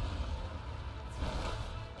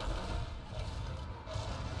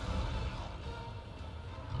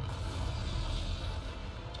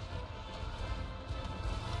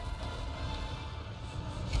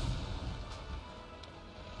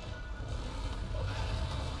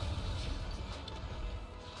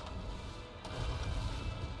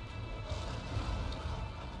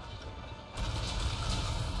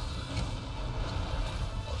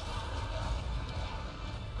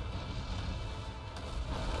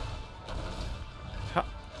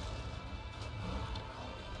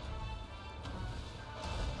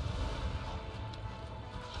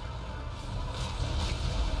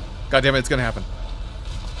 God damn it, it's gonna happen.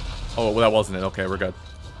 Oh, well, that wasn't it. Okay, we're good.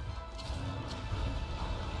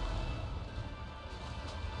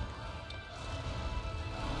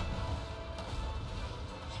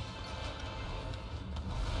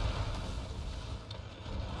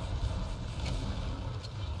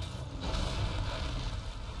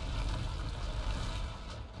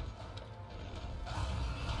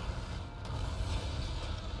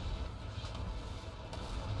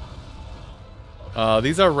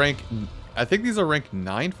 These are rank... I think these are rank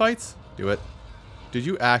 9 fights? Do it. Did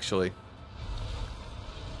you actually?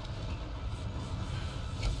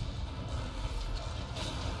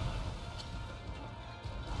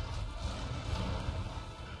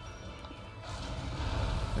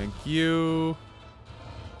 Thank you.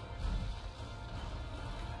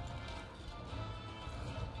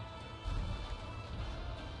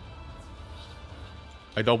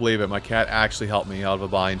 I don't believe it. My cat actually helped me out of a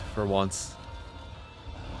bind for once.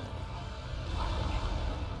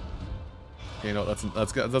 You know,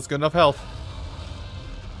 that's good enough health.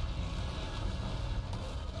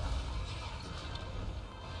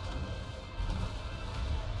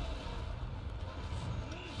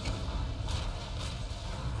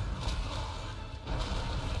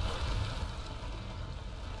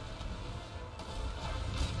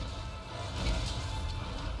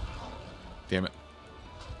 Damn it.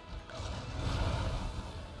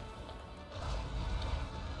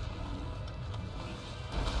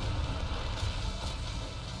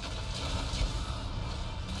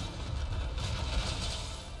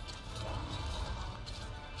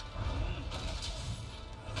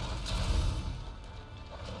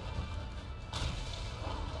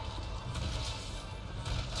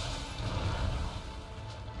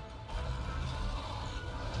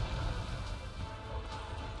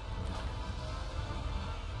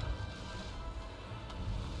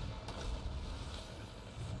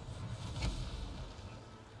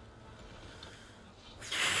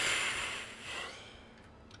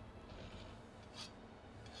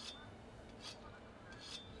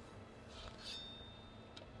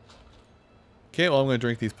 Okay, well I'm going to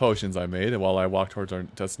drink these potions I made while I walk towards our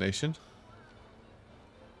destination.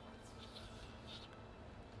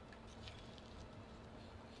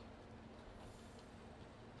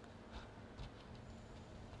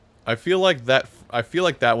 I feel like that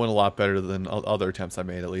went a lot better than other attempts I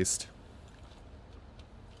made, at least.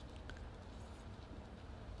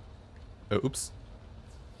 Oh, oops.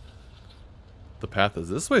 The path is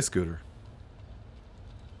this way, Scooter.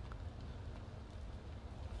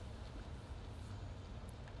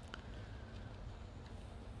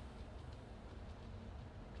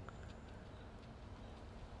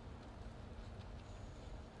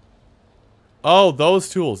 Oh, those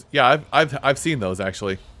tools. Yeah, I've seen those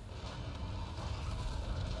actually.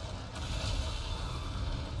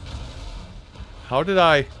 How did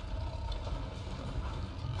I?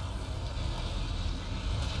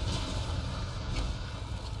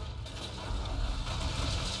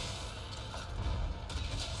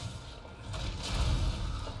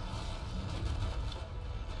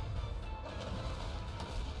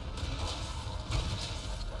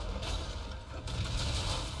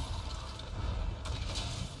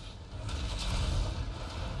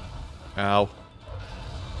 Ow.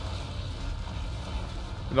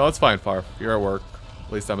 No, it's fine, Farf. You're at work.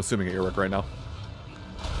 At least I'm assuming at your work right now.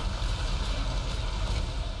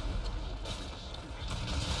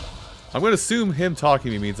 I'm going to assume him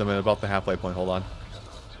talking to me means I'm at about the halfway point. Hold on.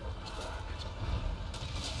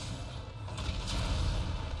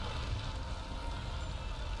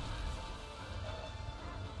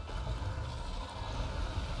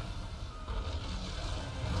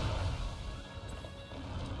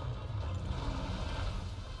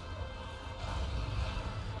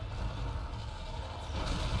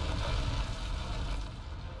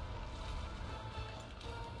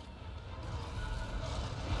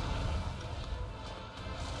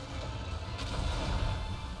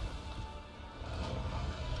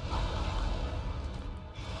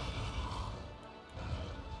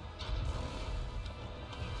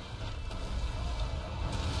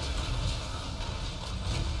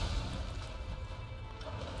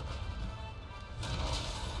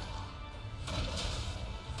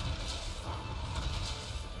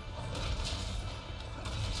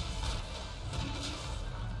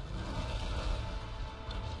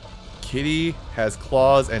 Kitty has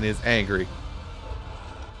claws and is angry.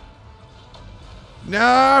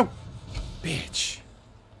 No! Bitch.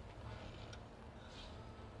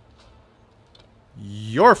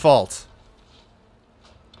 Your fault.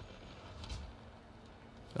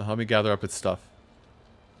 Now help me gather up its stuff.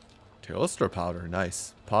 Teostra powder,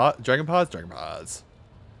 nice. Dragon pods? Dragon pods.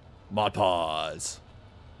 Mod pods.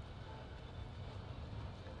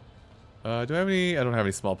 Do I have any? I don't have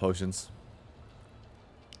any small potions.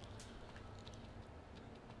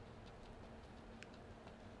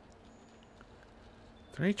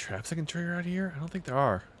 Are there any traps I can trigger out of here? I don't think there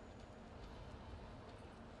are.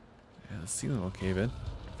 Yeah, the ceiling will cave in.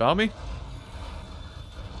 Found me?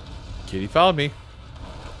 Kitty found me.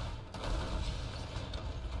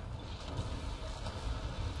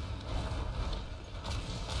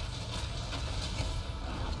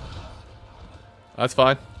 That's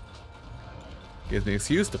fine. Gives me an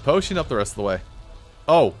excuse to potion up the rest of the way.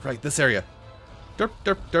 Oh, right, this area. Derp,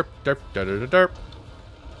 derp, derp, derp, derp, derp, derp.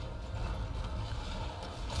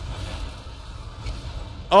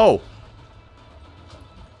 Oh!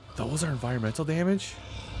 Those are environmental damage?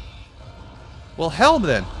 Well, hell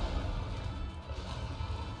then!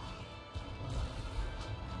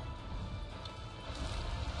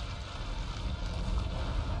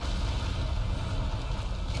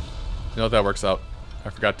 You know what, that works out. I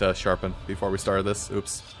forgot to sharpen before we started this.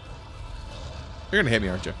 Oops. You're gonna hit me,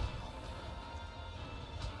 aren't you?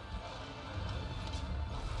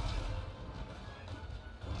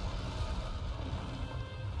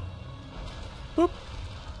 Boop.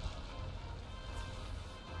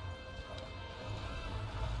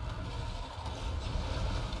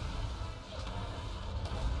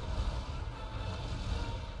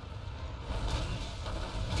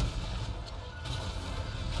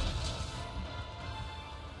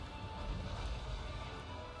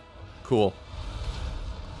 Cool.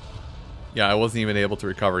 Yeah, I wasn't even able to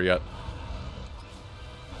recover yet.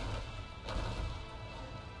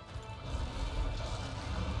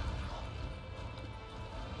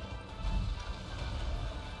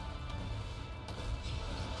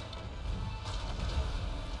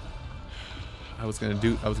 I was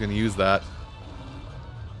gonna use that.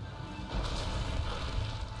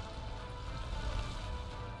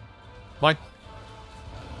 Mine.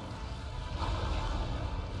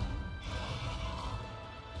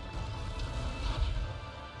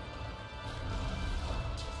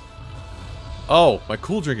 Oh, my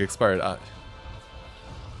cool drink expired.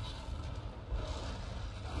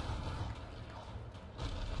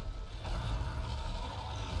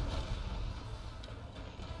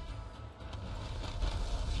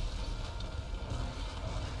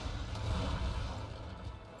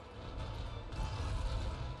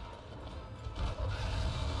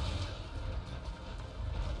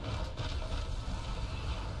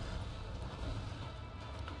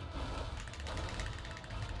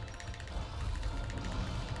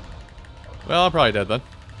 Well, I'm probably dead then.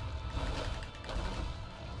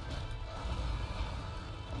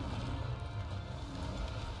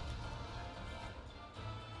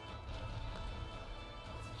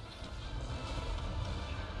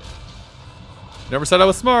 Never said I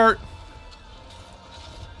was smart.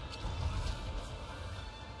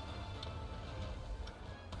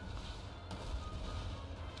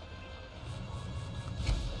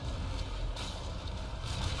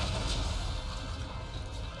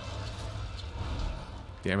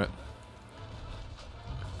 Damn it.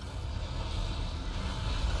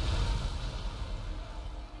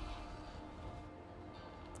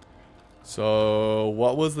 So,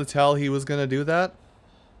 what was the tell he was gonna do that?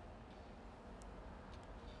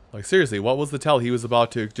 Like, seriously, what was the tell he was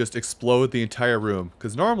about to just explode the entire room?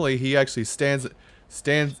 Because normally he actually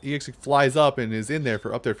he actually flies up and is in there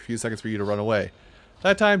for up there for a few seconds for you to run away.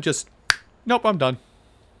 That time, just, nope, I'm done.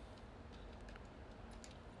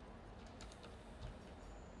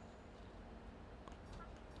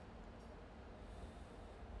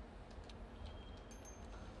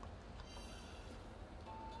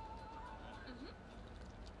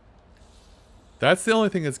 That's the only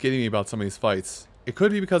thing that's getting me about some of these fights. It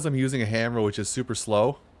could be because I'm using a hammer, which is super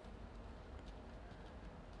slow.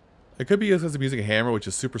 It could be because I'm using a hammer, which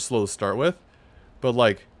is super slow to start with. But,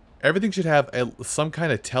 like, everything should have some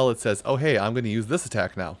kind of tell that says, oh, hey, I'm going to use this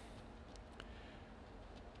attack now.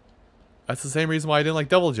 That's the same reason why I didn't like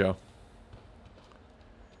Devil Joe.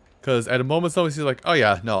 Because at a moment's notice, he's like, oh,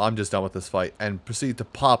 yeah, no, I'm just done with this fight. And proceed to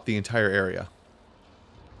pop the entire area.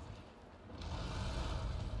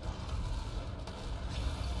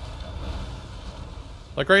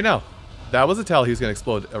 Like right now. That was a tell he was going to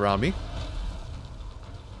explode around me.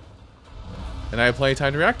 And I had plenty of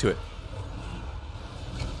time to react to it.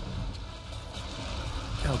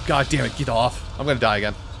 Oh, god damn it. Get off. I'm going to die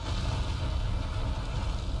again.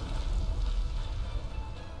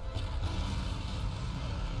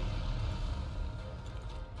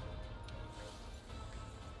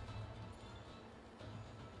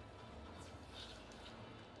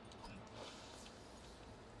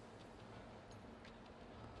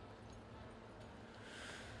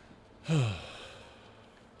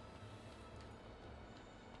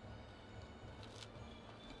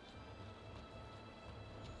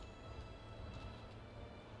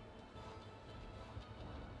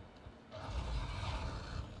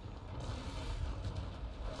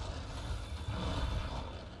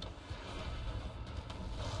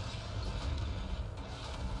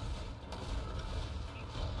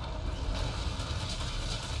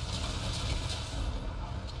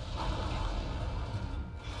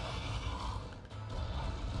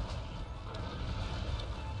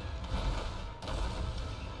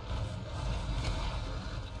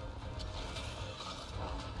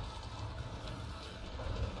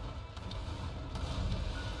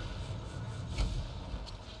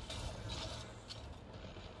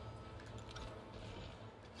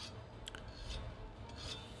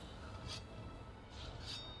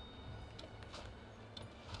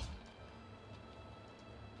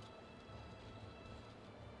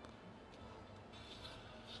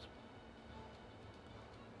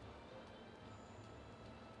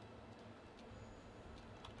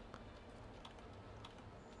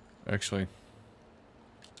 Actually,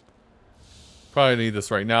 probably need this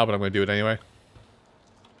right now, but I'm going to do it anyway.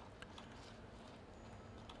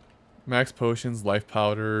 Max potions, life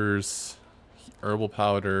powders, herbal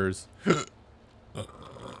powders. I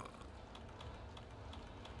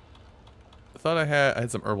thought I had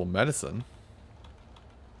some herbal medicine.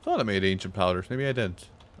 I thought I made ancient powders. Maybe I didn't.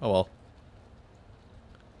 Oh well.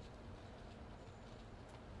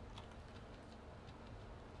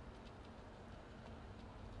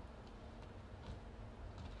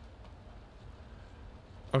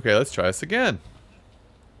 Okay, let's try this again.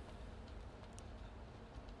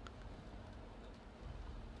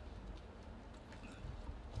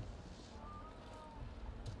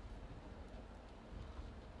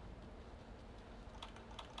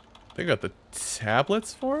 They got the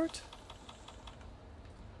tablets for it?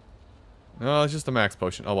 No, it's just a max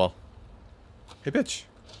potion. Oh well. Hey, bitch.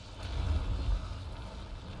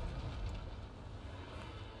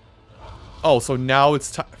 Oh, so now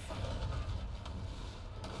it's time.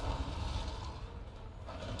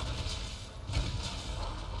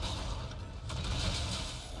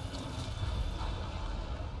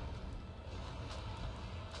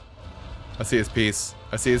 I see his piece.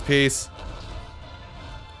 I see his piece.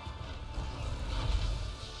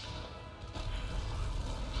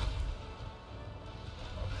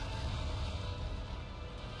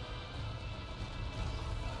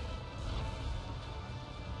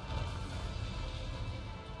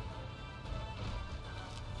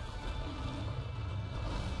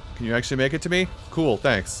 Can you actually make it to me? Cool,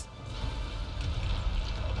 thanks.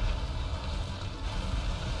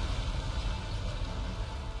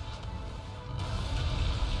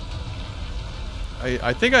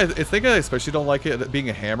 I think I especially don't like it being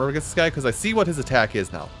a hammer against this guy because I see what his attack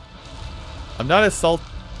is now. I'm not as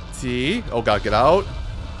salty. Oh god, get out.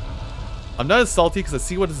 I'm not as salty because I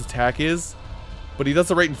see what his attack is, but he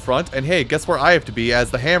does it right in front. And hey, guess where I have to be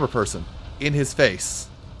as the hammer person? In his face.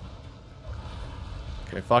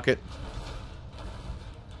 Okay, fuck it.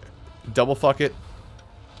 Double fuck it.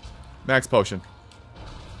 Max potion.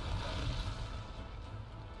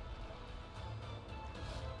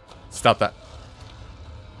 Stop that.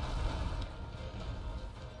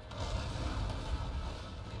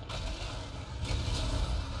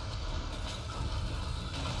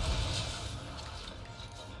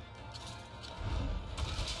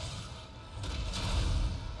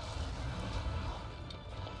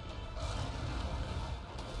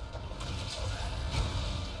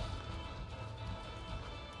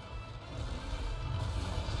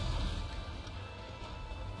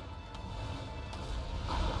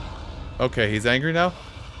 Okay, he's angry now?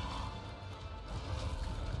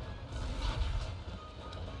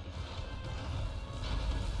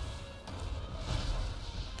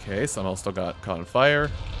 Okay, somehow still got caught on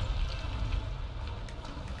fire.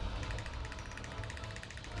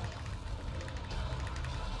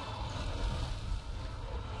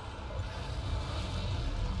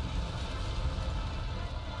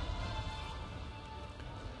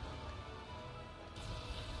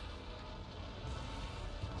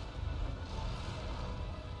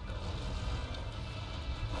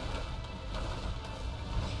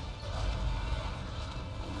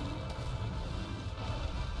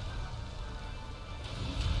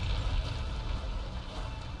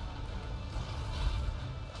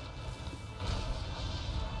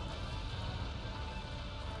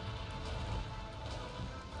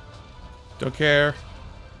 Don't care.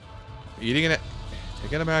 Eating it.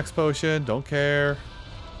 Taking a max potion. Don't care.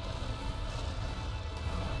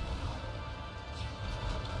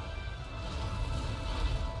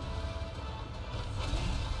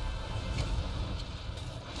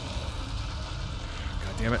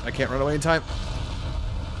 God damn it. I can't run away in time.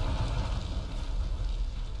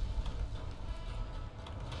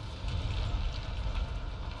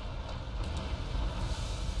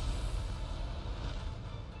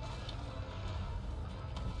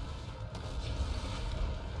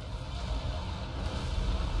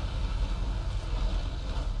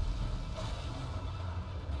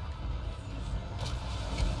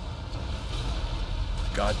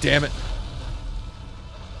 God damn it.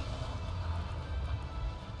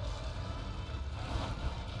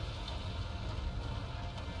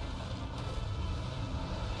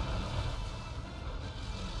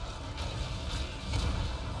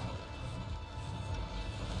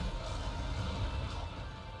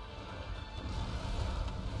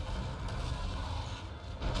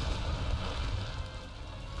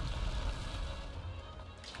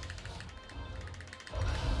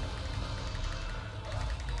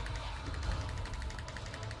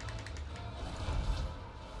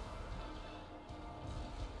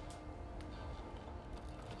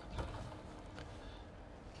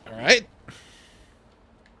 Alright.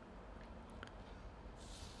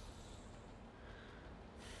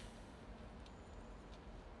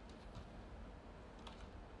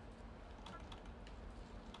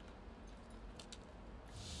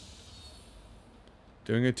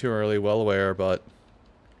 Doing it too early, well aware, but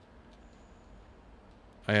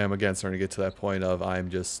I am again starting to get to that point of I'm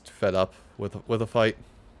just fed up with a fight.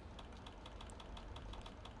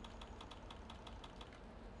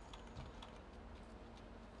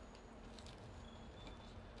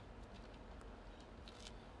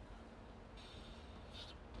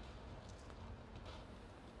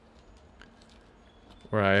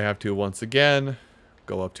 Where I have to once again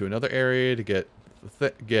go up to another area to get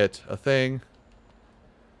a thing.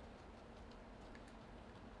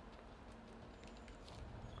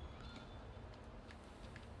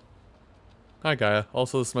 Hi Gaia.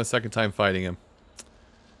 Also, this is my second time fighting him.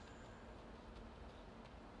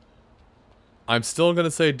 I'm still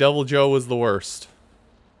gonna say Devil Joe was the worst.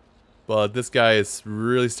 But this guy is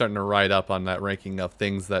really starting to ride up on that ranking of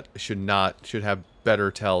things that should have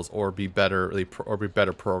better tells or be better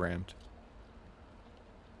programmed.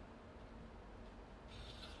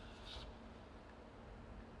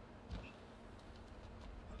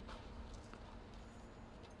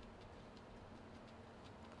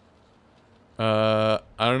 I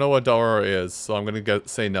don't know what Daora is, so I'm gonna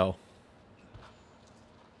say no.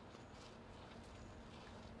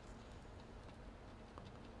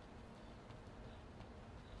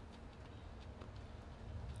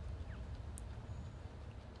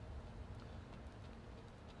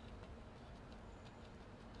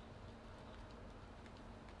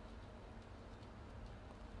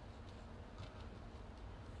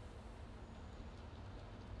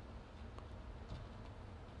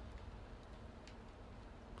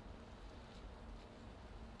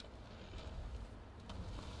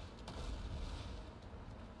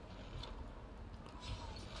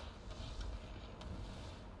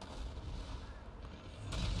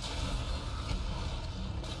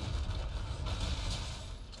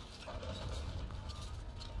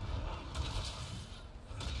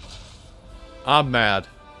 I'm mad.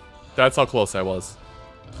 That's how close I was.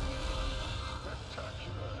 Spectacular.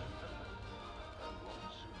 I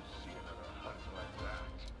won't soon see another hunt like that.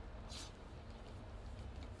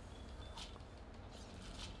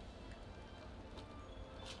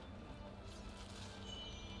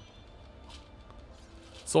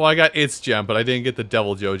 So I got its gem, but I didn't get the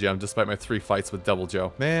Devil Joe gem despite my 3 fights with Devil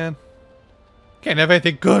Joe. Man. Can't have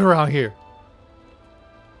anything good around here.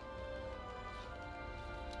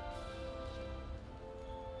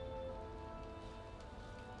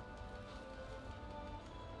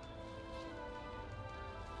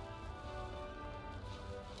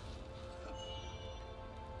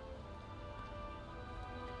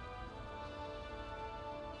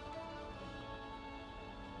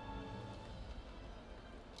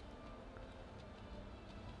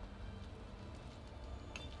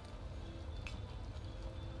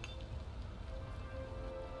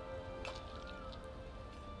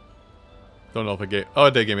 Don't know if it gave... Oh,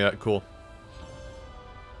 it did give me that. Cool.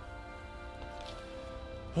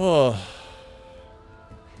 Oh.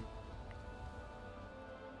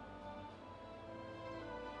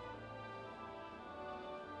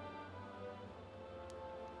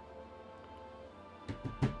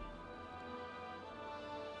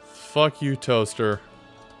 Fuck you, Toaster.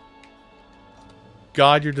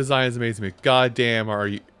 God, your design is amazing. God damn, are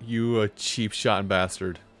you a cheap shot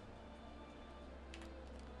bastard.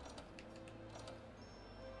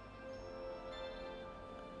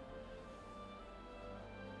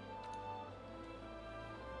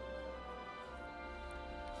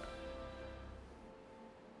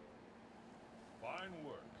 Fine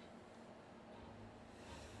work.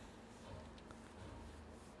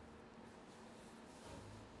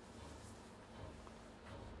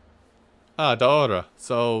 Ah, Daora.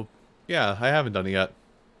 So, yeah, I haven't done it yet.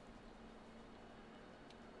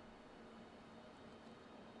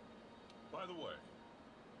 By the way,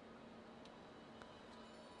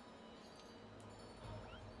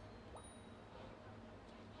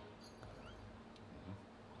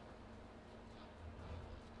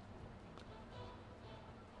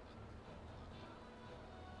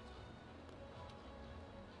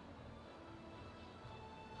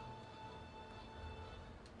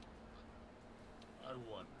 I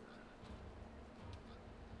wonder.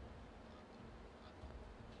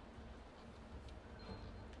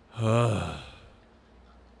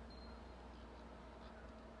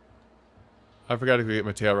 I forgot to get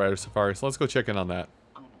my Tail Rider Safari, so let's go check in on that.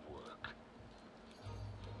 Good work.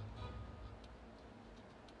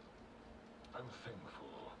 I'm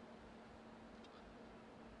thankful.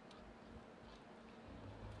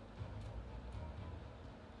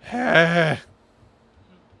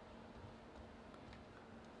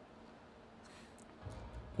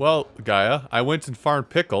 Well, Gaia, I went and farmed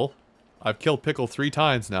Pickle. I've killed Pickle 3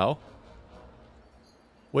 times now.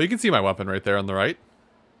 Well, you can see my weapon right there on the right.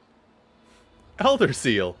 Elder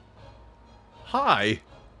Seal. Hi.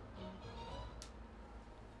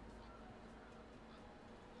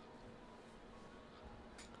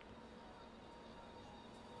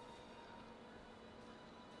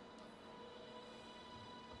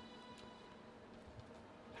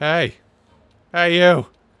 Hey. Hey, you.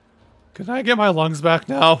 Can I get my lungs back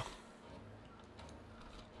now?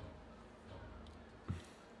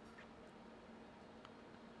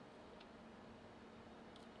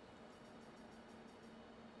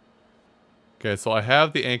 Okay, so I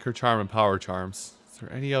have the Anchor Charm and Power Charms. Is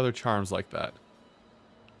there any other charms like that?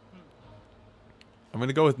 I'm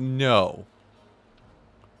gonna go with no.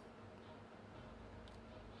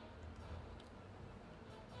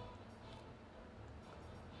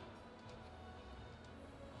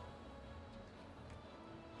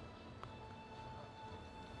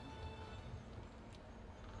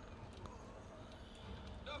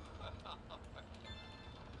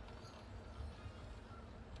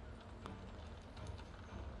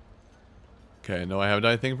 Okay, no, I haven't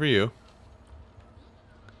done anything for you.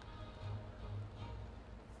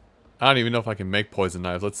 I don't even know if I can make poison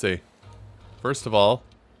knives. Let's see. First of all,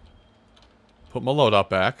 put my loadout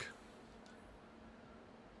back.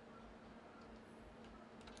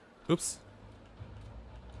 Oops.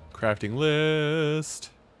 Crafting list.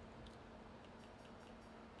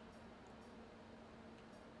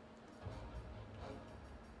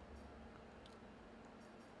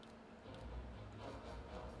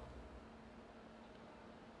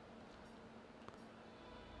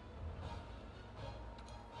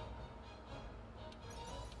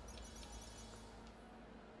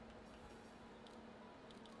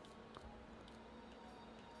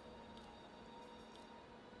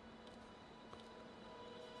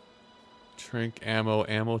 Shrink,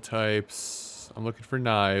 ammo types. I'm looking for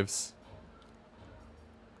knives.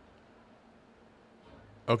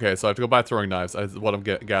 Okay, so I have to go buy throwing knives. That's what I'm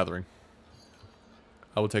gathering.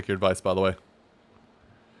 I will take your advice, by the way.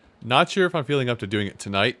 Not sure if I'm feeling up to doing it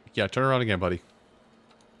tonight. Yeah, turn around again, buddy.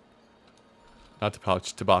 Not to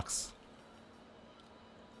pouch, to box.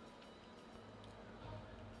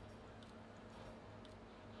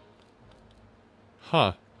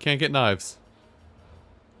 Huh. Can't get knives.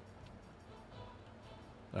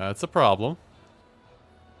 That's a problem.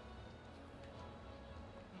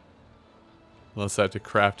 Unless I have to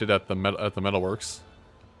craft it at the metalworks.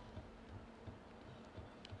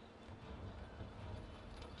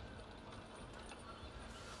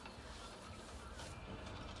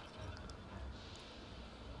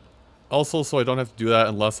 Also, so I don't have to do that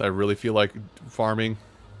unless I really feel like farming.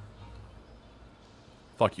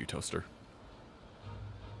 Fuck you, Toaster.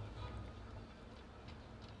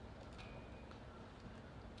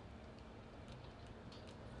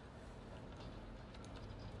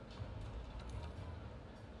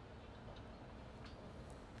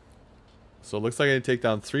 So it looks like I need to take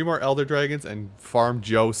down 3 more Elder Dragons and farm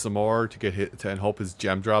Joe some more to get hit and hope his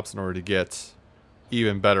gem drops in order to get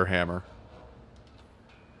even better hammer.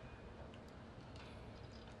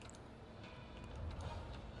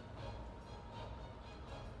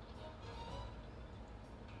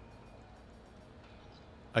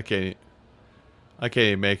 I can't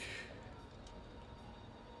even make...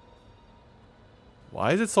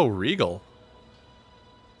 Why is it so regal?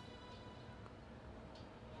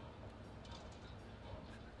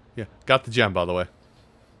 Yeah, got the gem, by the way.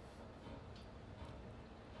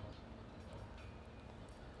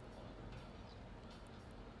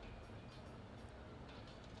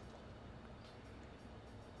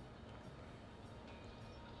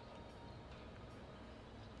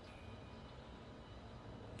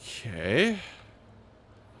 Okay.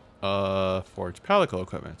 Forge palico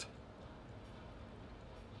equipment.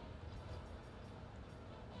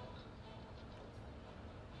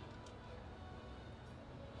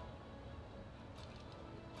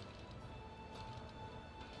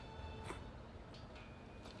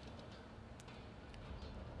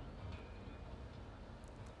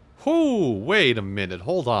 Whoo, wait a minute,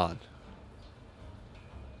 hold on.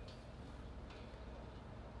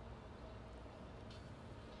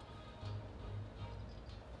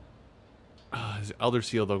 His Elder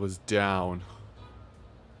Seal, though, goes down.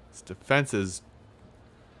 His defenses...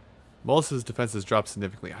 Most of his defenses drop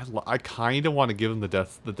significantly. I kind of want to give him the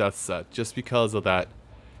death set, just because of that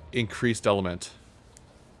increased element.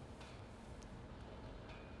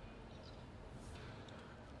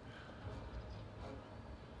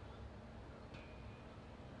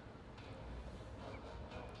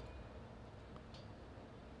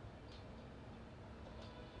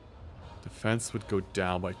 Defense would go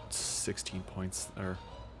down by 16 points, or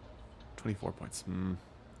 24 points.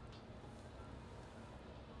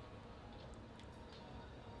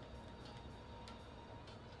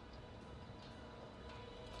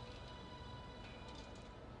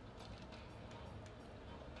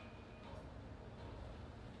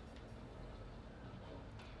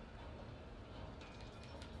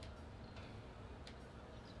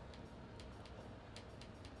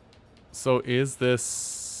 So is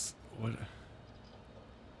this... What?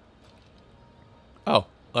 Oh,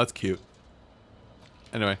 that's cute.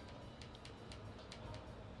 Anyway.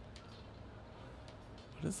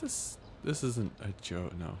 What is this? This isn't a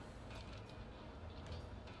joke, no.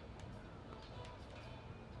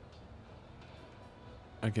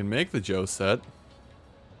 I can make the Joe set.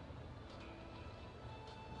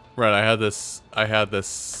 Right, I had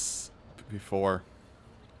this before.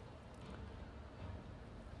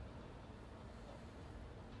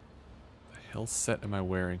 The hell set am I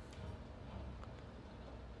wearing?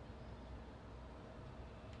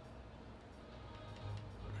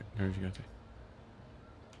 Where did you go to?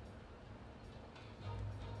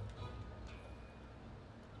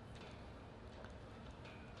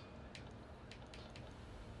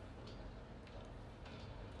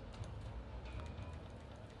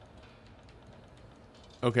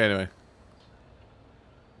 Okay, anyway.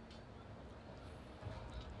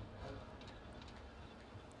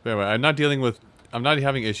 But anyway, I'm not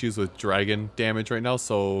having issues with dragon damage right now,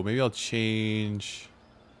 so maybe I'll change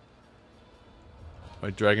my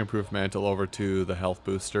dragon-proof mantle over to the health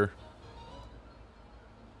booster.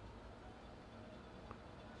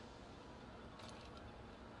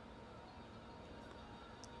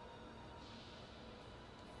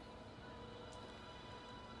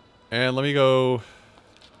 And let me go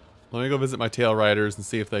visit my tail riders and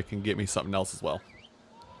see if they can get me something else as well.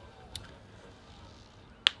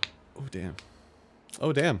 Oh, damn.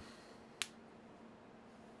 Oh, damn.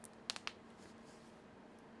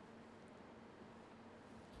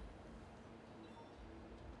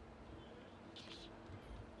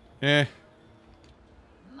 Eh.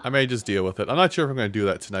 I may just deal with it. I'm not sure if I'm going to do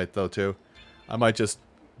that tonight, though, too. I might just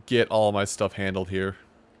get all my stuff handled here.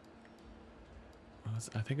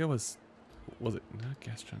 I think it was it not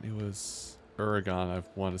Gastron? It was Uragaan, I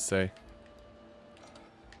want to say.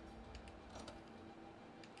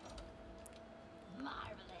 Marvelous.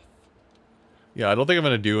 Yeah, I don't think I'm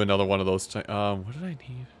going to do another one of those. What did I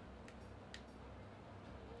need?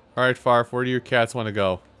 Alright, Farf, where do your cats want to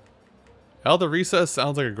go? Elder Recess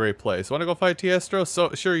sounds like a great place. Want to go fight Tiestro?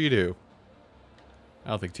 So, sure you do. I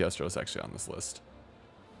don't think Tiestro is actually on this list.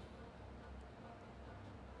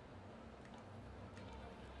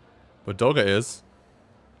 But Doga is.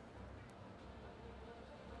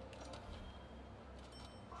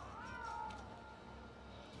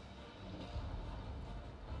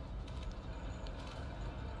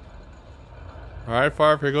 Alright,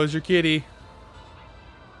 Farf, here goes your kitty.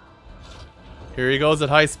 Here he goes at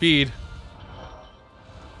high speed.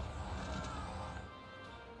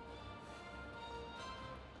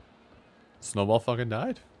 Snowball fucking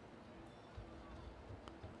died?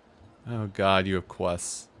 Oh god, you have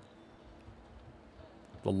quests.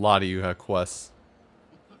 A lot of you have quests.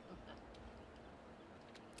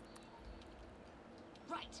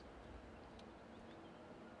 Right.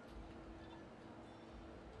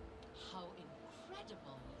 How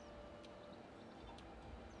incredible.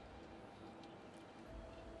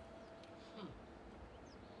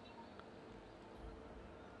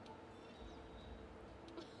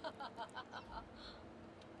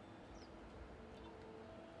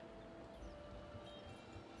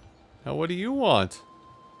 Now what do you want?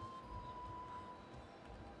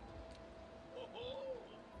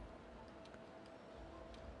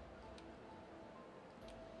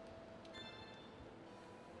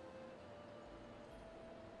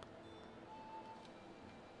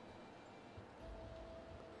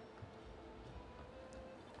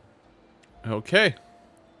 Okay.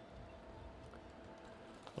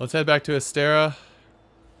 Let's head back to Astera.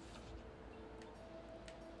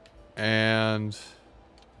 And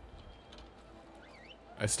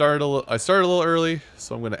I started a little early,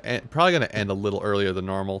 so I'm probably gonna end a little earlier than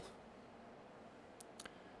normal.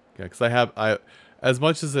 Yeah, because as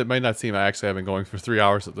much as it might not seem, I actually have been going for 3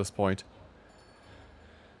 hours at this point.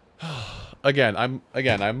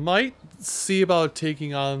 I might see about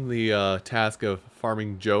taking on the task of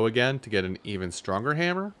farming Joe again to get an even stronger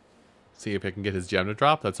hammer. See if I can get his gem to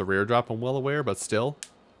drop. That's a rare drop, I'm well aware, but still.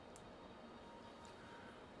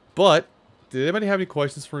 But, did anybody have any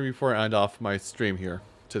questions for me before I end off my stream here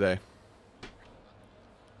today?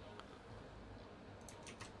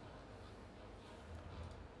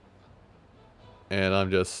 And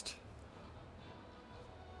I'm just...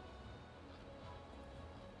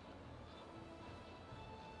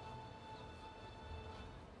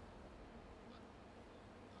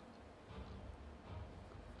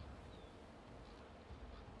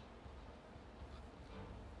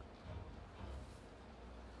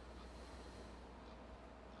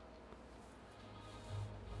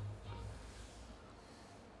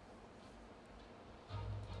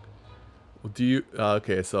 Well, do you...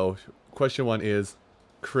 okay, so question one is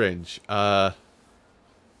cringe. A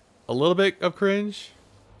little bit of cringe?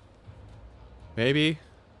 Maybe?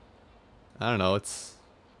 I don't know, it's...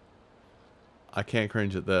 I can't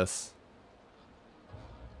cringe at this.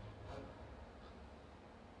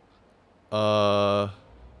 What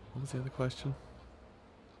was the other question?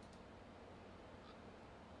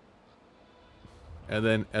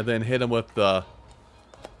 And then hit him with the...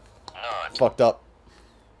 fucked up.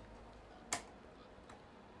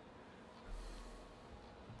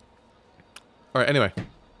 Alright, anyway.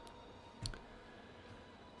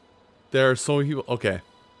 There are so many people... Okay.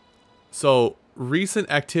 So, recent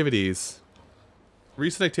activities, by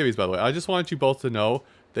the way. I just wanted you both to know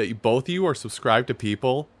that both of you are subscribed to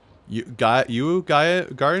people. Gaia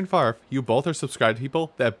and Farf, you both are subscribed to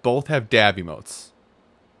people that both have dab emotes.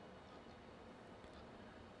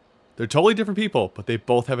 They're totally different people, but they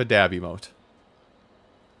both have a dab emote.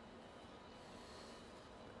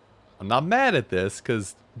 I'm not mad at this,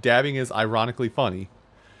 because dabbing is ironically funny.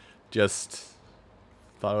 Just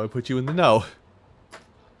thought I would put you in the know.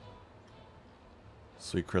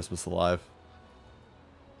 Sweet Christmas alive.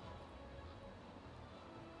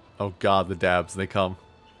 Oh god, the dabs, they come.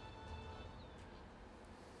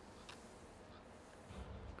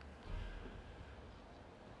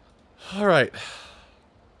 Alright.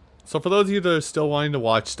 So for those of you that are still wanting to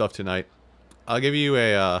watch stuff tonight, I'll give you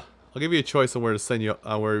a choice on where to send you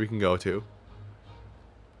where we can go to.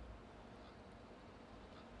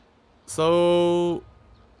 So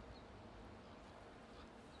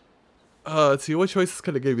let's see, what choices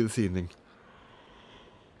could I give you this evening?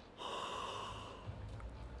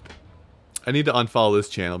 I need to unfollow this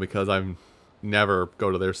channel because I'm never go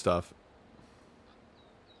to their stuff.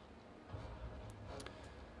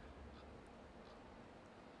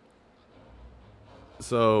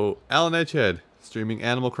 So, Alan Edgehead, streaming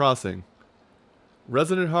Animal Crossing.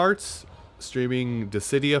 Resident Hearts, streaming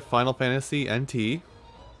Dissidia Final Fantasy NT,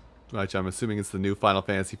 which I'm assuming is the new Final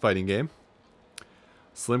Fantasy fighting game.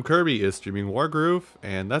 Slim Kirby is streaming Wargroove,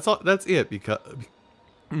 and that's all. That's it because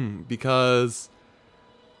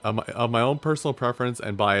of my own personal preference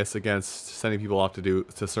and bias against sending people off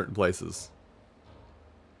to certain places.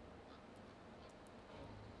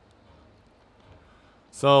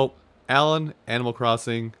 So, Alan, Animal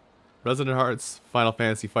Crossing, Resident Hearts, Final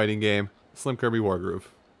Fantasy fighting game, Slim Kirby Wargroove.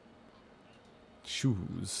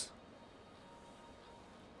 Choose.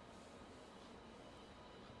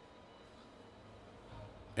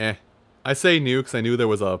 I say new because I knew there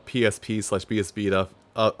was a PSP/PS Vita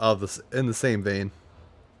of this in the same vein.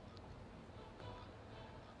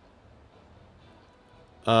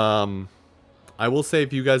 I will say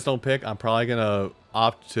if you guys don't pick, I'm probably gonna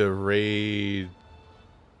opt to raid.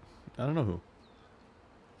 I don't know who.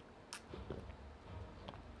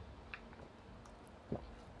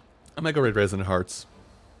 I might go raid Resident Hearts.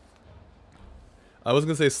 I was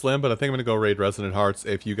gonna say Slim, but I think I'm gonna go raid Resident Hearts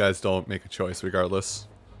if you guys don't make a choice, regardless.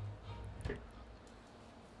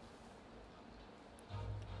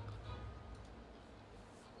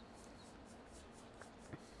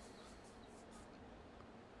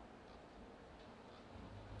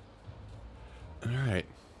 Alright.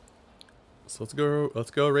 So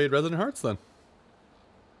let's go raid Resident Hearts then.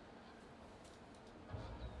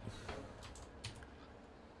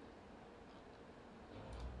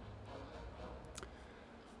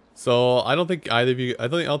 So I don't think either of you I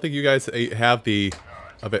don't think you guys have the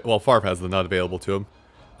well, Farf has the nut available to him.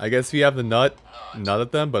 I guess if you have the nut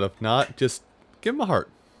at them, but if not, just give him a heart.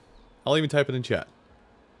 I'll even type it in chat.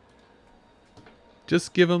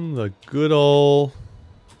 Just give him the good old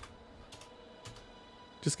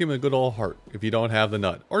heart if you don't have the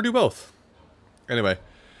nut. Or do both. Anyway,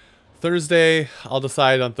 Thursday, I'll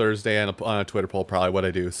decide on Thursday on a Twitter poll probably what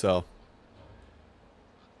I do. So,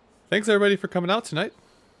 thanks everybody for coming out tonight.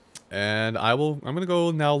 And I'm going to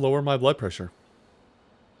go now lower my blood pressure.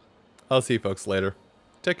 I'll see you folks later.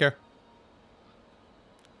 Take care.